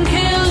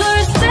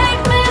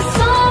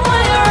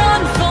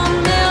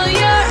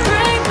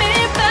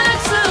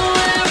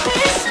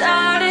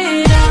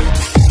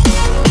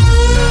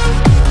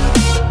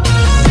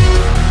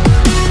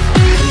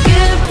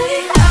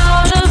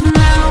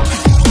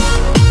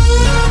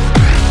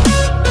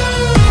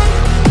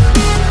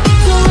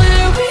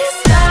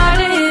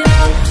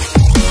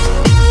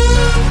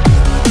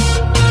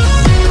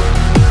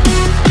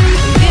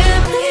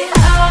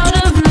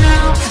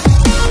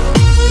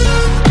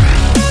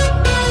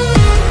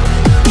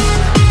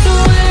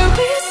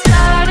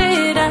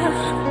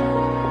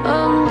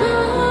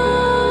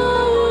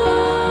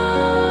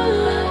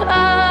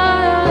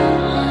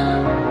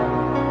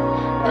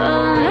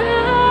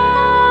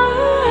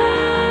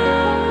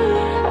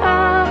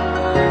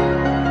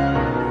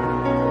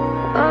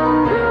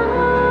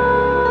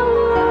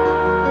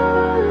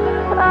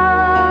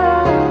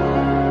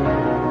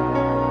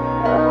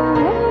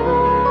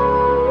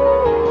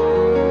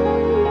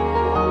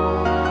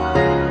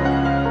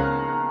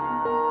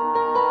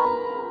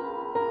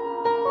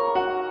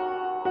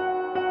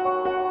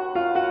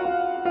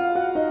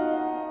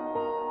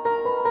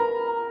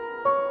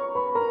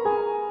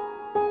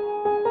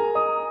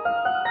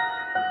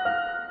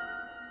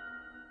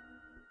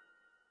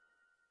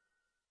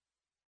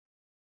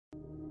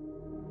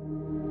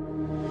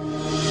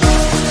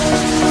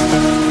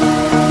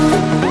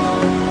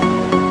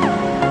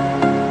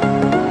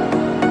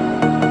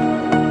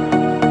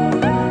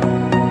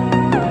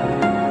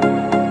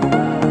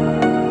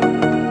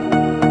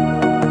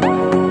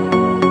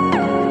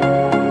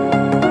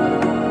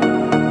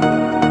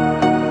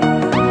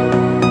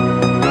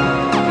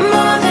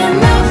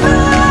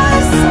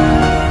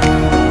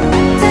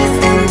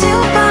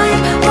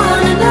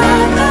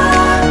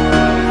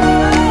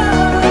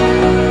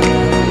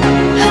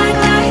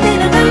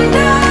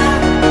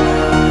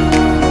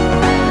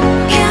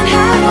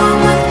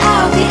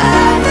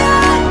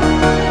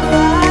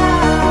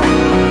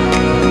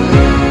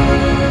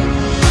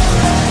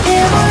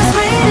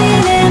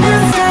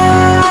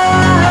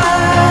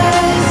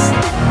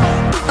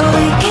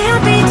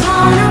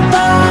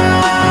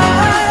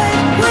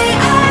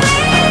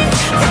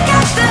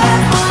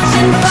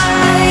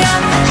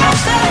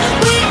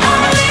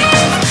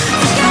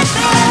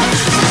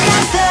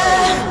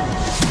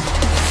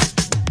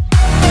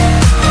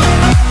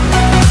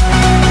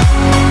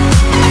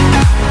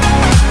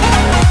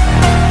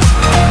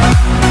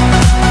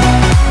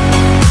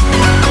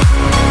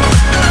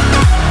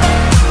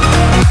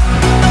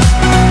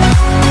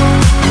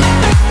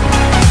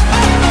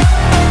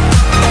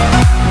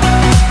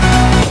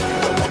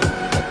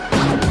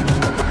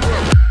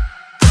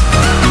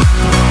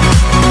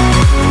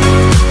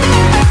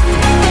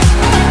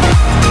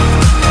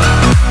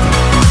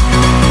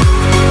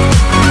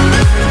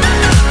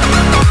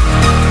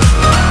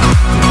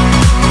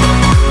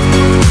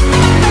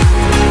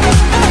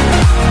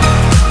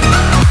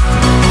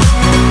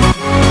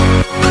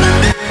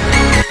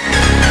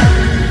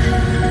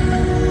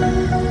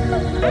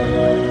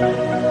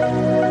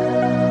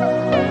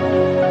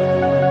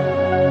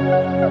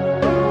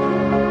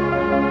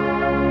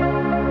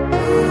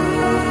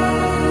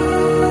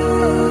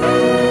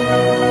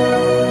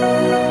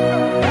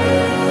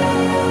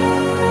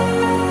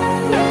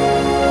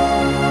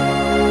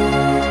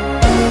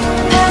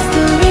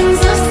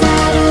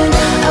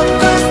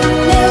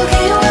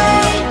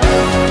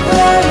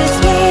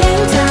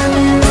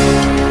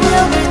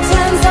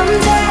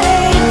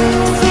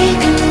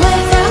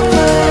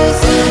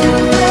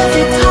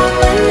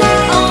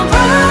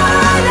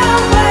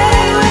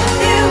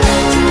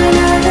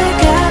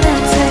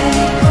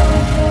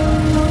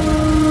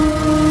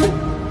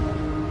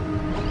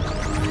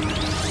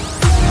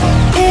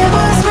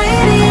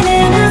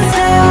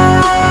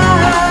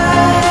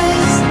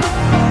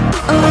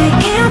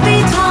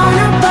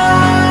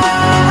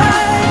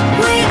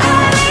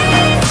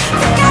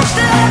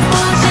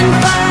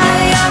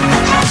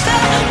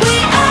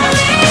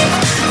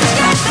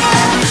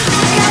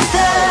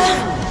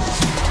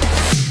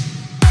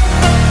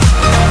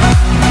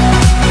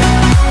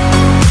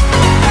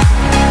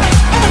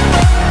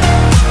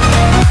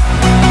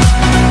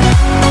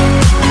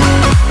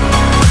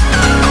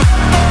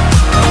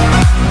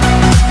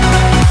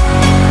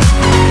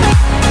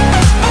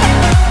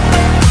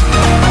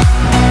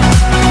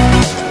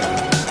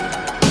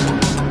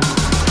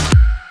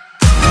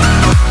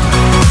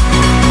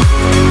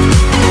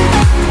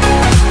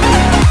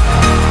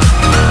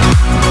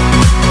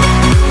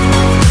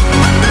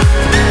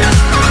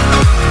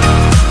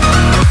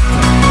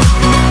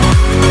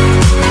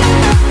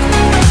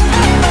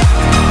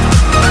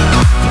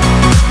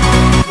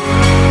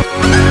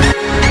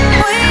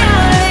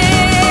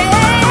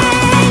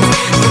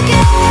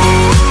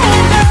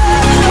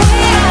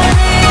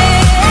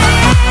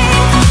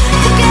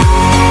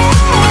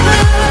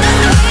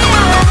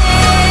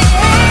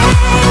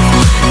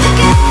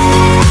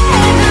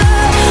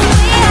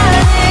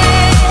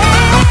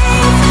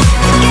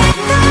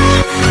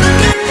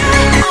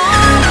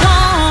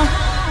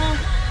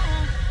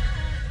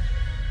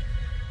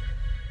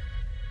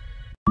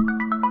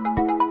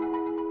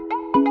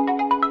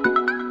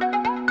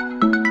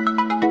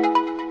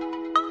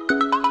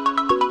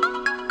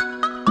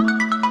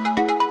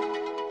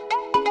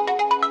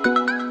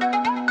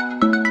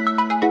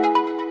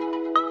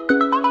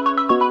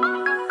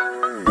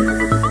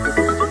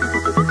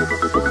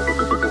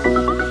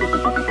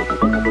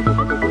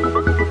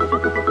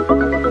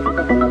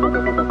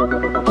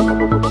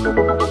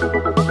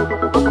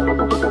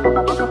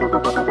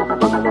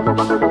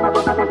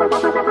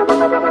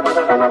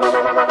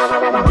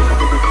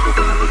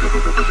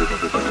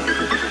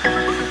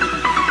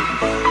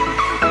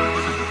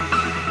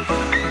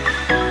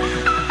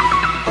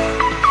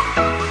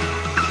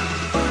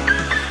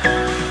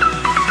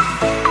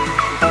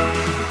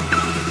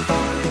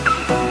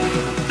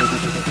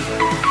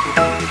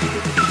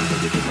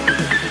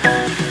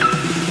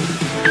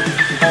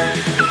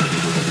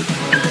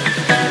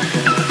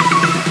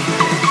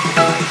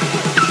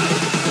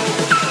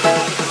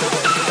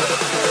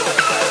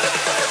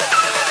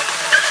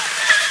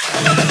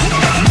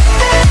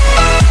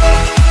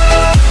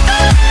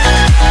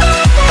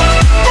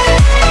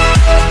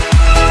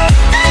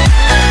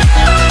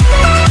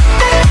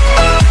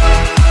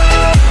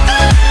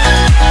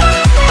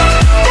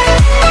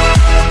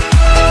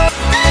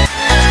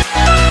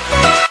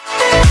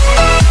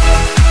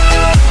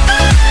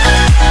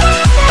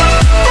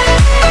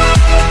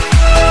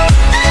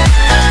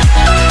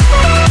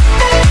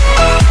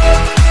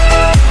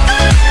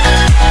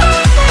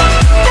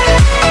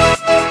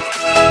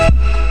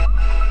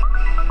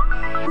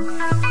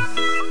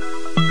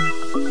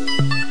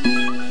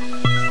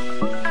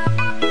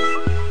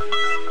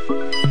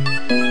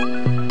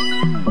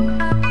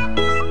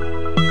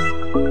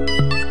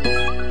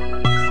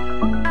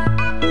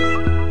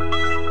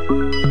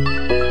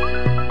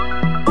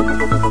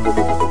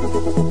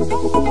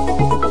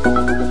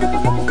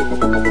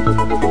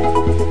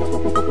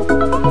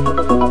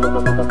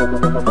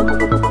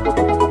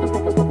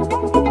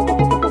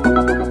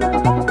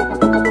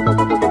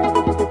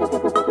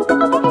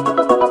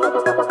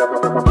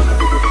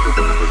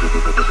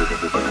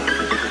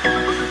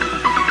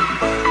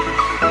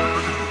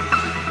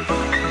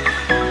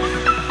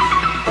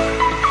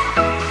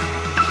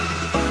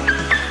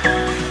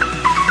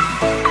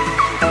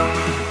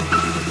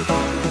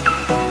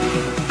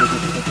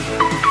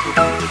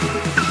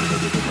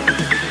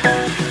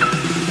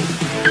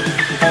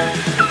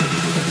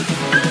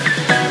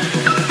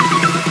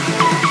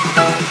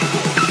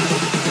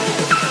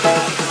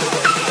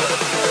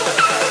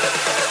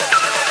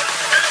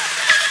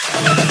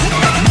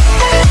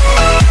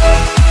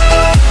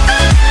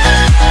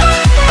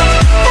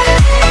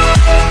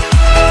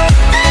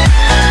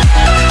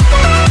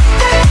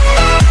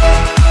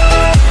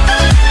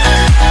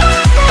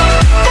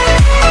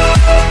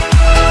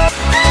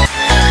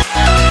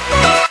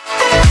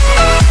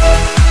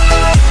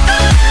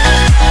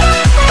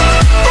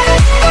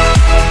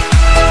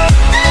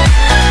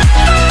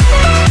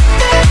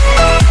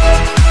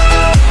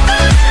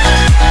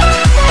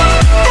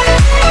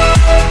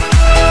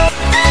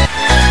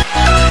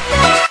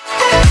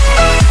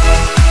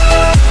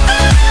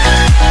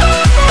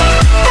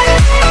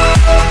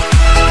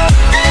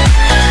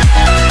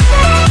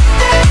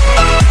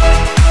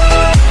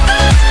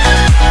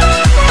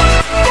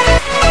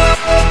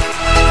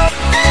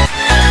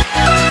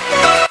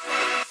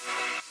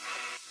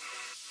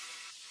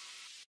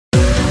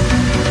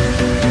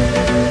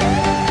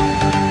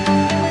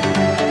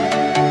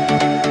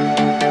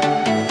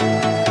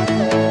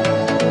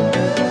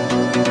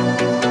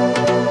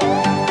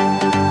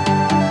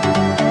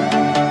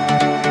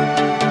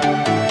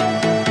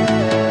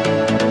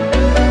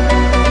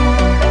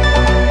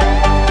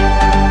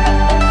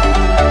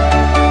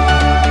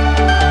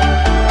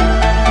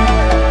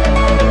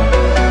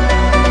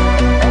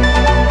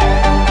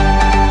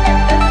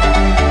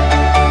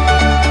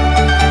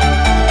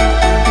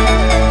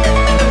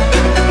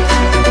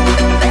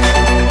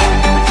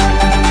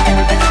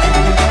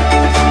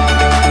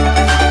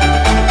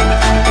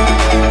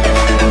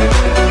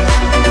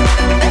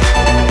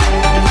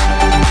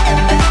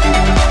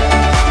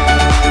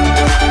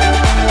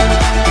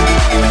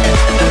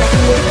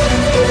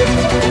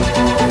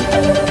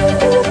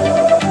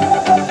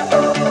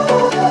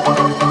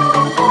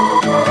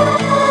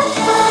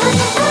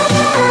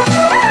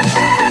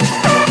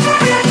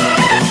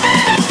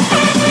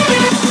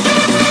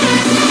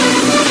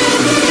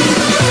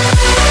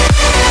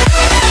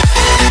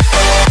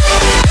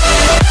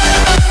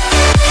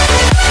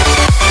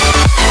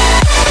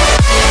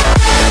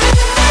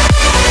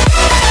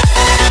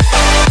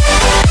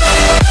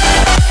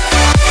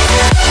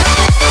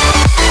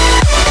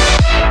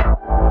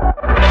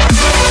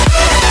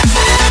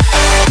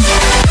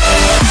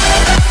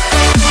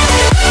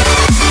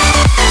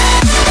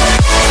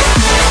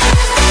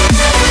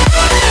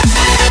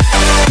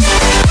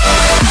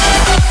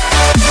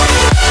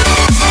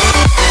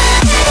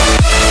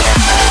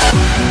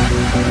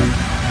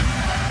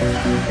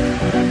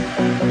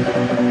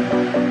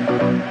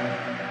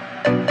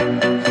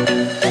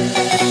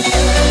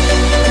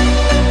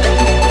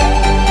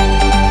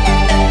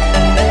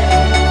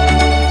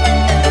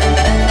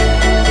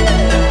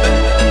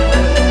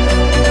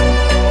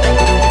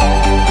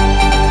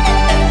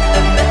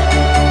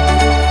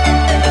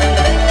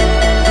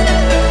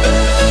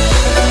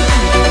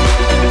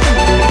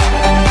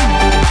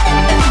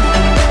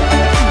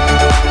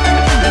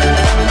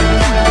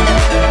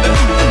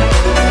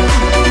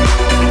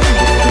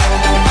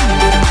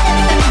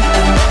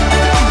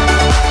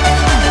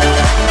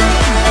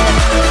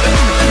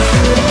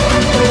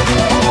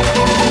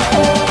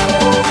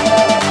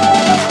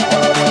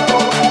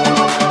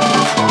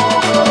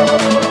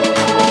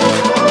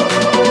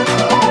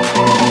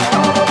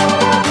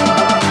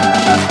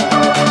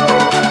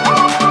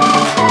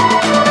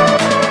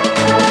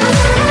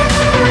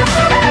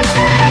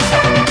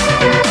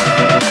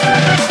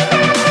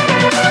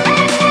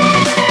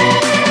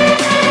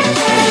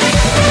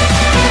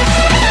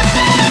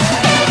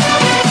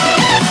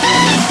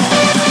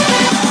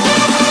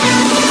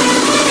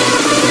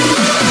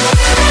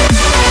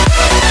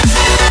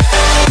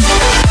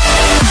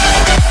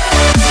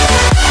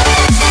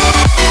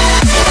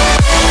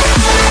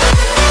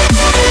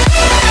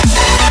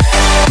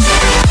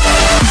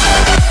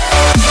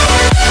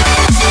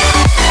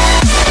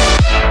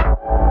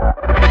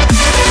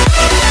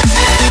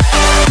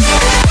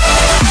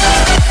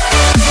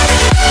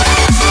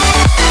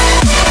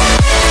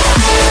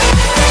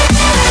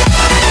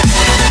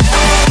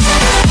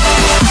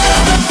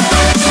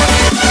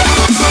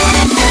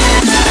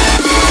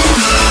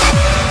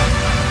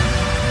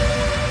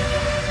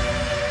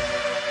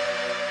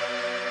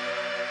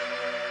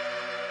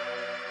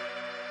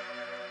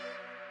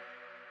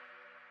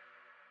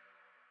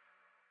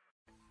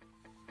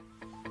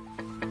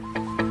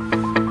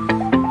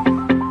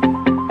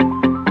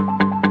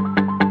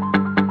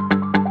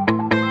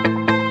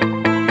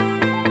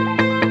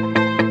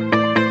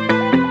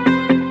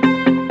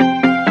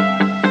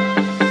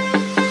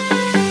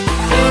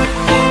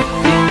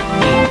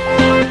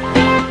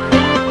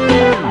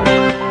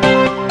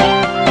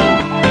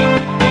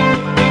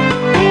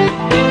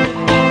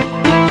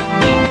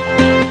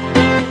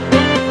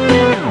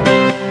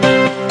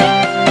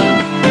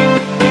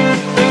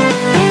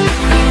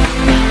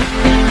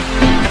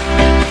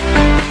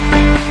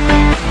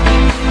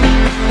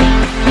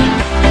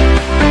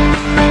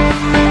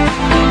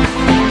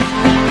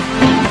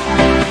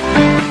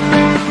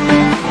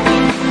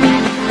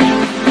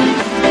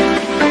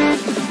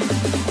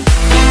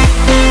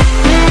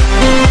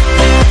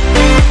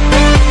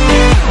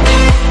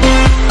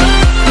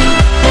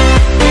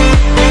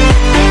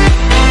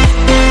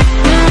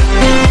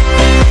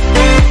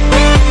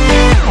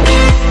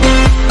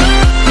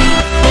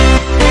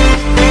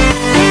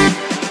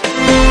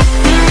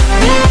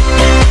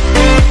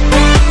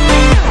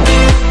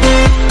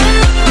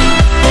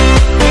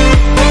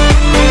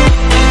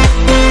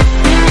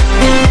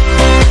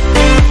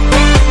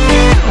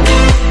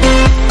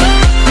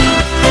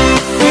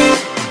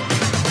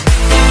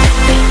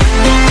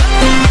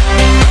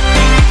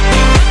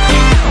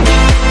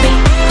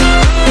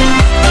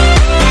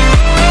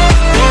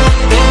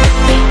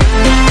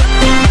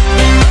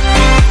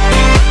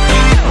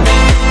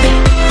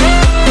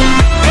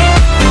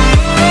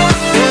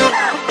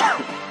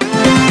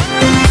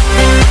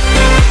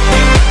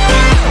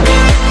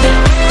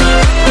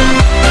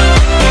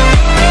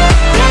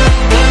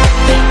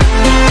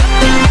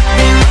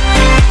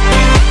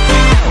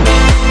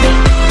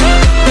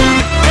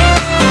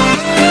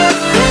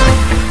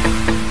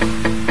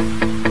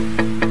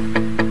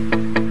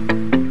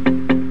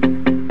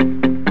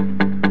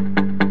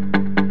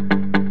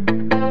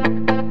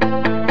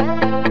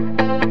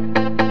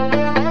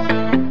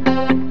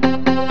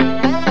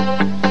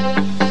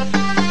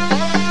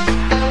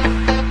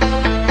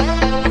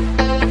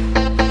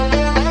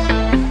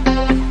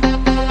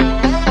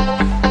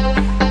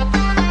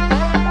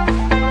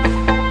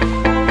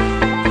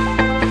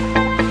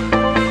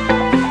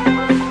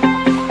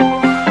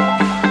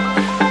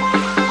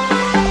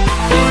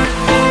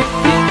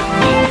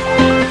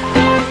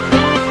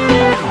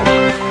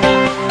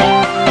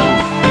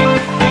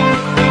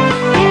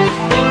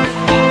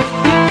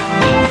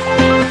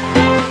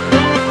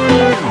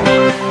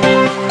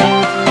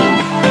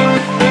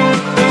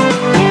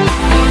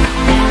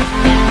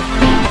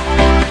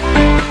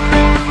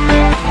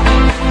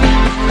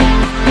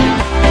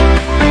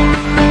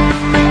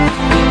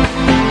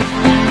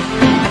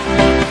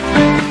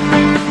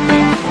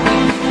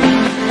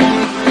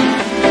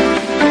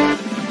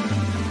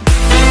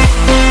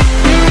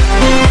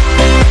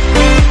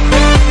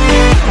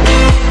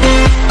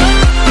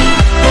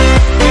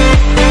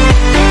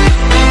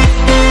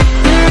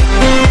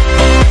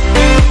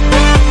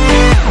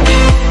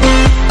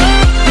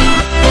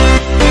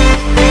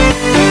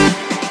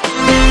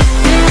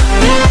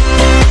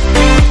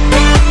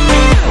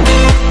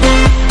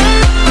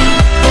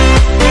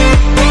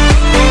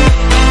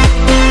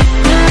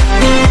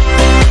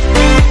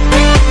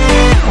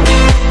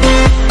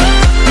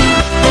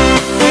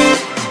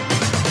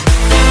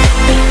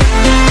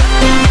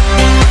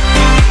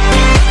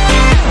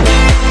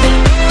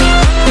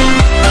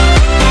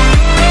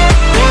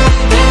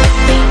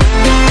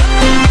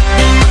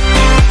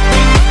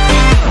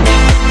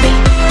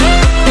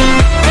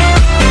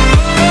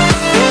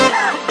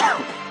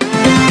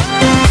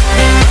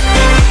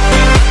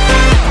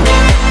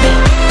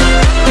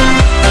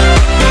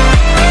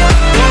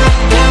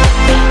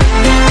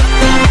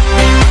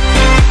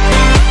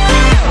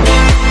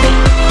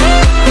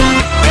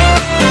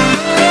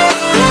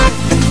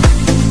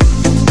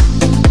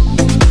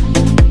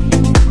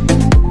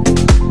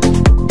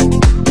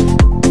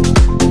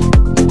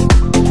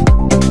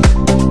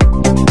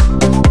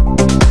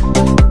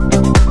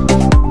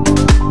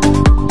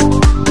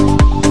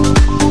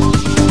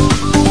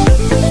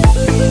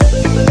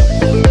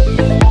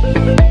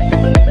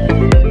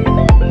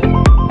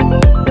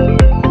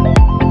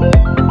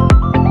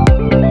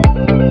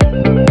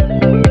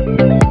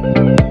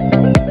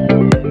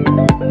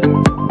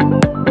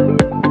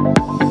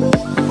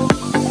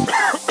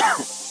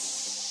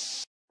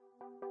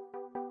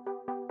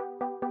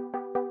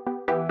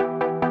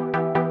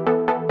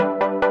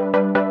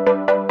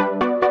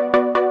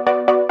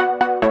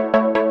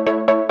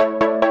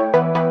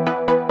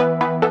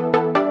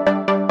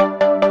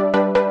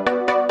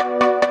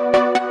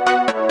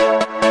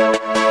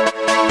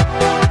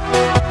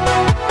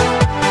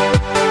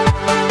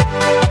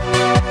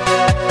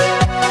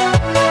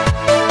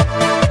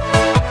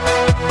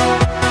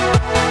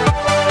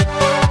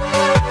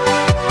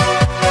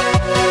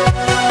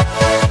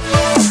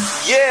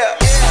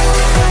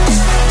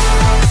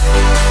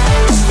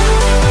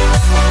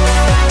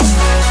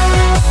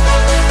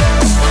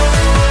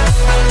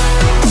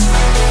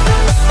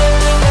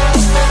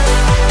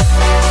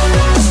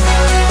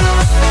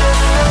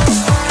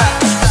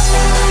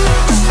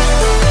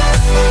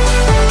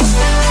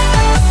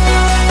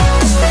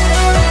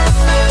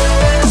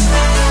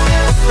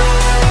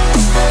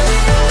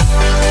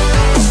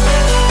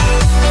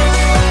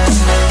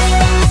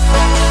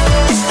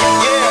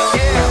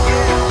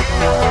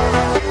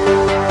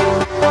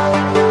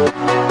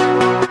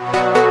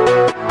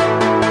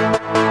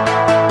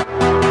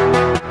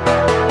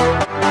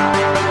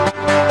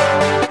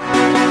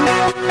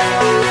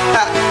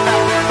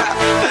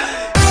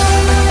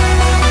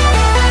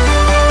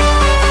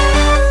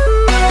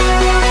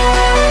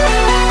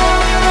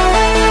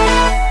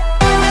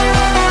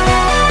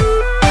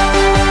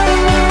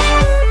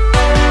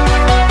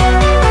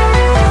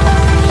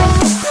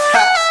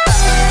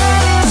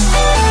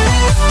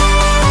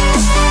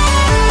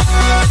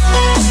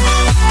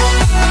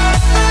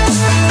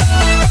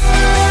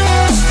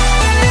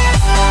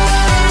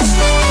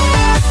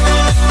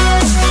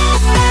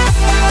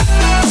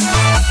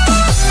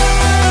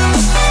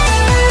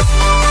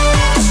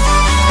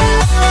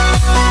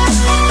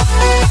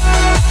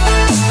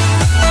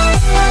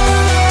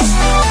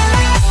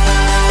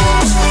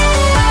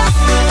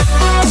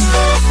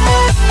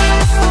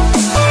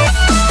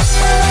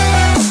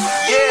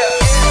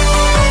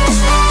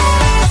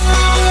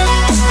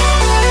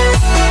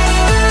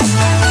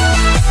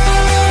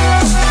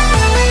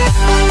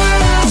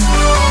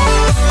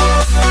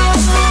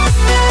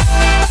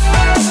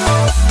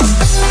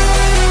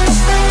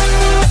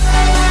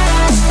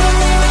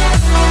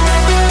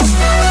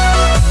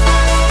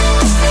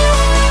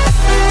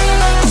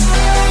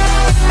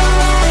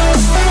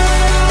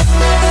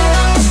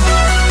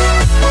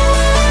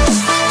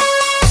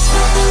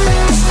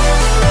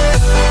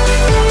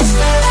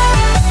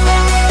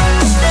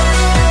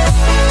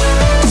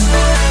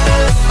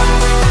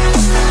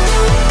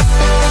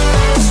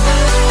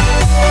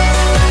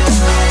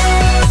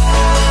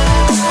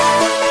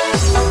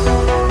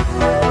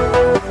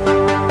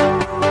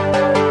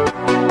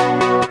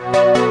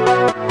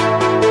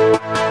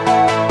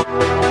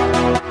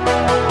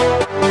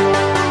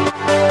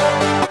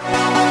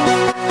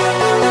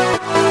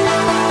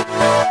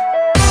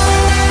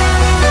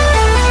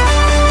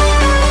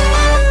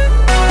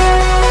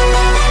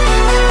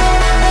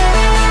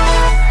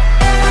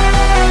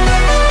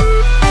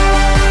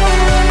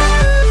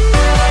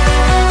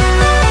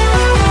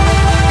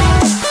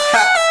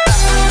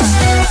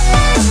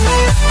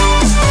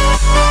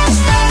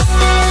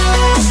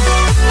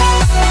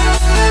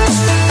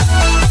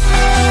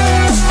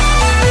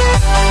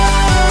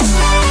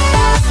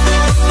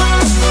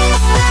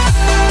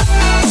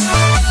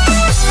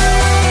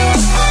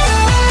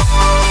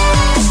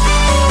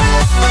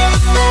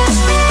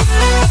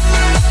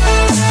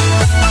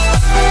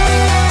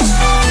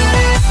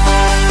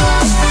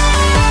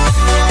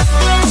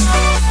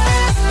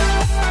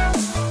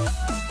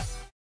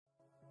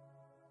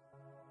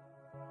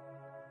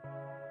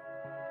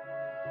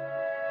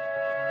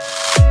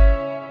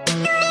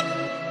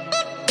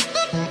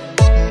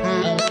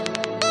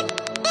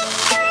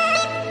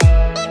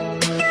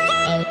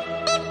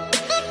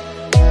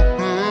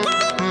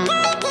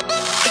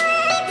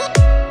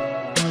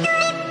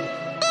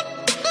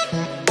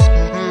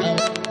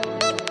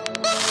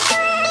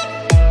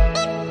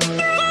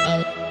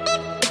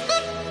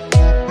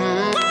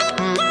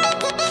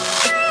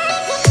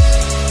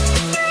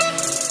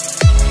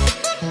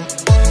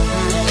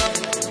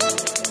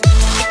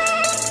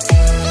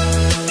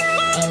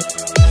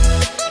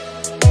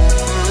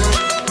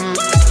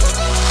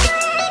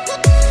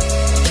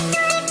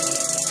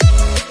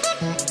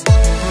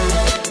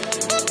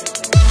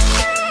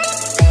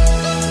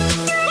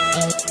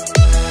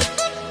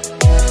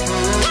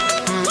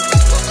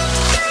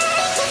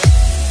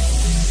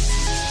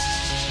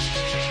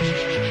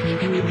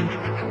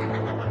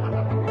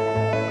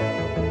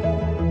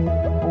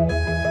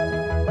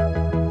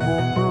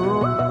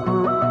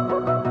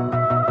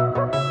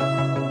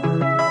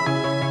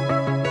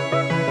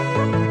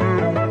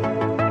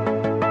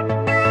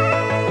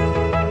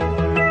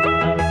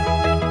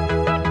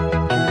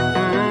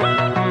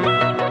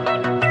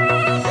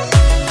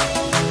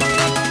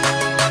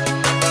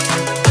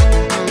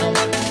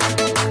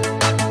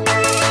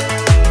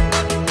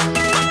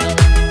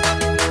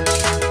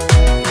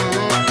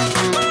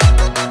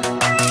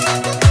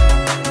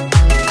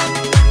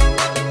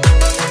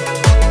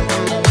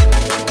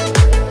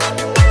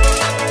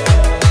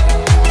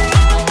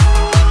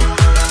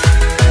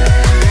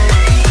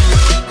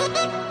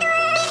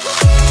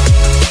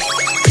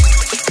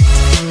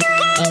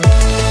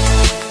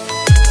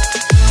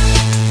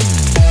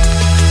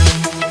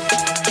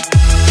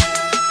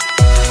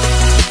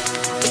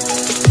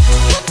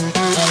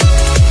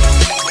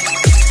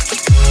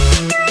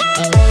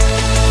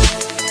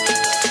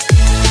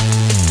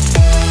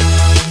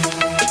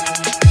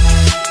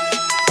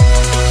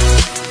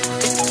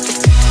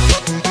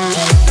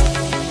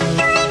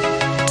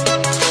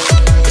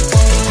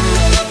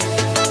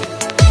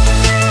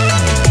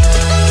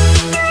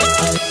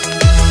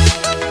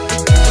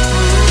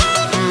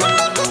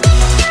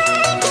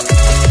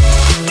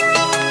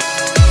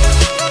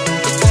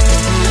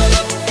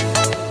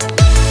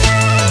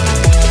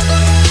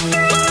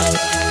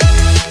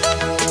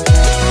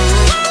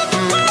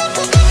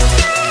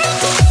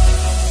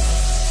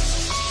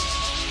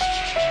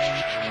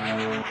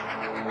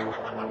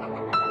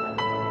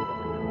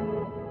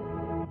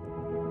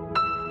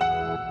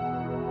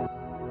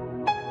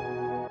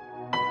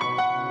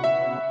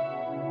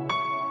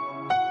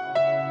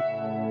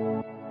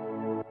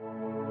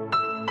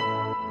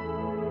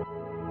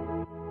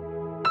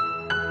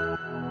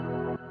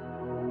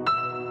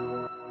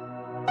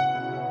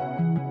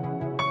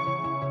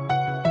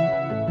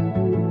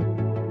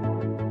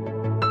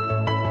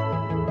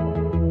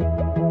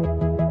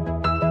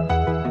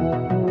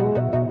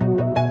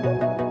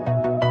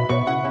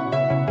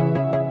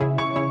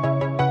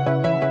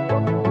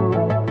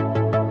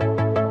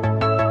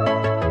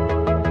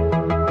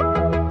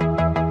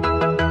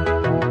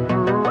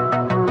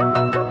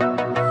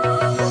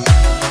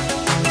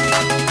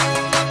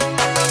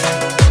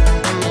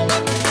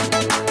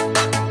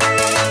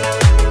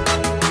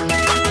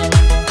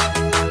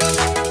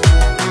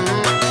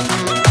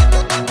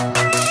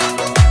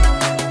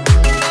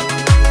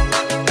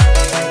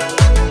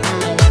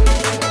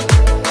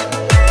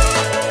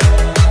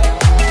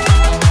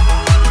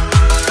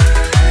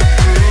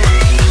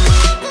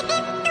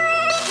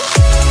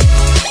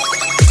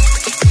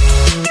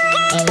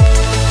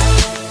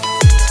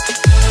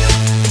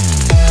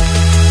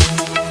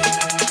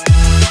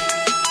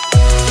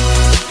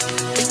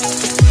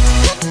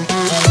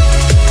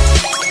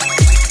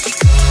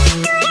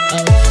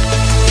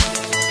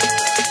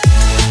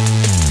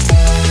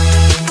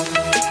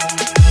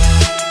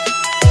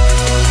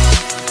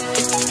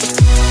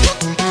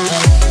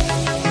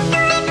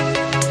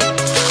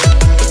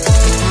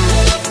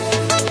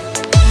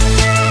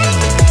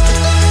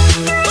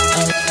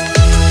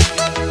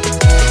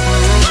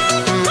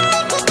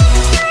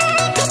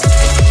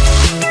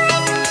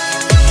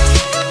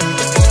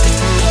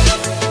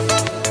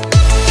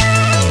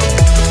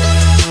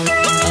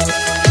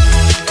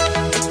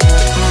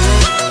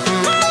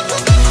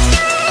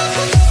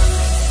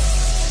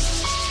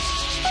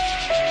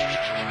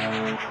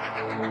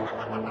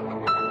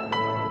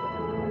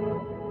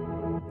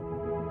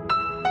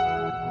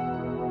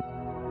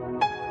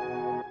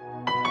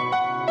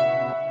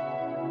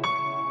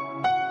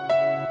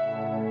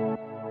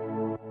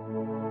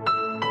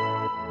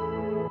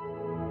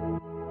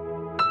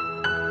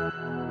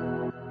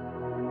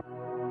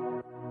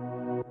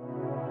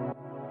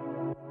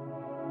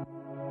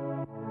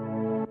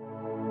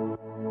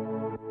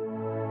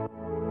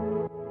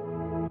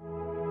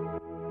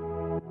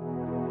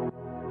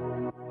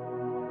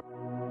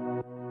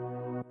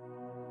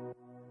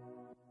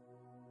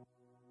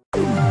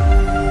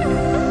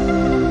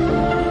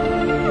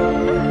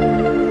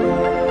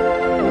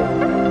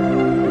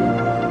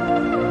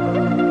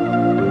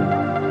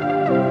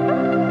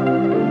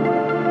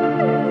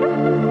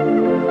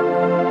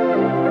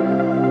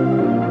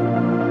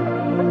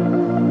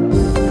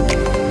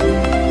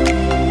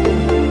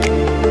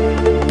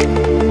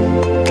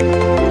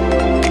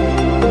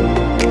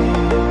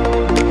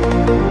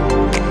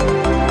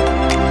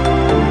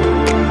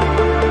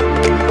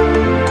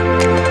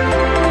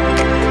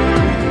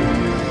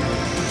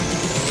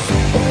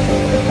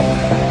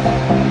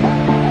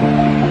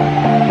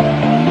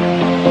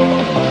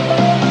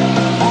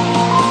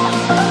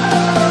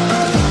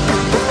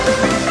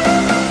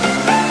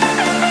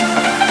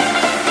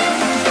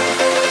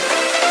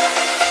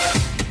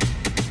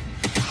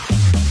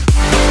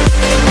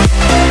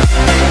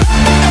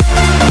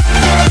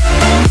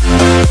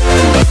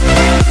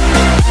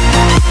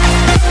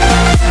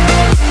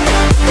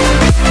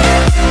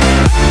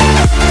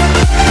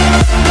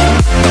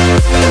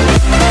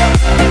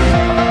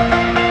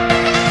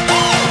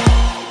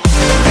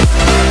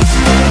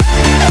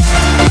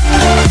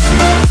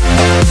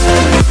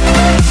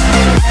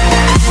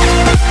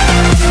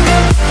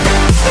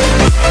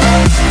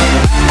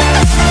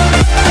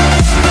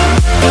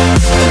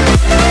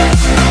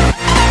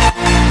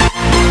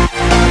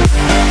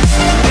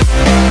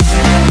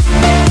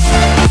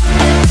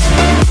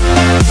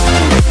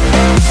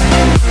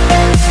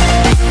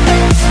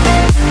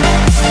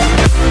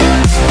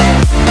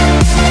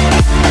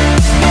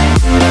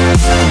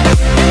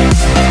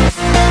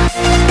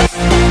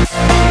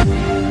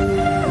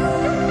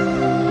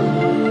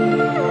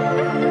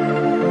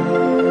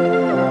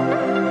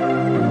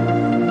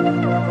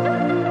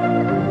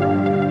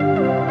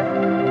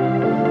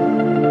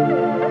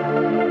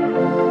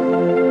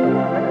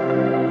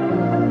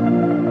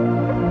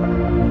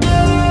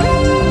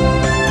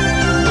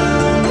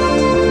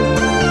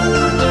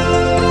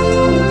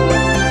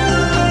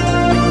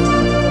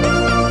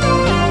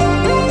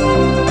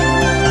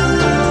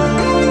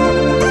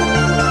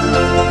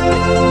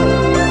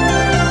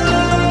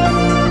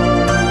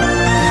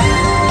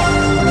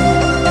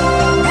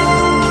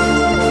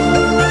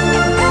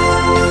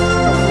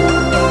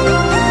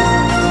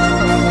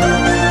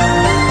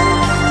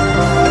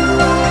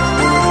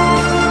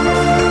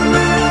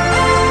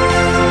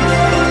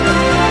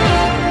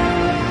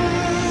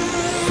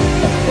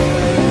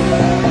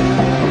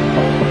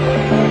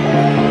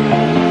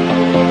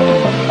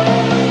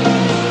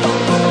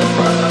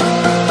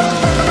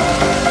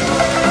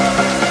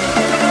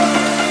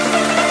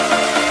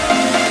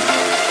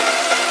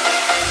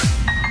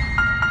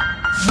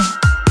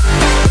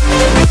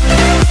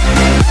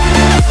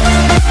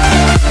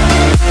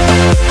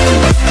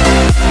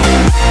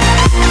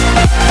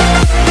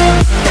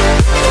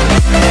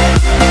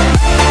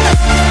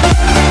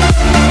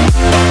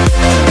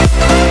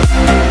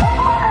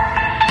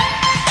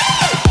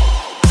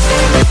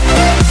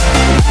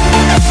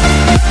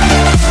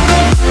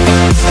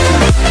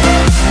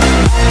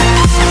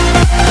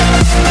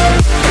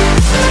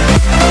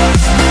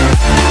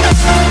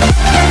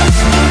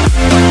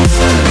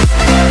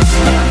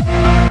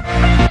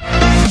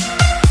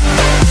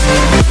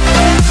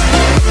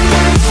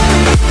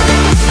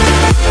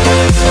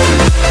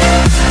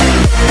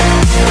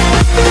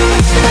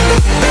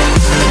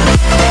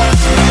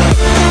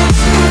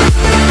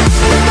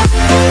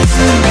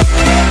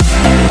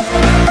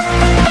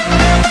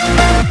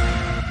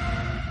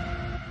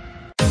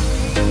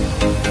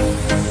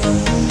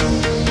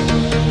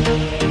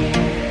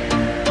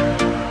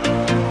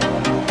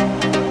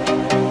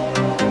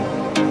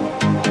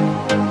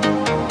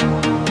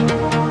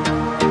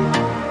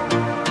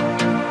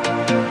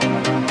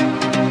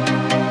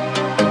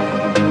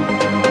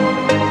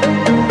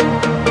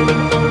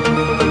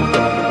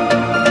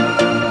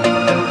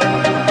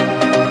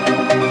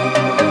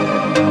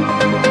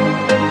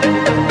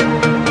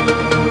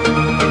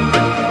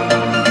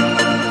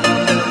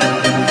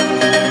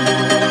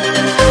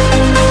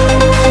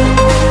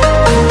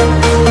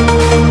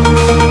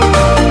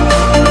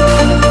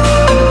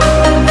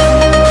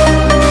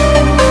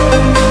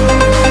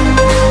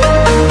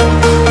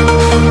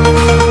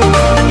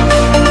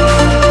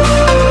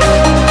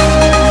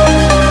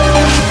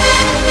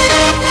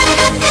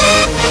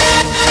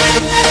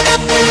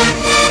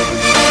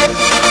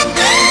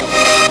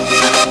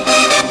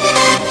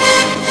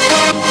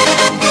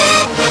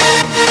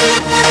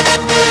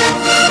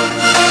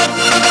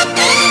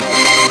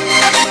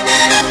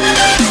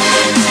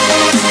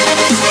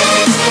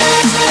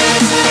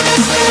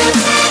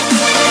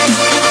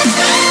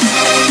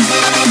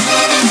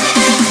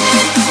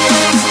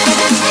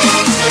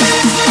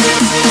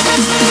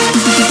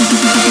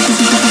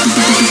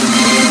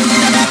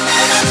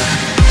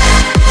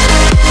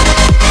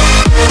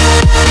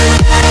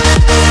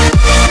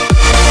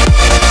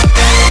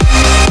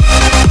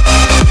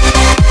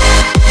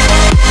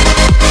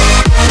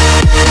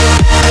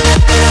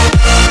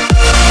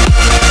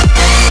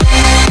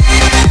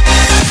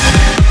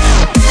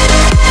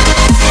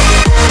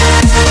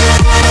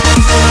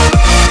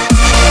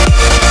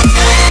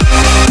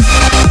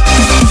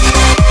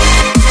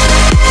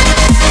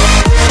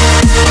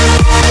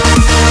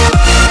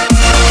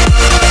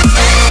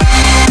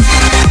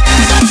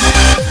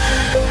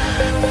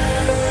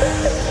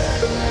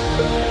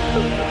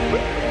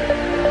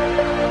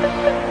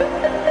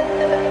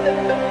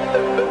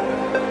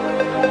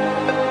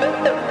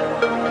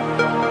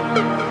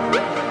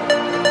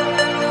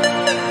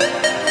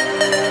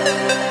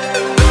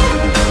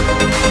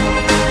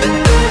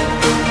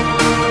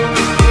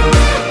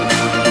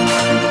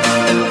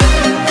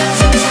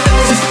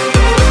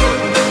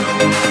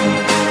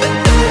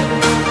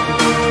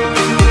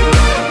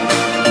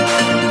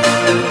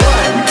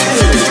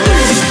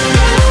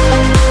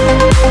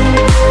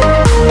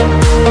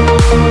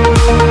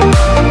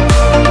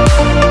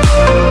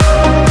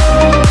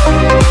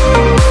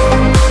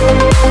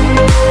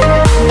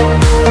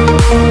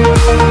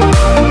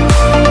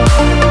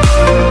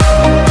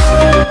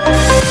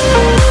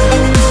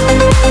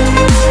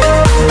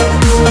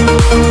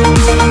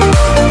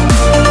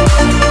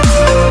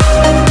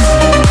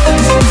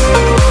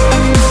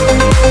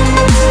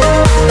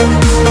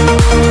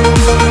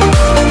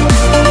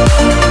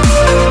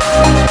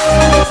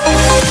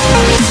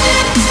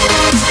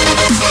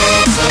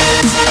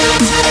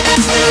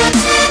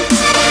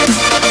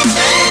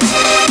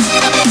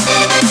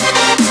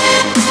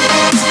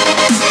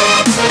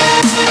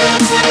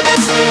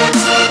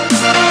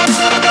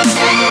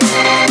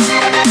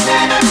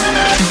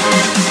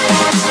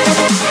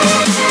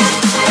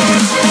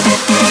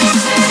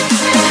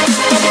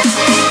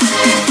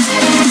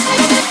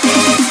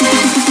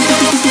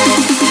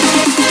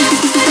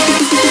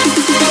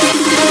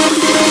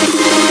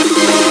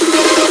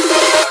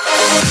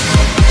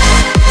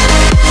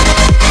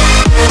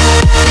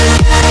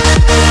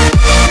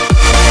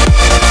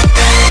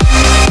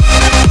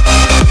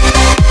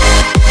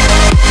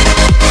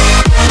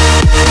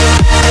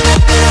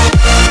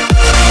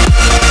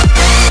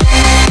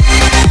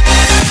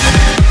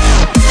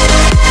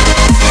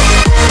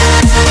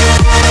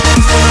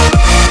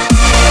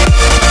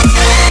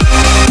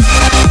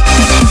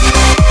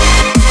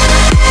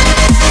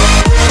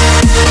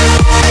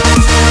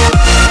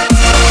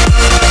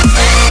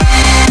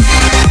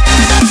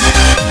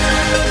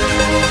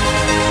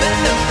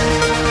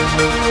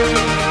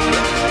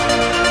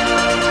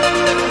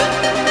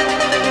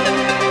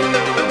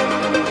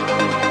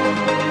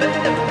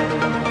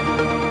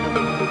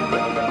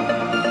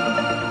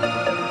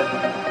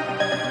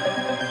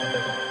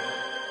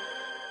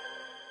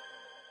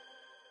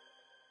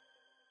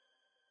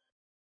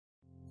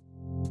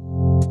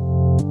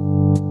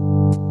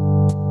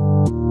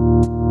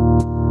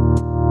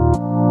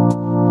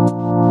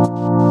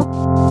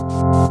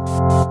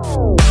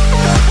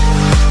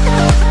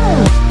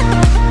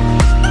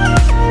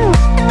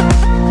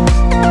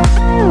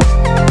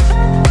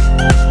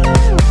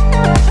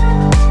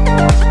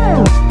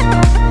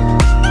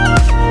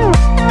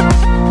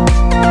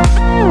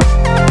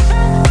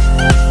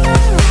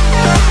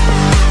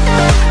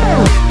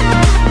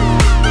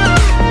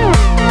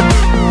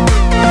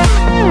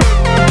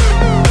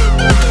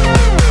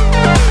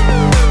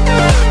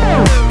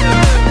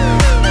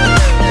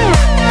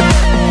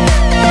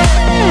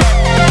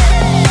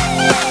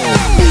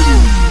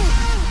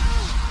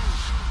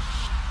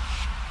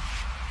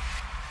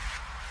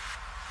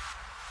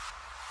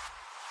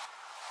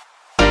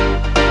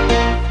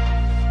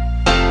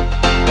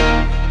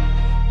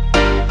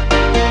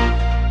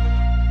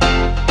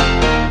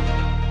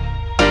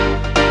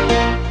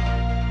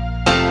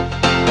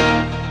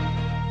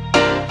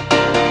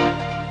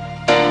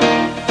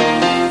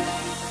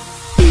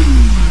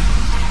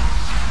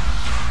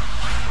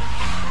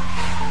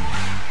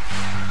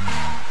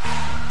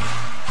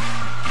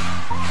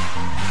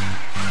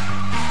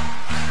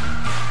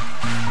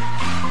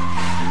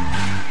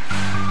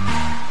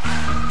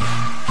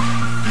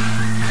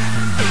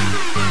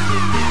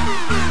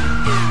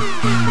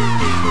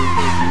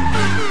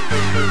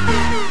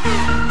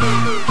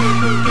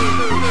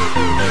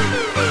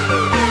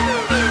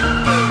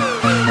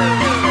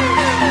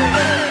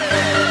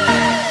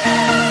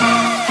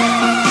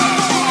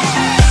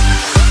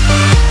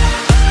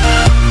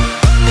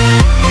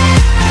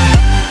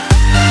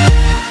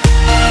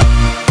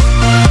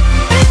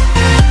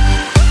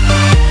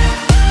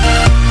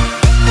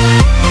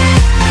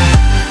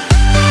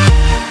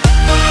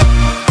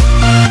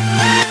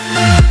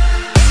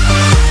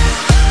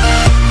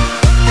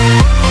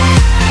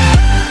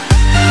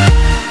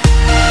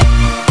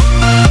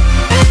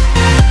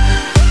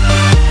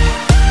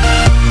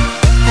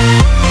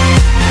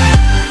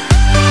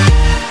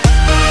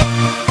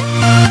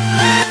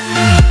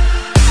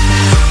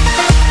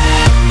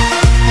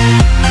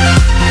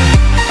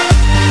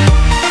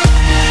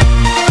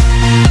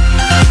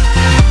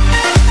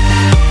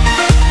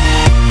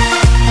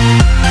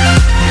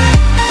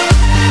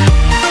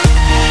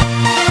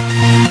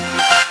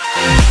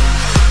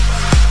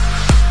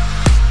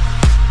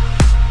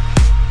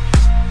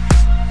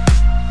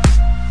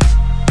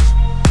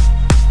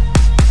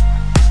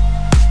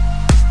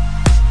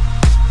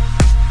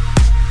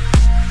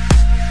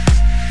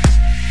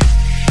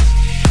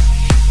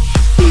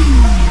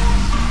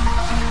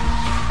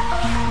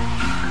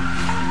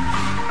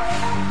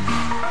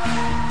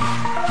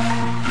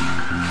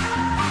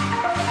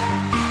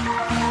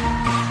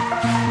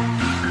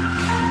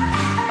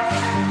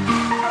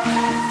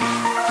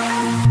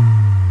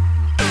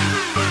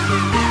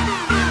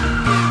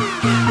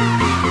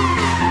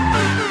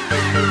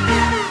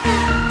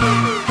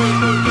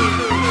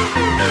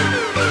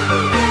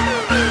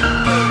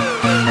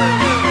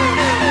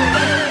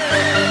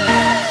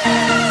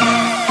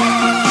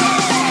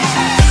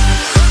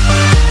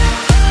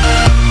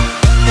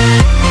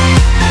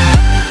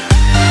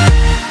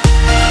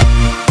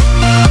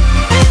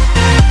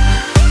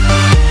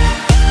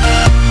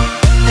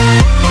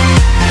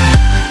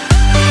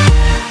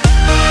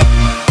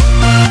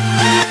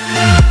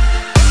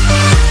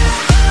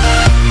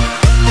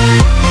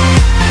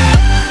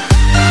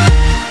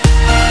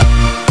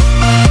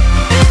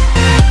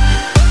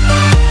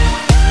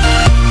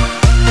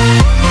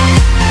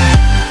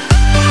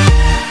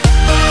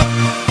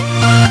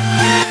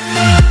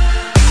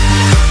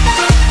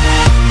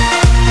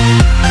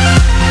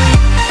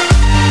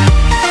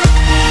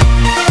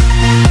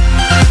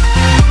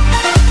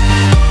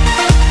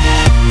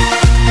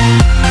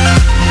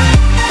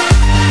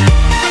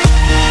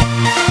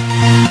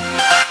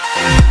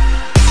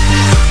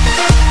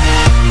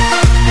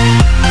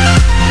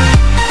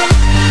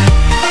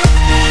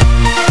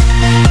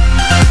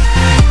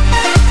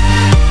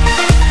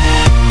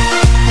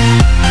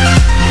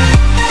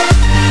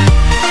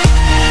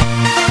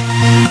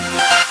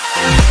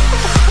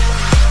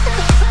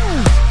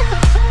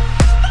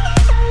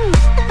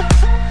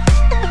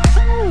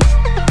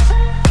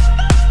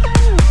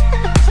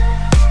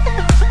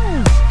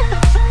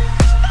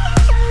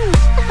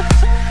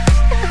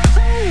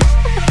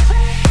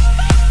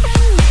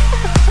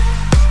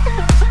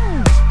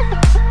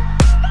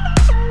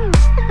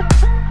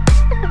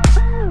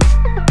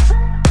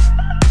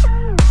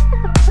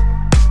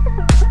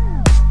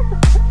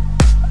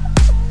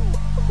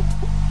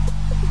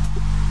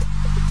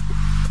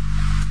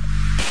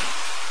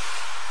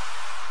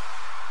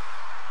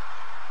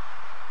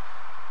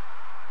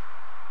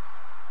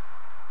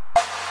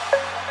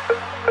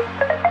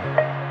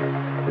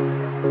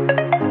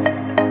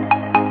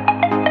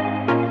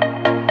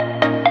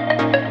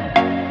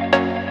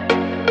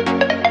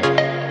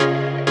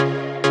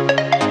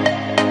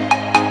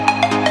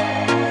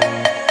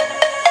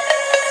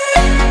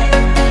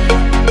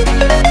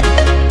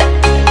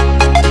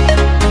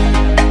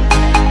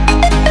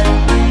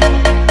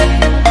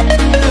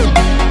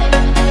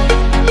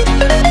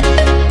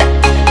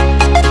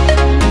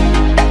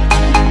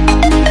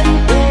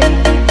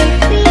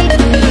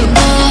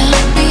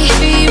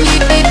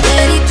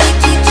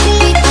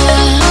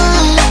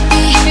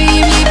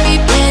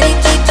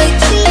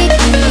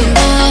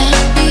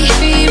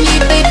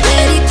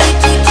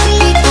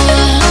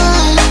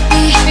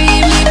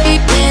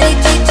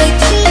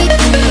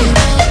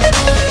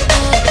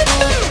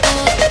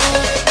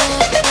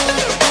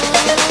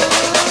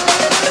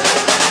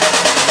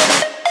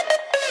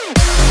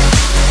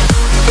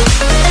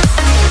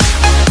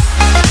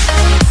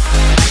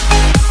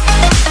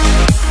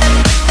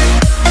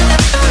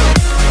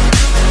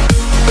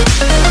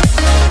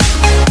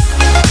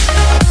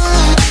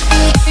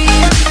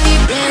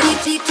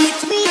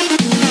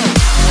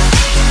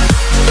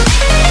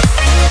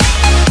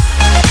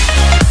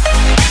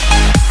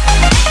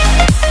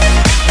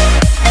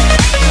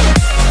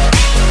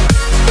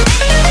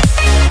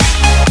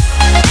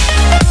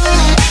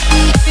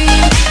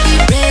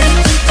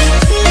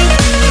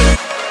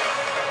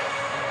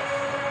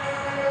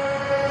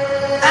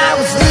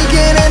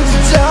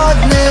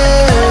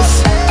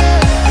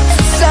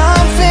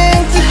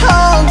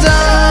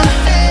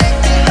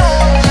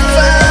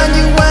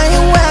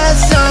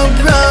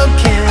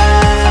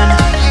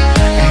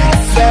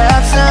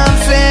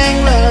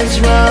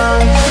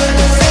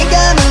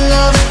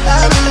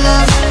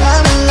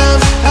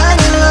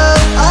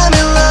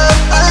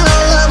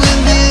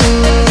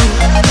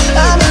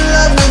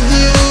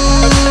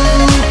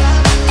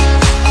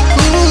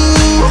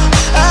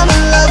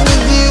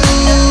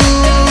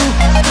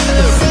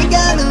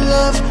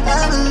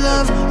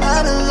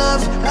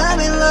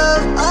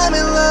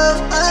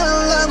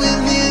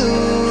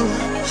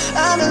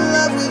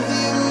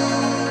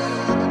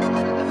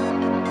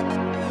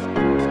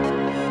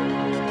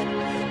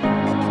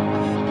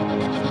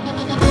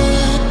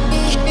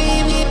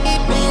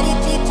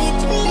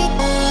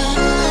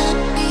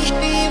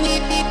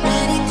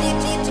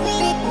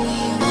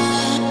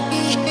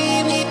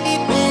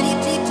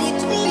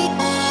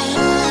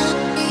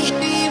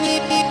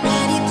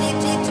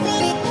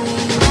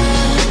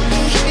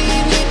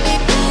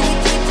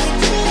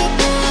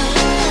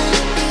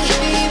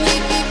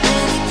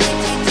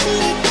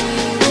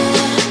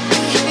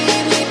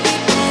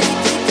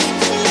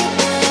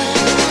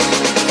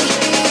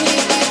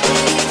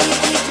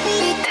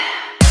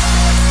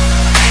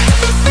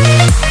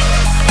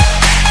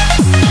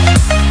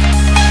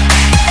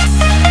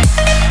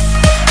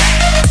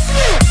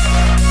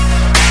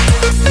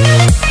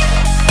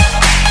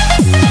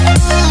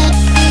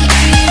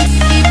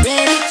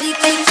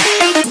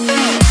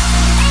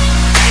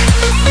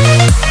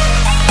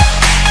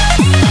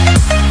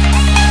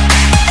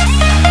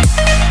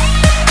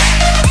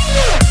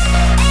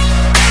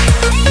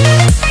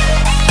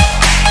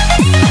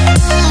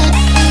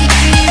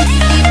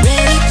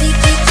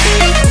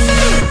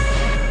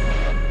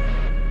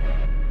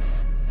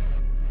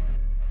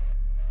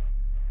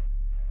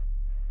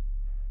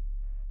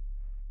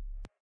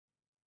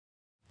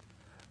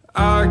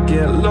 I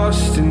get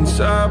lost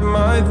inside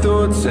my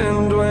thoughts,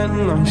 and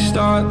when I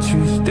start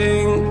to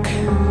think,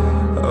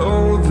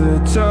 oh, the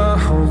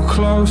Tahoe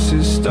close,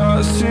 it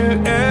starts to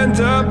end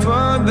up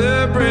on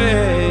the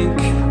brink.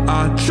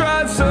 I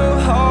tried so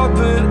hard,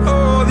 but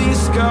all these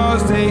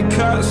scars, they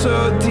cut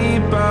so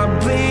deep, I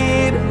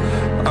bleed.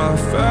 I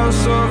fell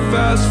so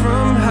fast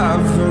from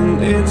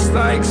heaven, it's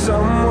like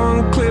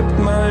someone clipped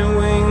my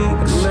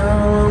wings.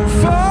 Now I'm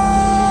falling,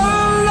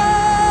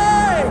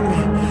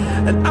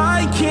 and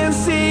I can't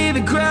see the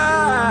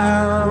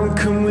ground.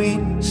 Can we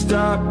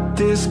stop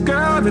this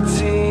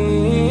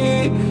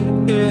gravity?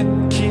 It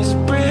keeps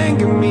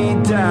bringing me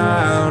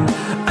down.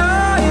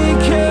 I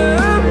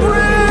can't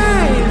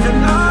breathe,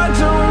 and I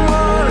don't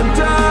wanna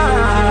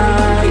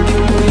die.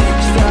 Can we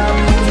stop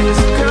this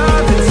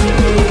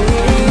gravity?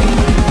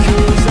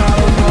 'Cause I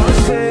don't wanna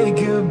say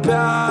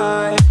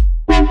goodbye.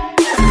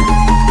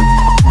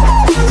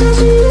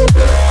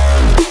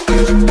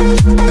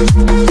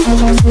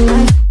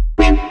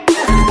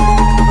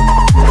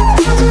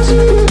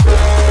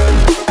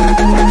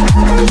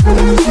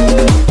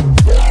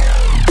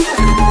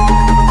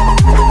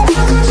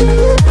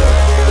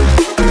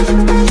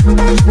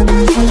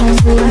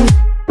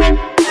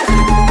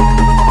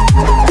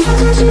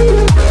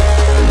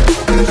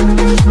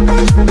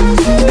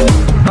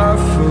 I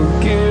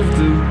forgive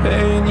the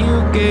pain you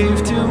gave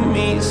to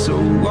me so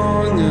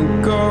long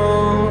ago.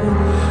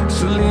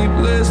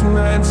 Sleepless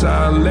nights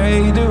I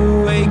laid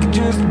awake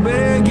just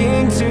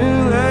begging to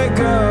let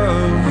go.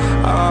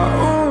 I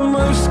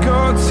almost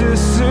got to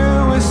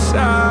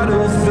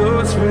suicidal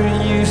thoughts,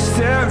 but you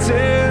stepped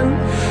in.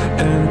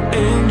 An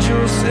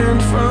angel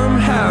sent from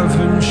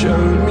heaven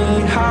showed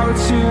me how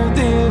to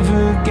live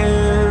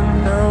again.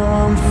 Now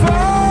I'm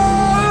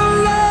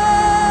falling,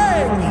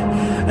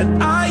 and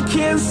I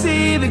can't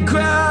see the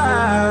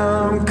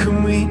ground.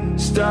 Can we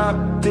stop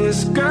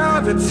this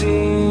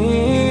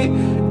gravity?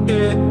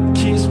 It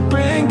keeps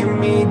bringing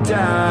me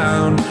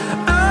down.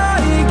 I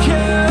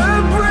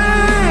can't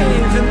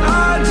breathe, and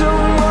I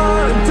don't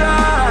wanna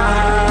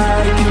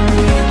die. Can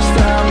we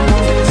stop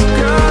this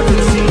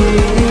gravity?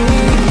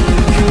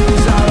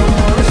 'Cause I don't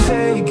wanna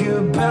say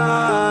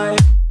goodbye.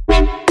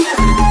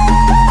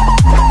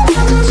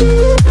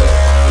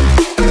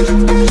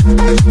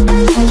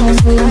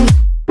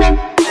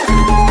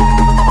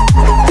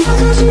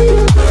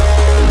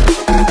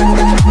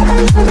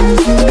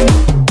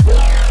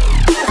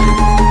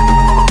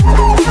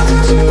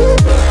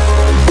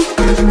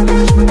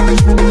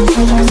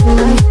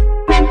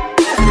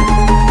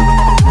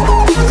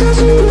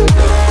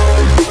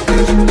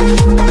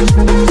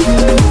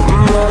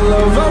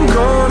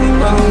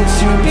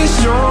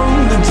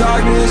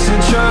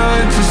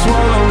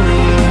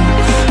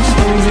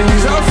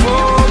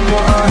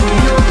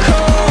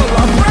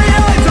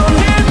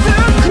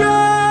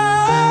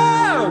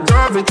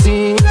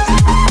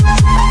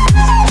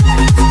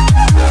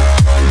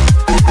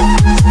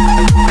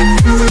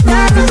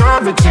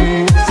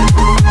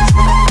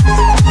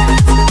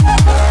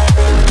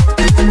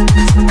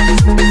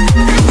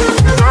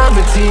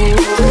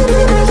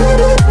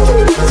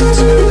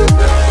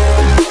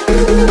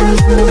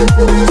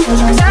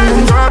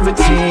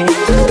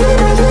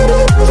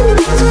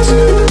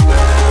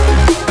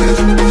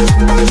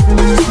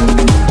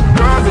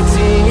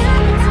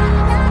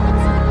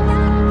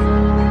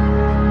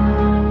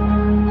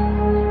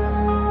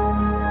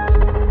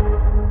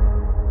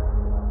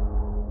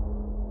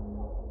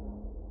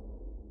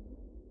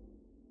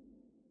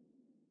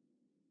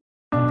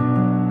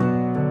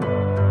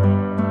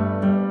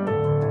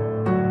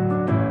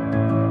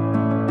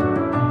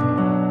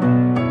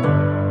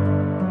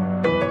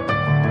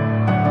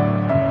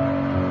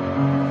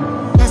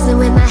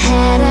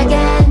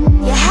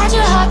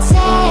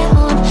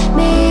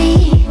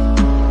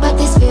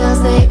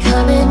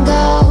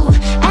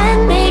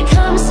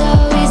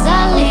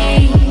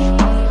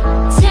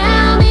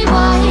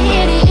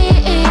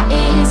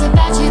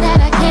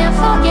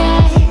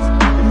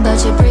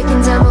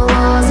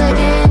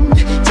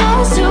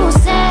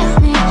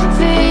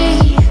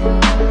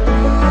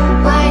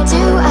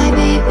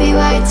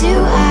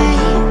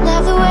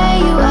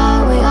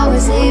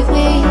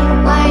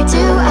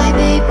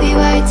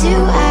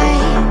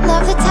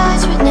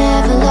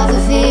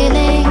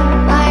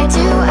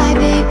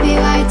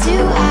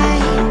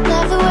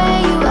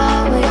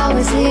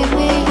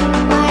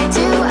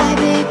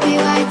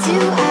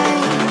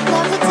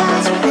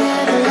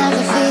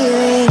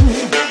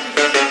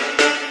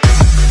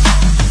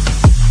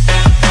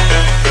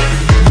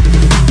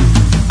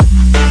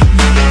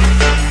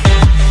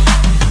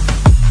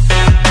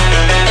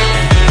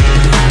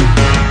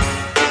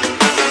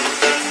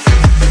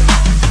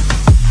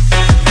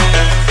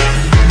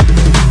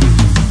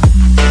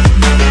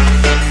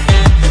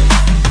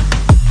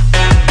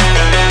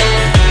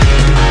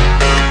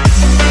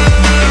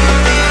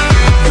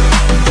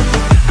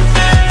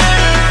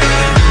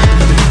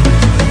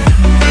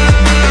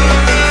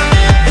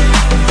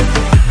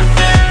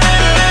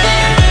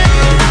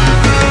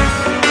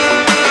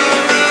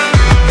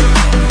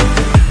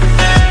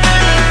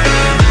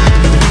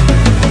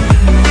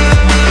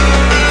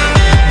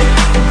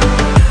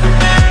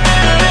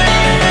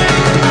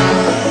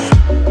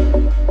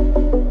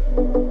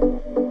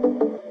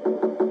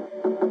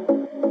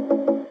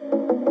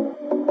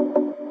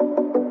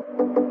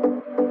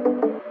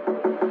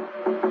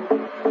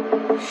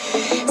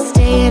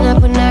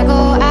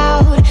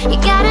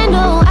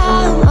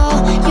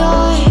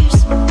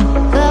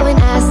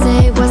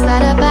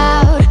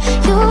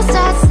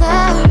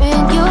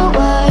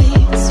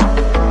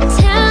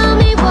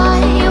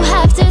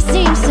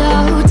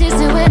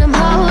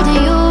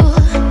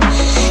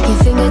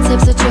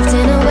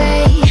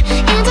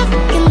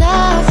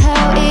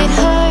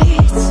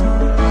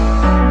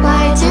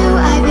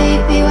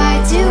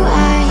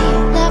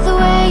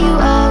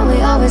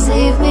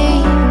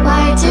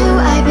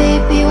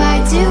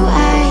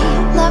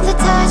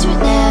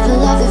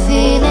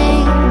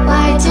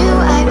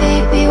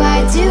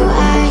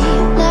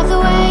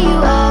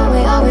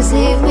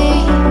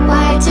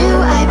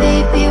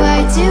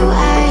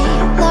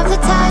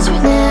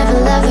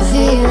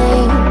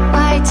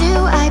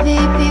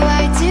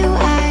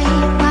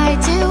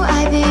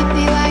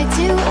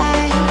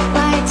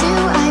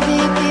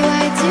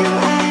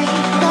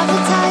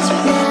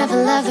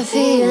 the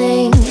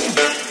feeling.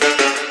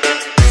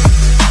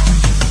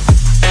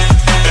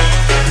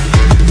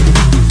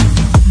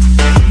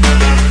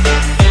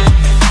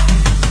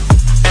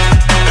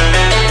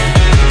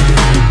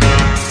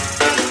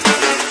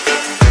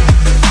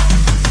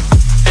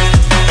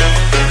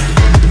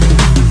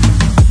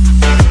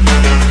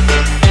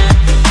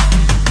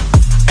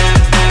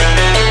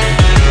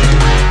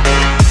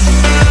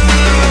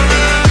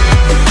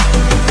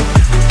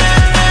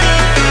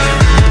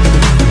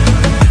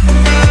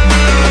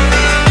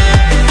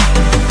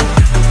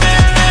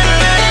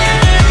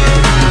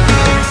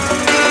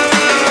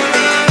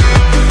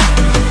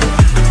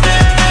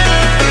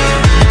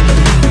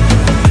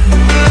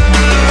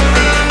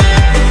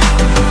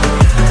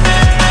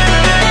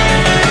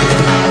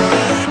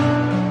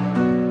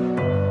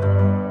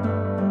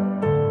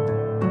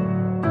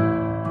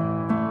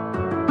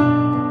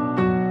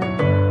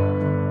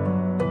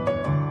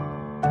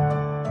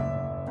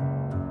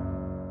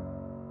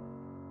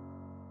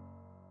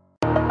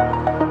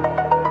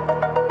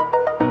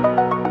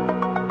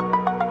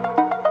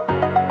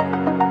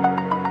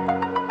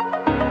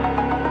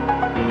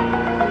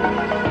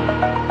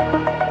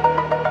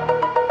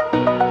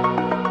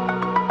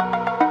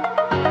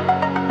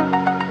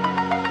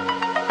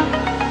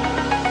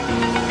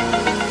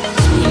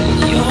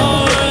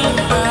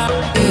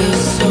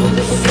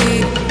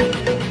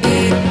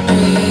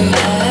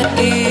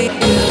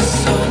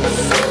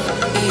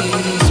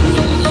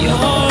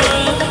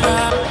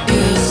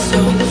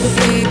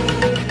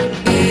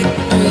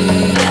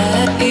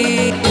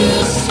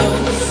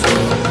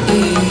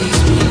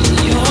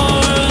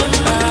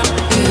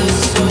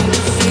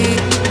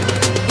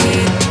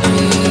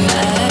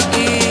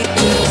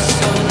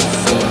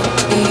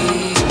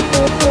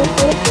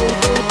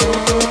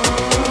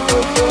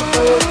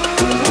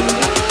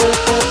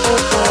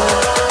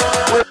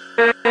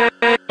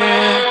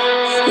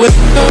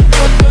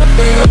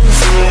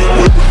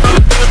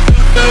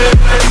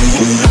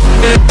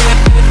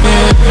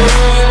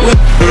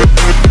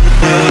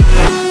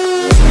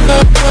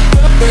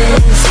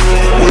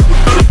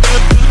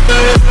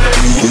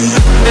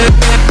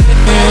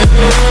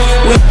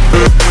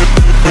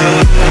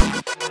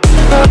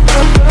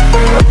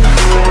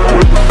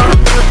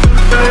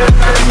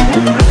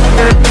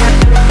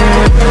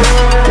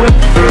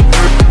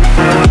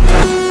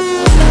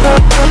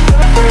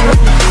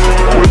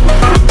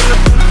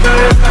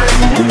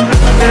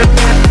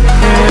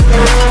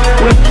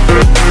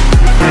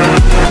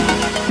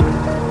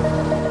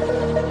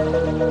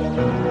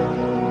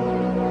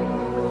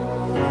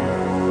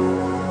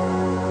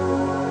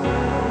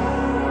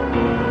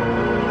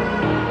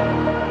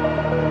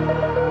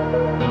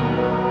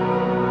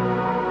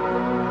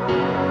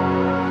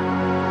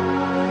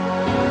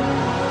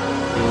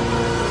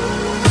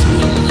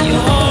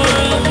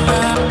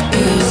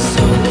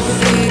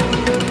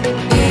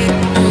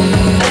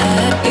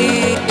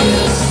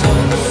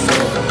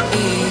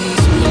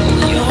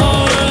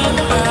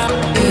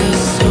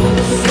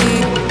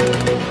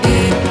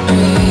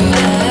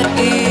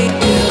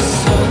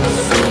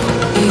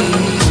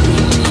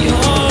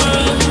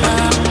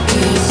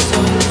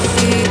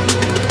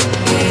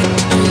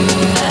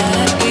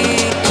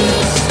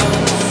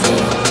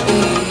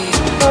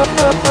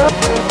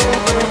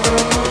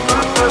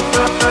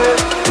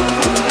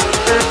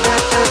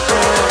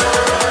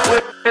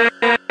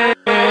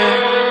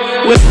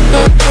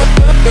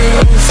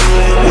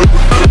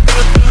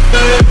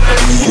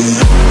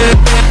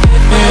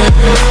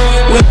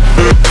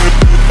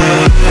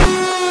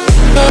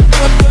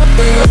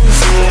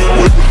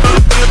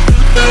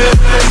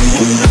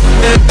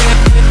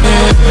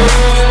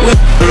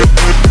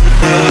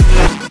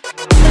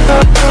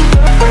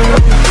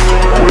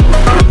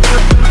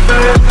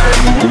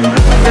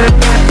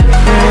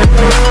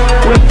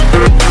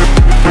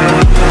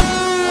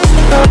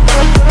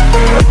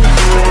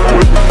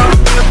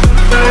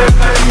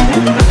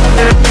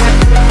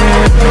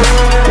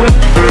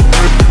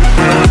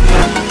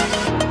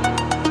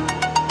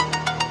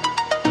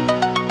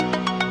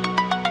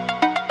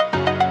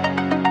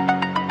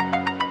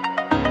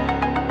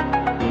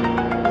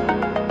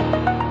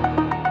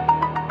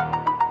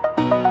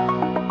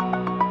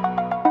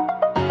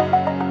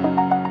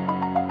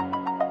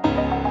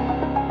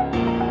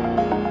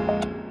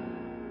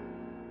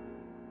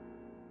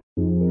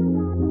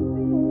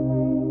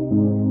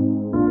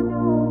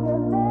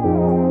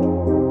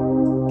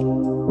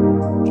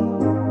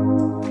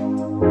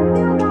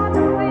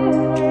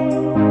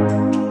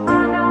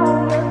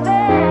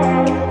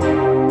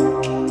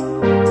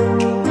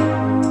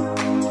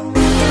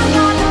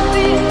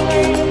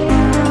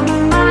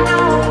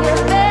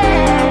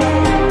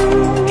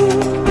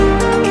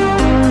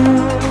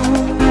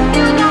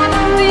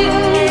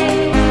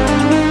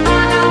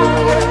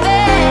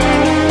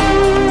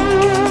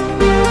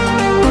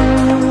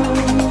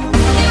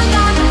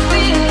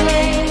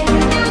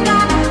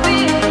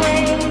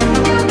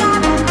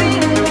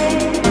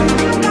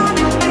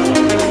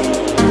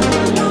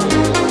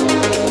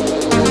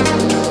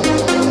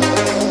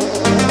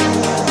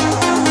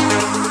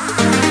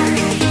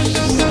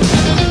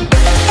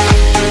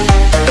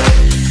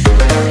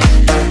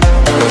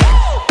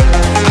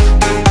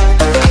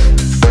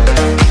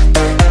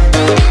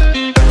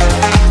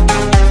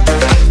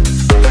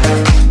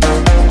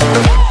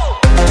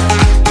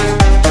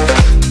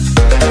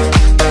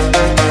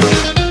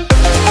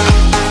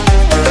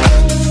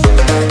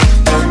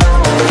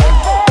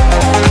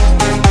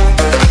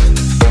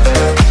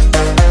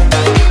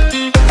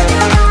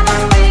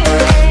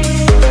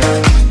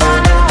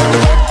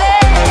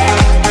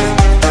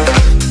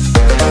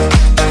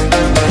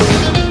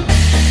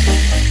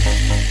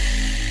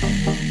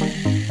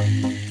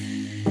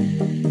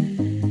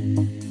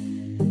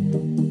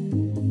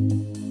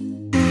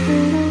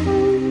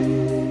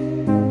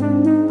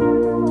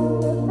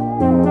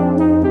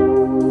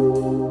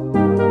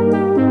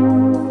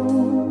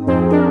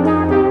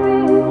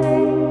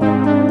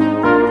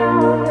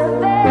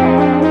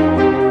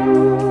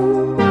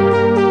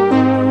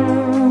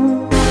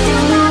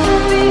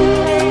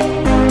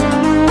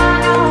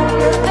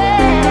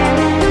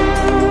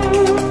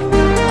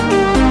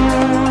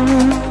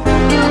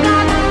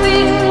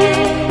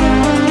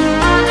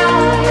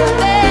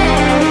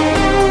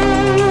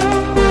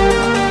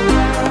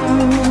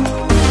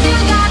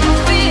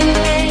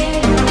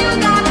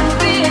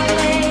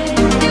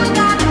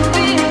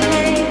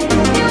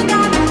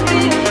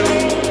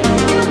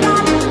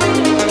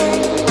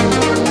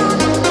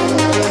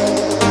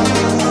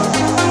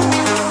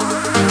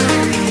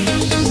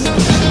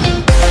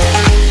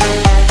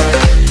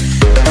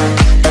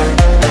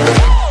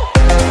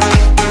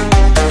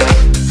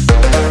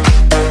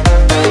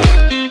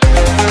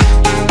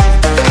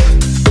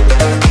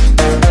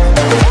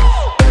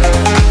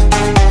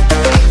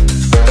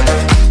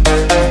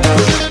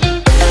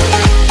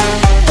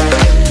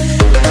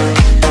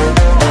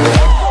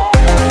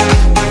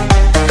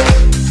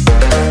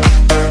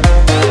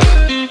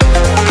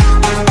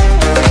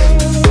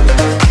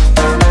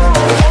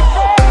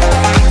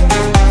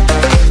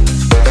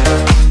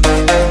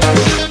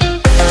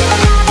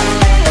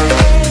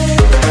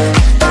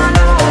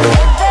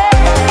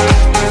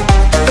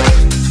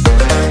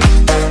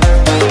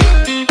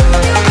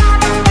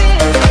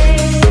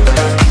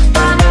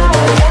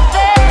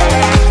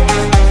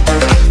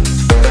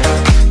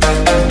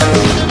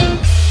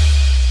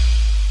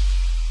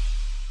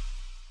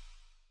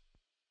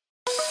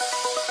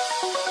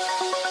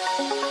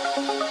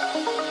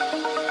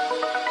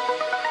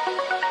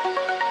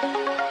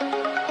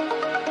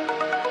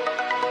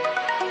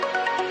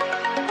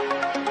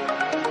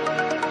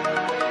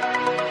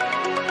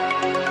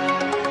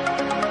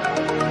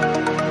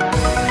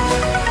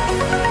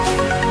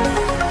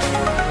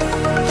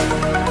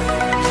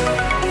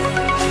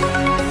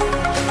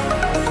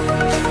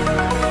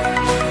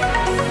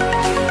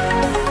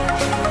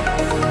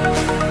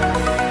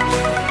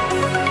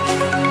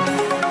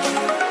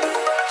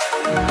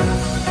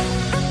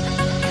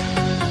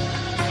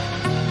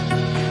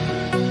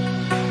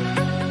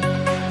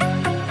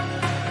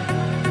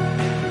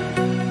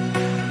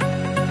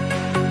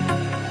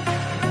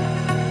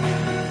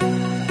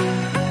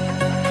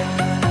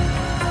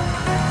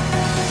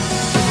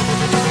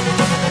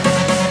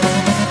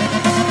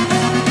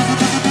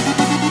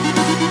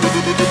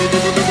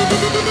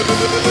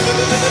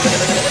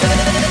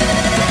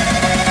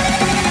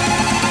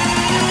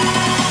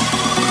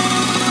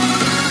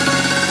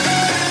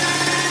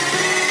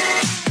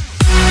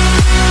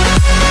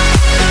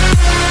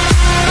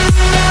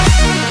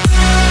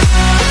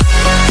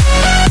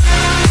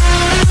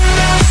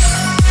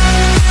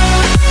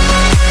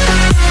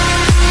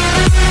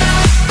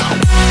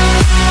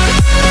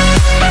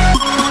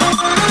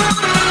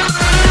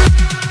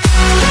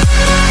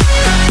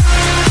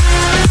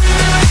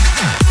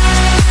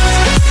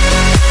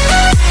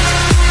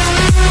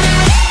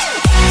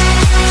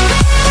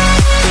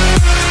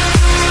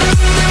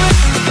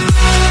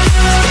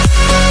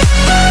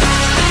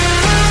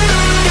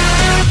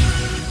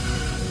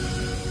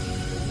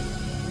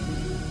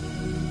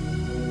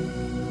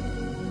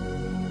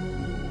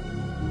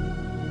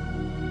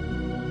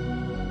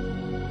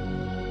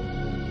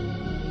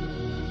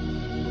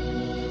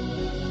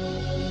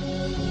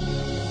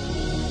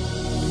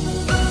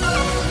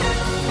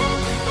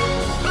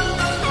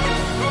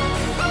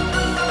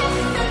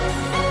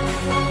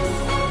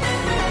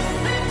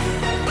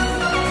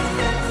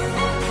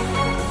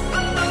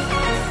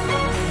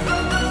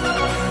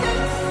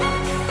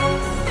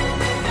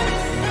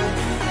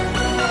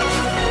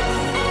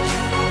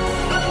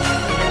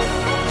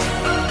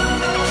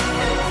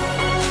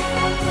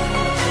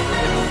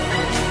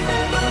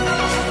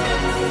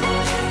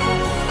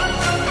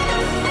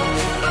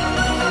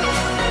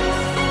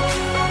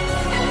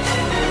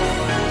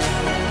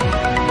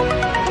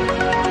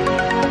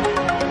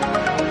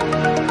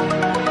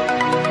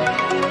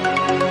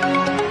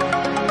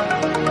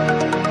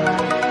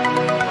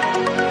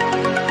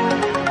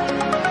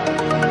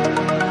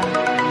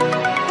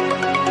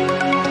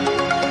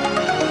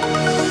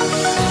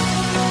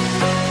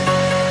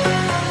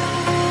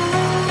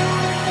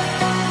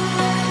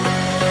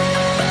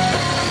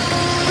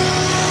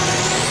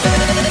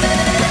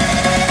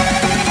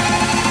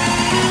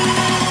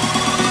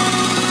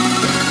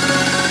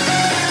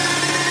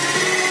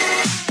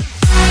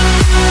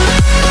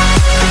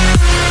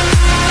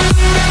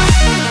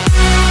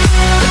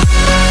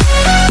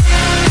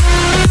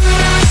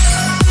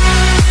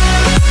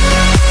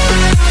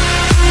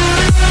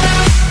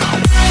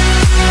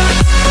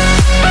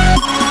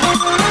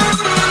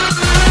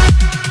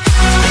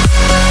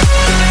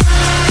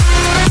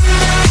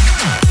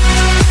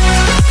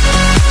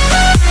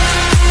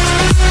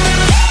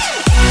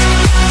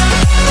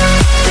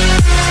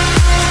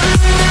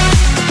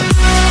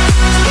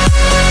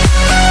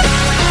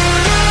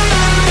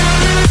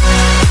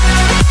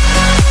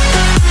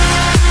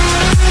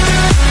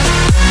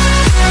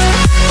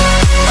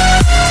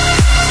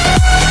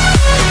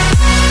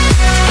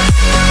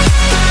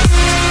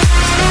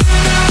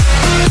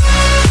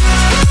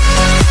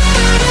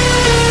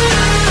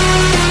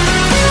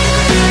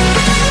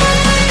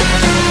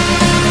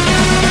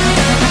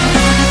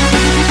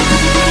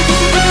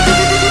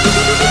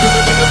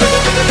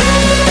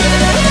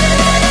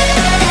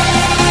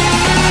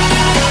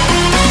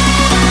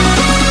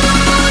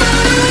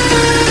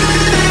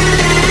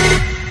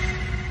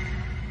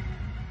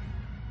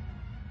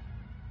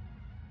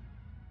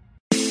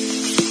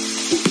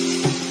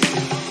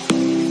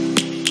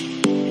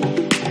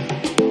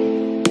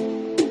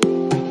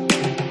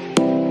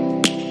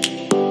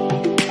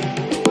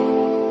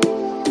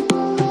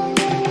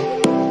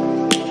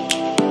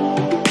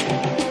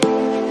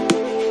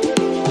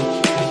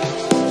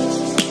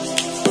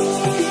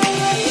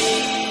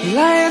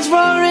 lions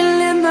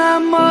roaring in the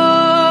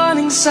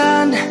morning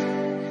sun,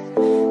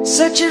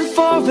 searching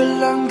for a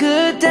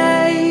longer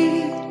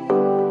day.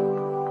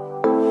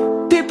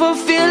 People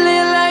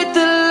feeling like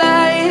the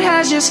light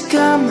has just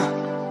come.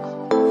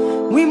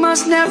 We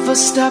must never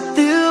stop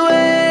the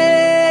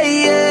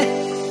way.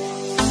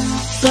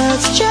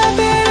 Birds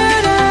chirping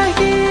and I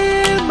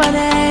hear my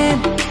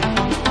name,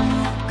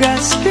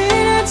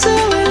 grasping into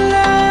a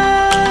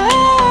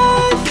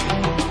life.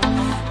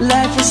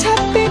 Life is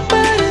happy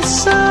but it's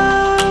so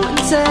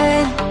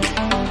insane.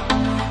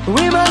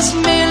 We must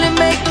merely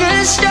make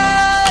a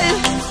start.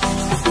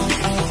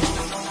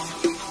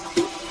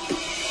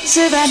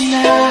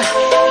 Savannah,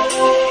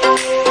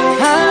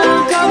 I'm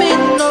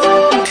coming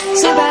home.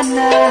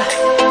 Savannah,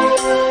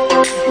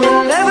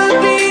 we'll never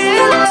be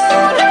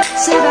alone.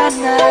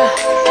 Savannah,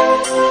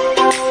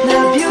 the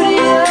beauty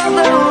of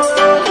the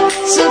world.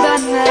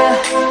 Savannah,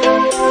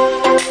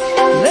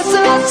 let's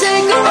all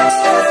take a walk.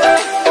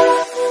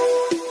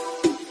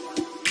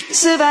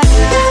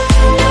 Savannah.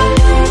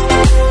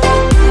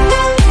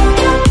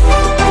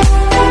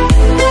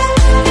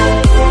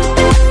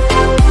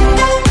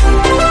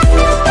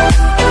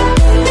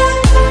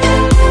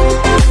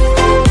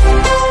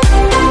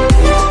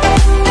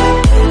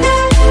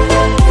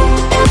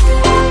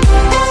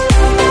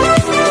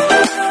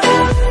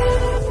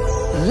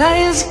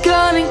 Lion's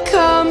gonna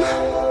come.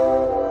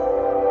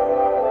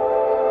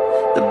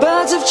 The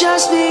birds have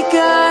just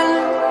begun.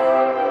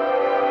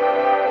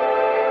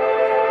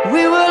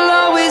 We will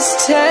always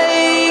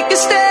take a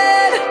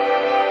stand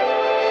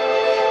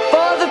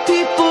for the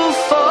people,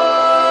 for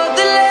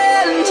the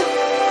land.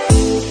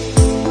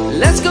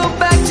 Let's go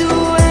back to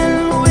when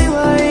we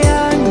were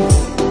young.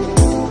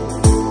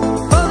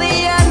 For the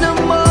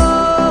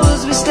animals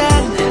we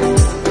stand.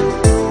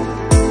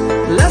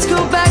 Let's go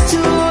back to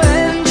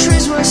when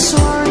trees were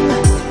swung.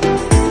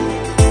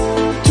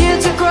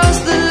 Kids across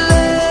the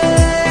land.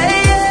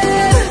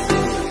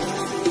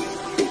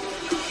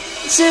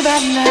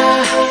 Savannah,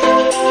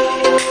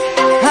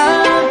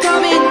 I'm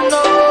coming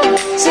home.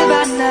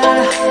 Savannah,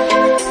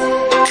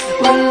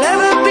 we'll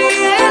never be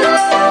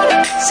alone.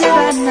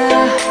 Savannah,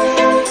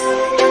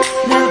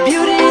 the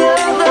beauty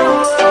of the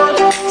world.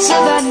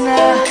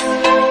 Savannah,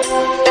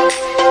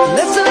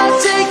 let's all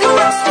take a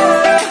walk.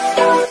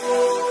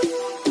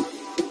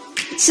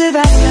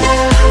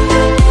 Savannah,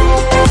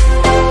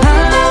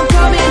 I'm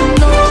coming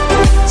home.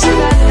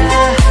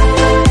 Savannah,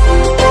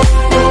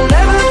 we'll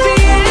never be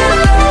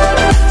alone.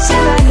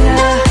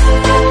 Savannah,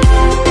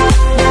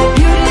 the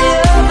beauty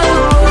of the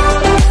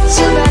world.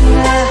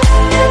 Savannah,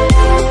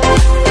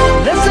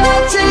 let's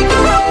all take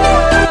a walk.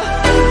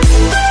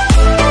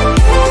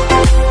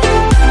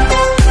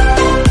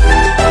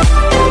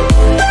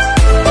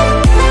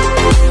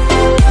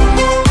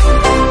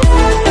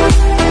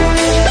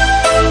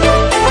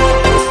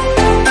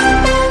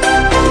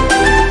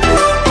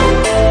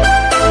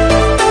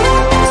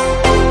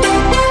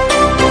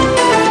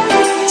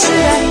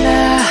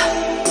 Savannah,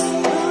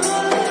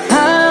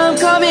 I'm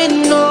coming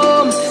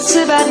home.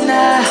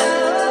 Savannah,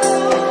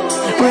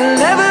 we'll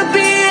never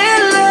be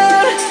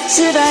alone.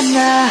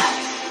 Savannah.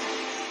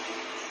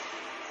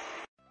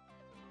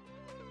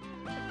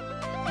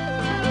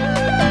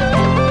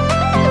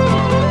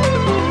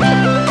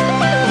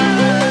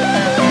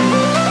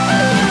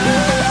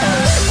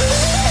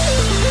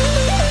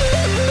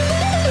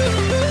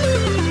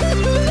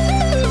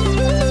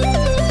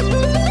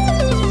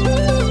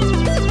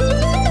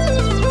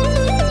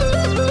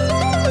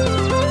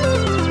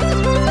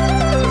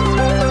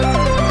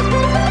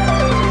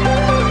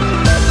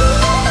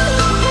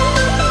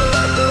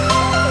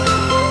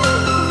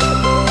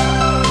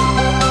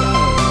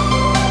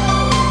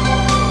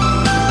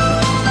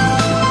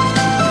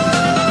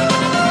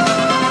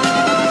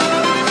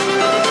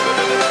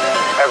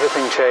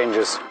 Everything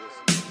changes.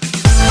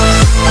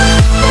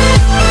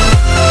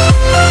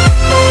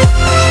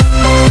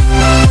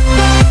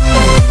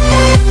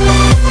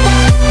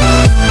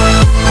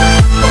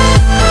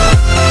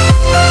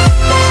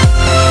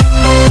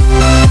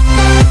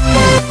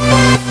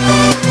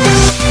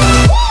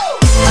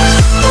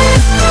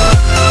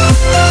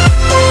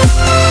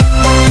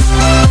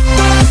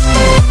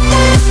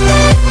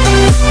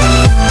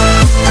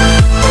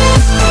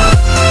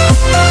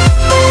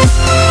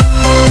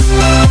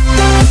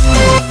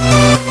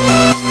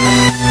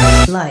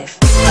 Life.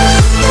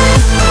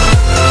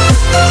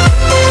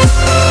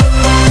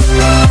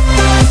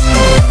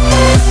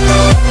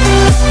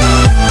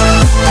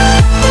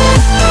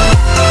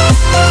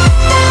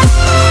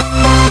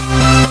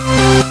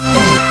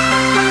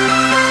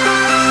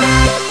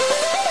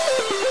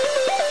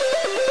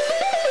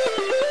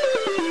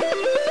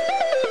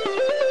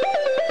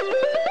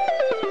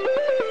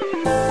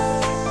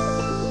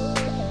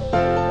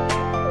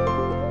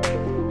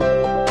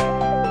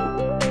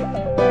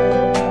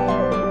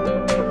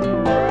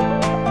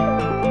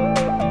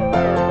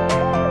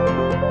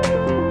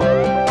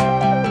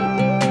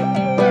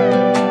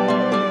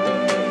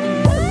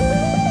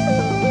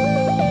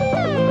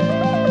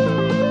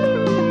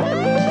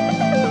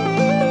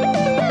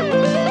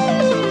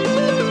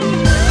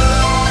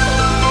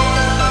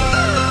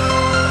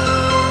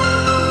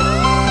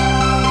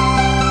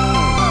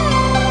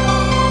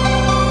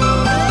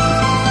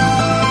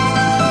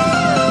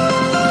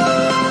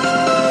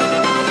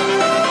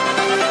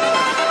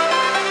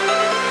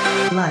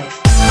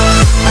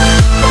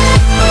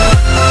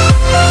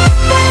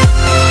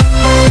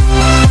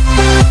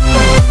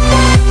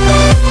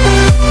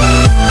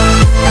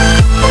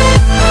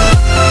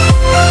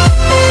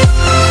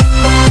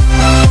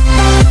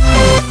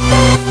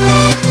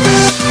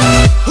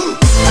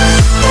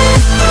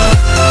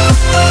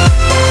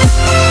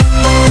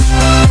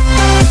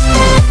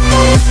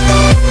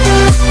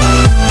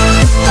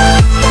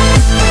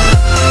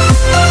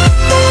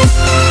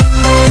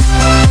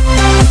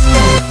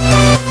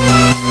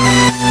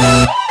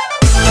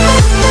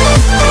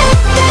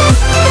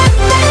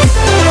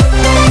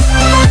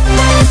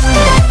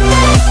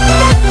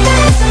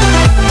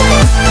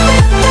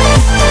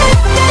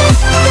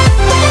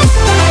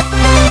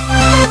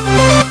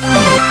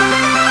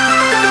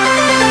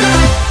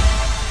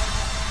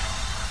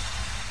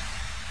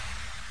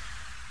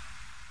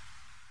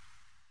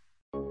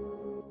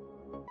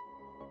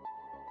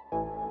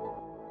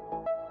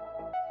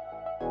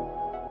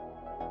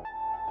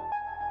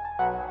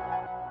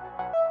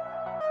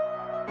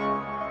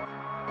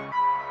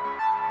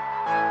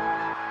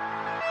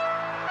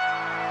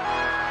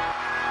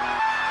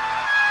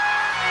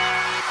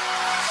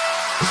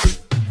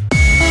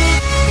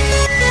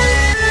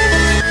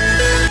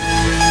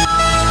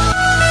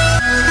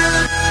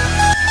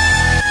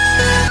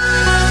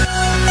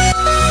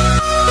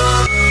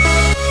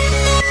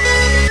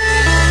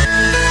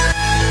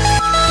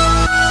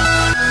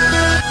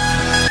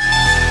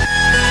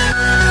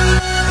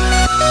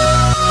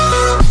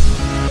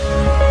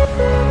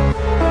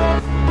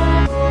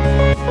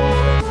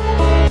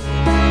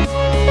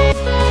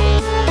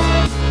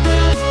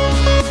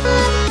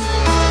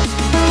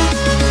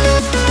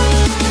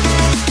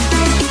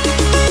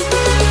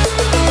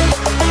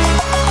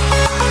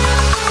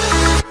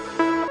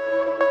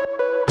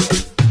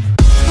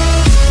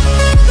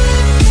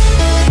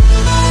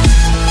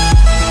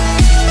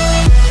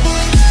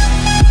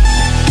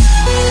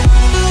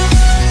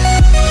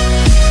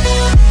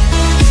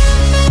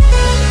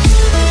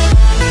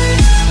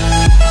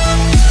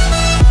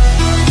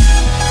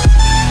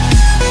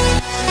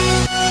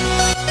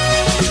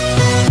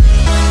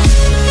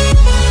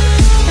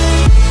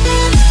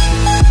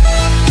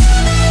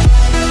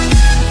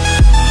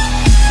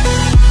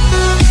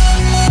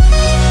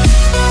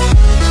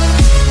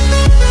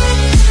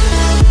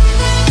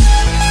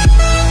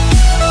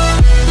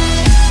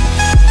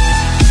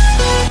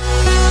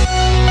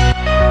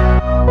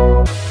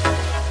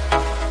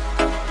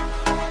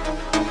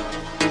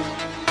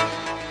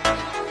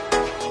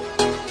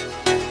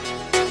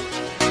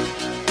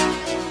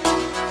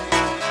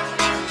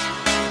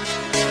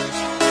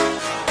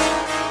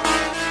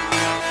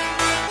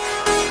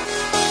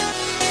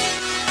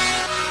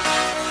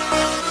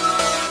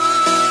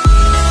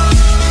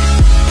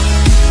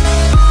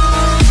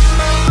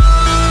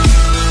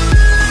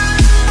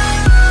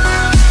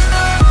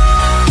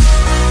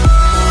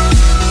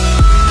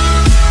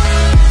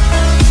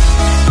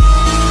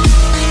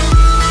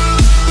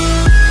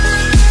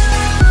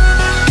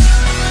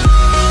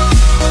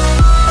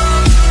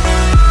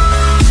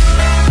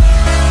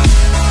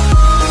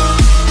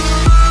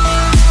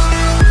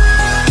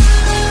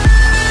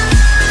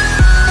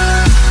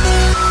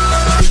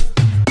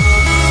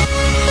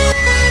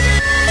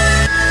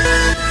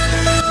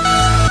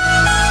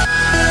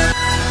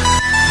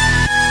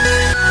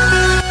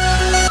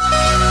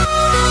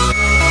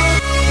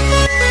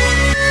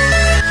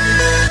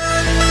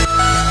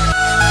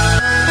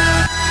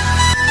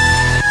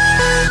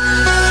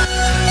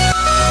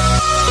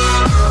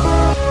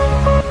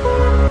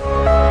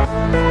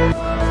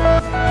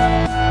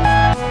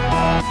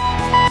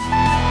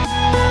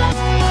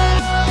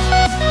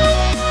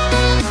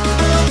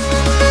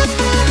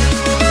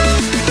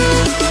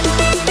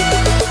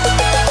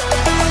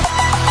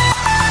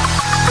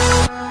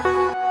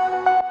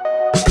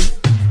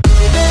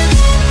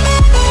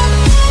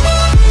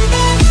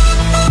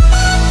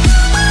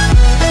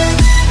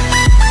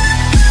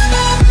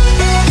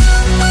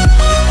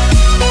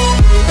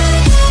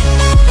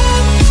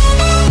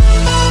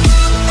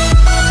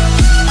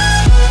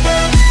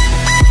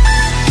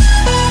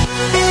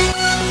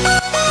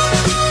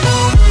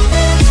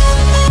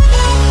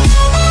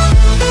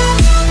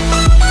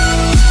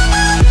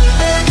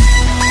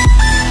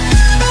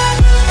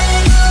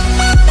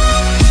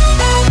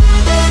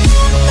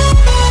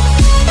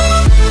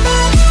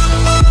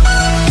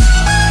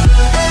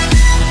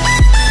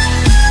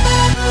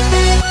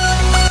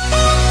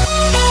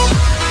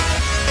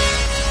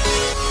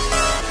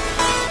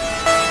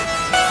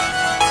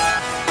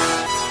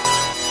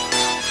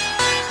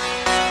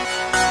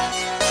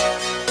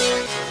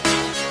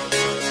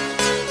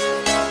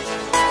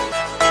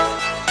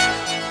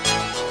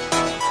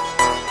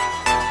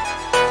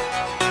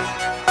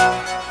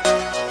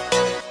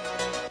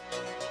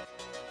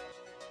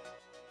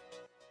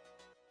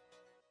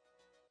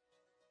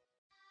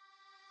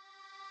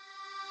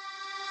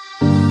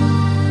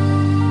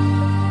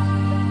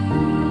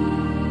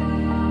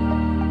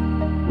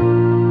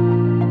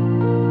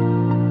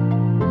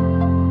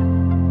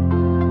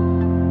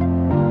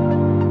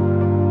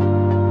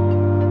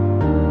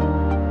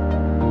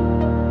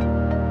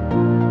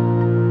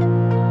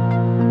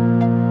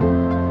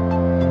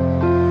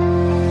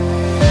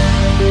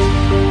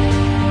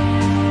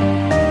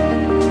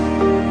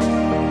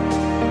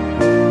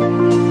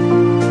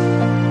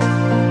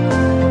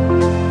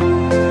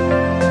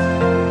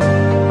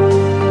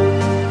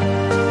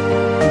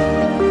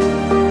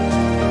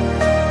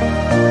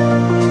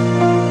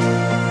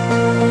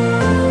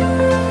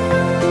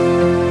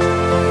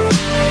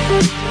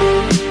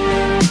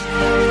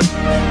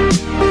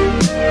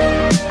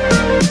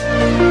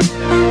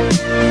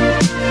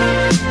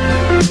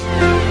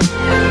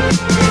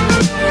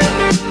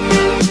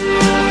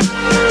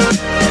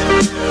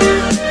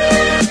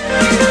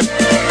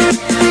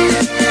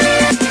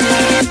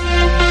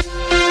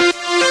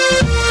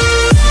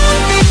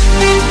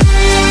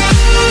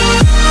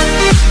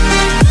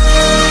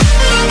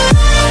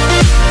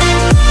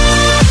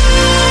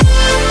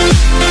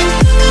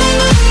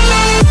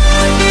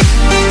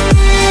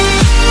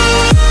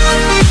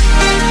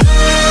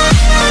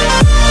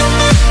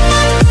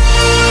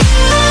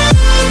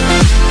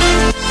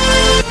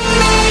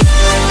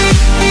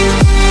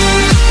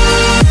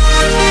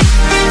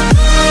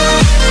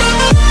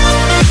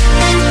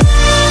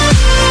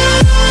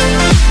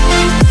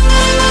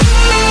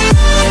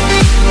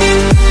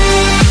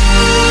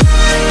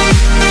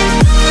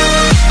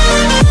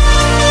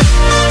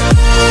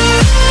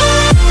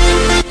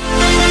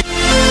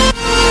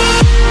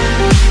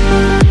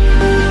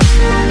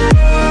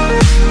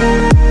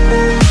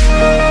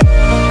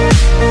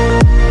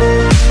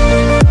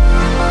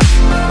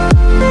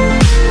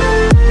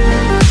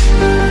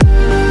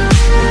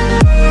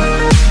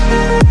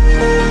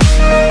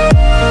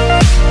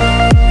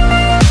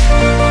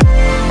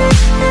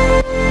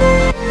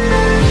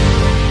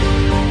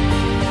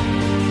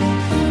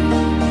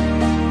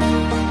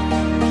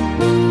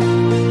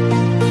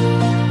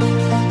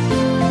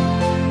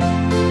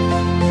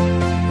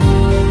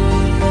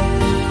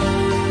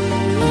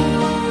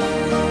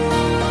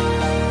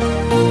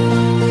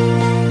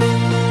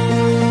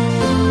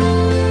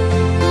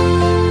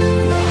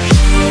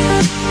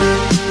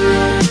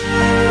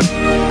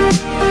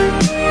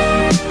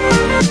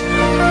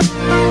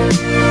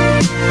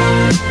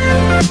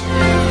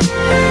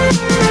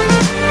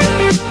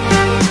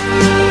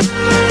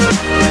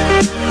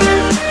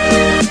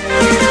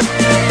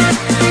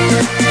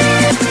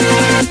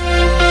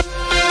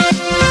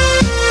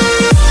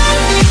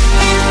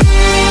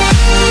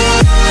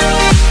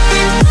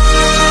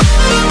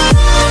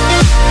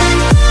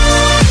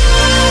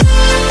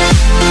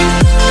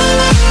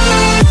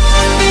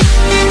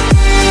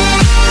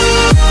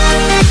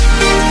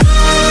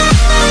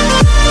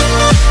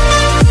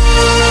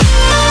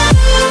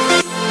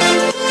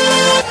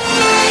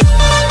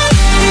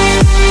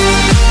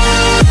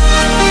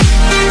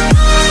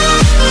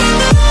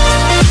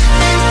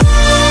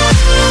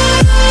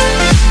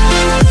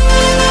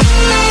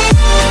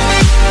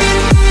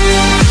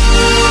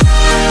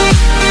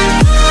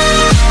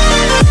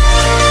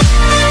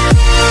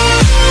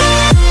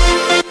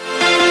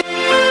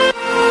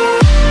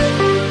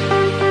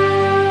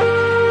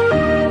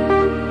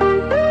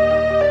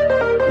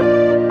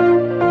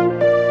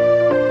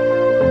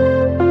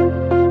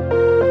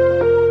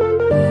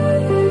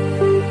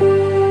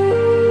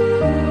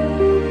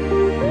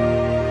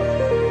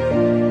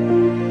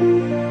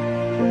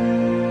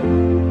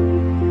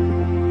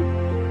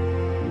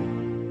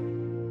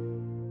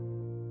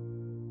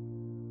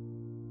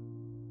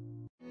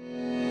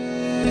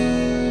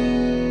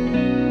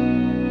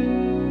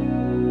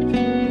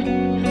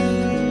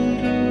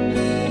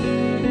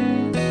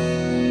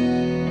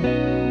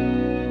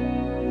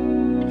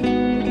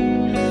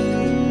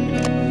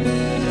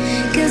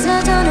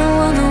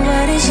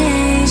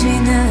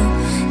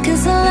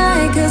 Cause I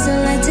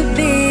like to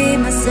be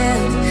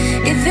myself.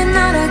 If you're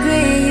not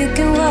agree, you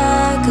can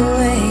walk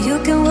away. You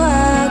can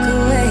walk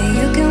away,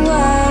 you can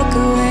walk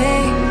away.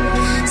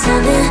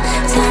 Something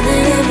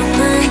in my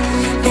mind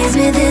makes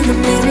me think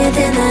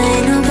I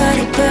ain't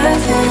nobody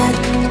perfect.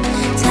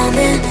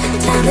 Something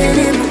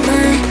in my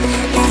mind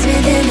makes me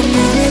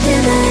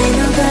think I ain't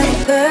nobody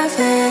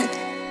perfect.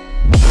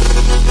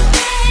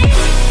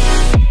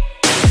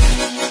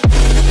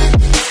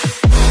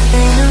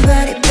 Ain't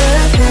nobody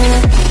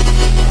perfect.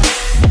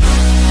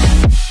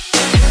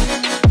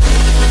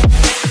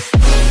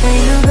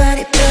 Ain't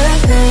nobody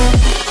perfect.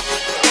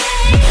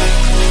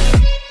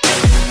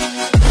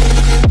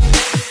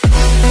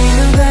 Ain't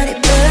nobody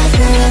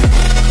perfect.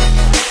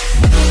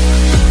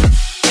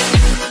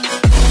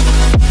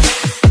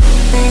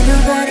 Ain't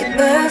nobody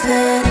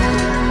perfect.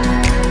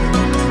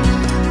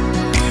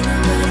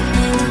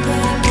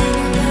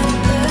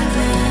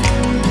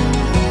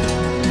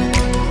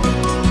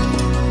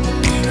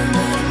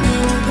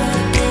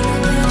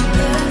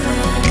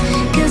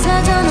 Cause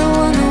I don't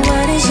want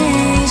nobody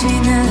change me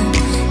now.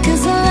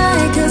 Cause I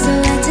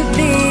like to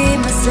be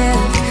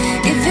myself.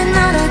 If you're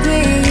not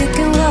agree, you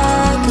can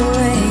walk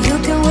away. You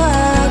can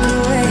walk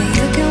away,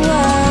 you can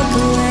walk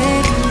away.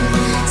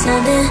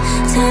 Something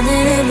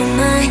in my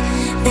mind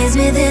makes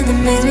me think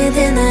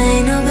I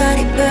ain't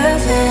nobody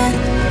perfect.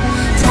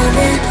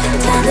 Something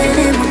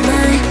in my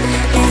mind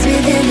makes me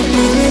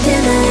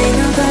think I ain't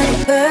nobody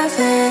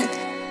perfect.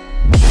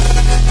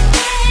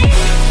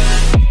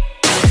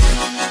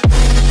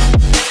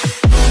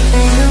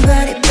 Ain't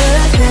nobody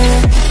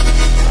perfect.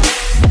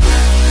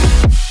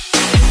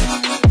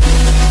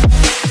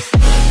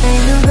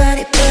 Ain't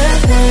nobody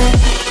perfect.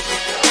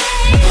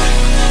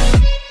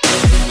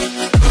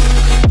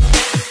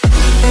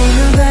 Ain't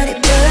nobody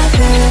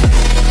perfect.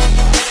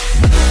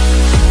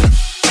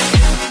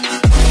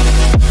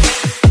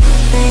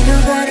 Ain't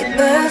nobody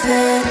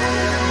perfect.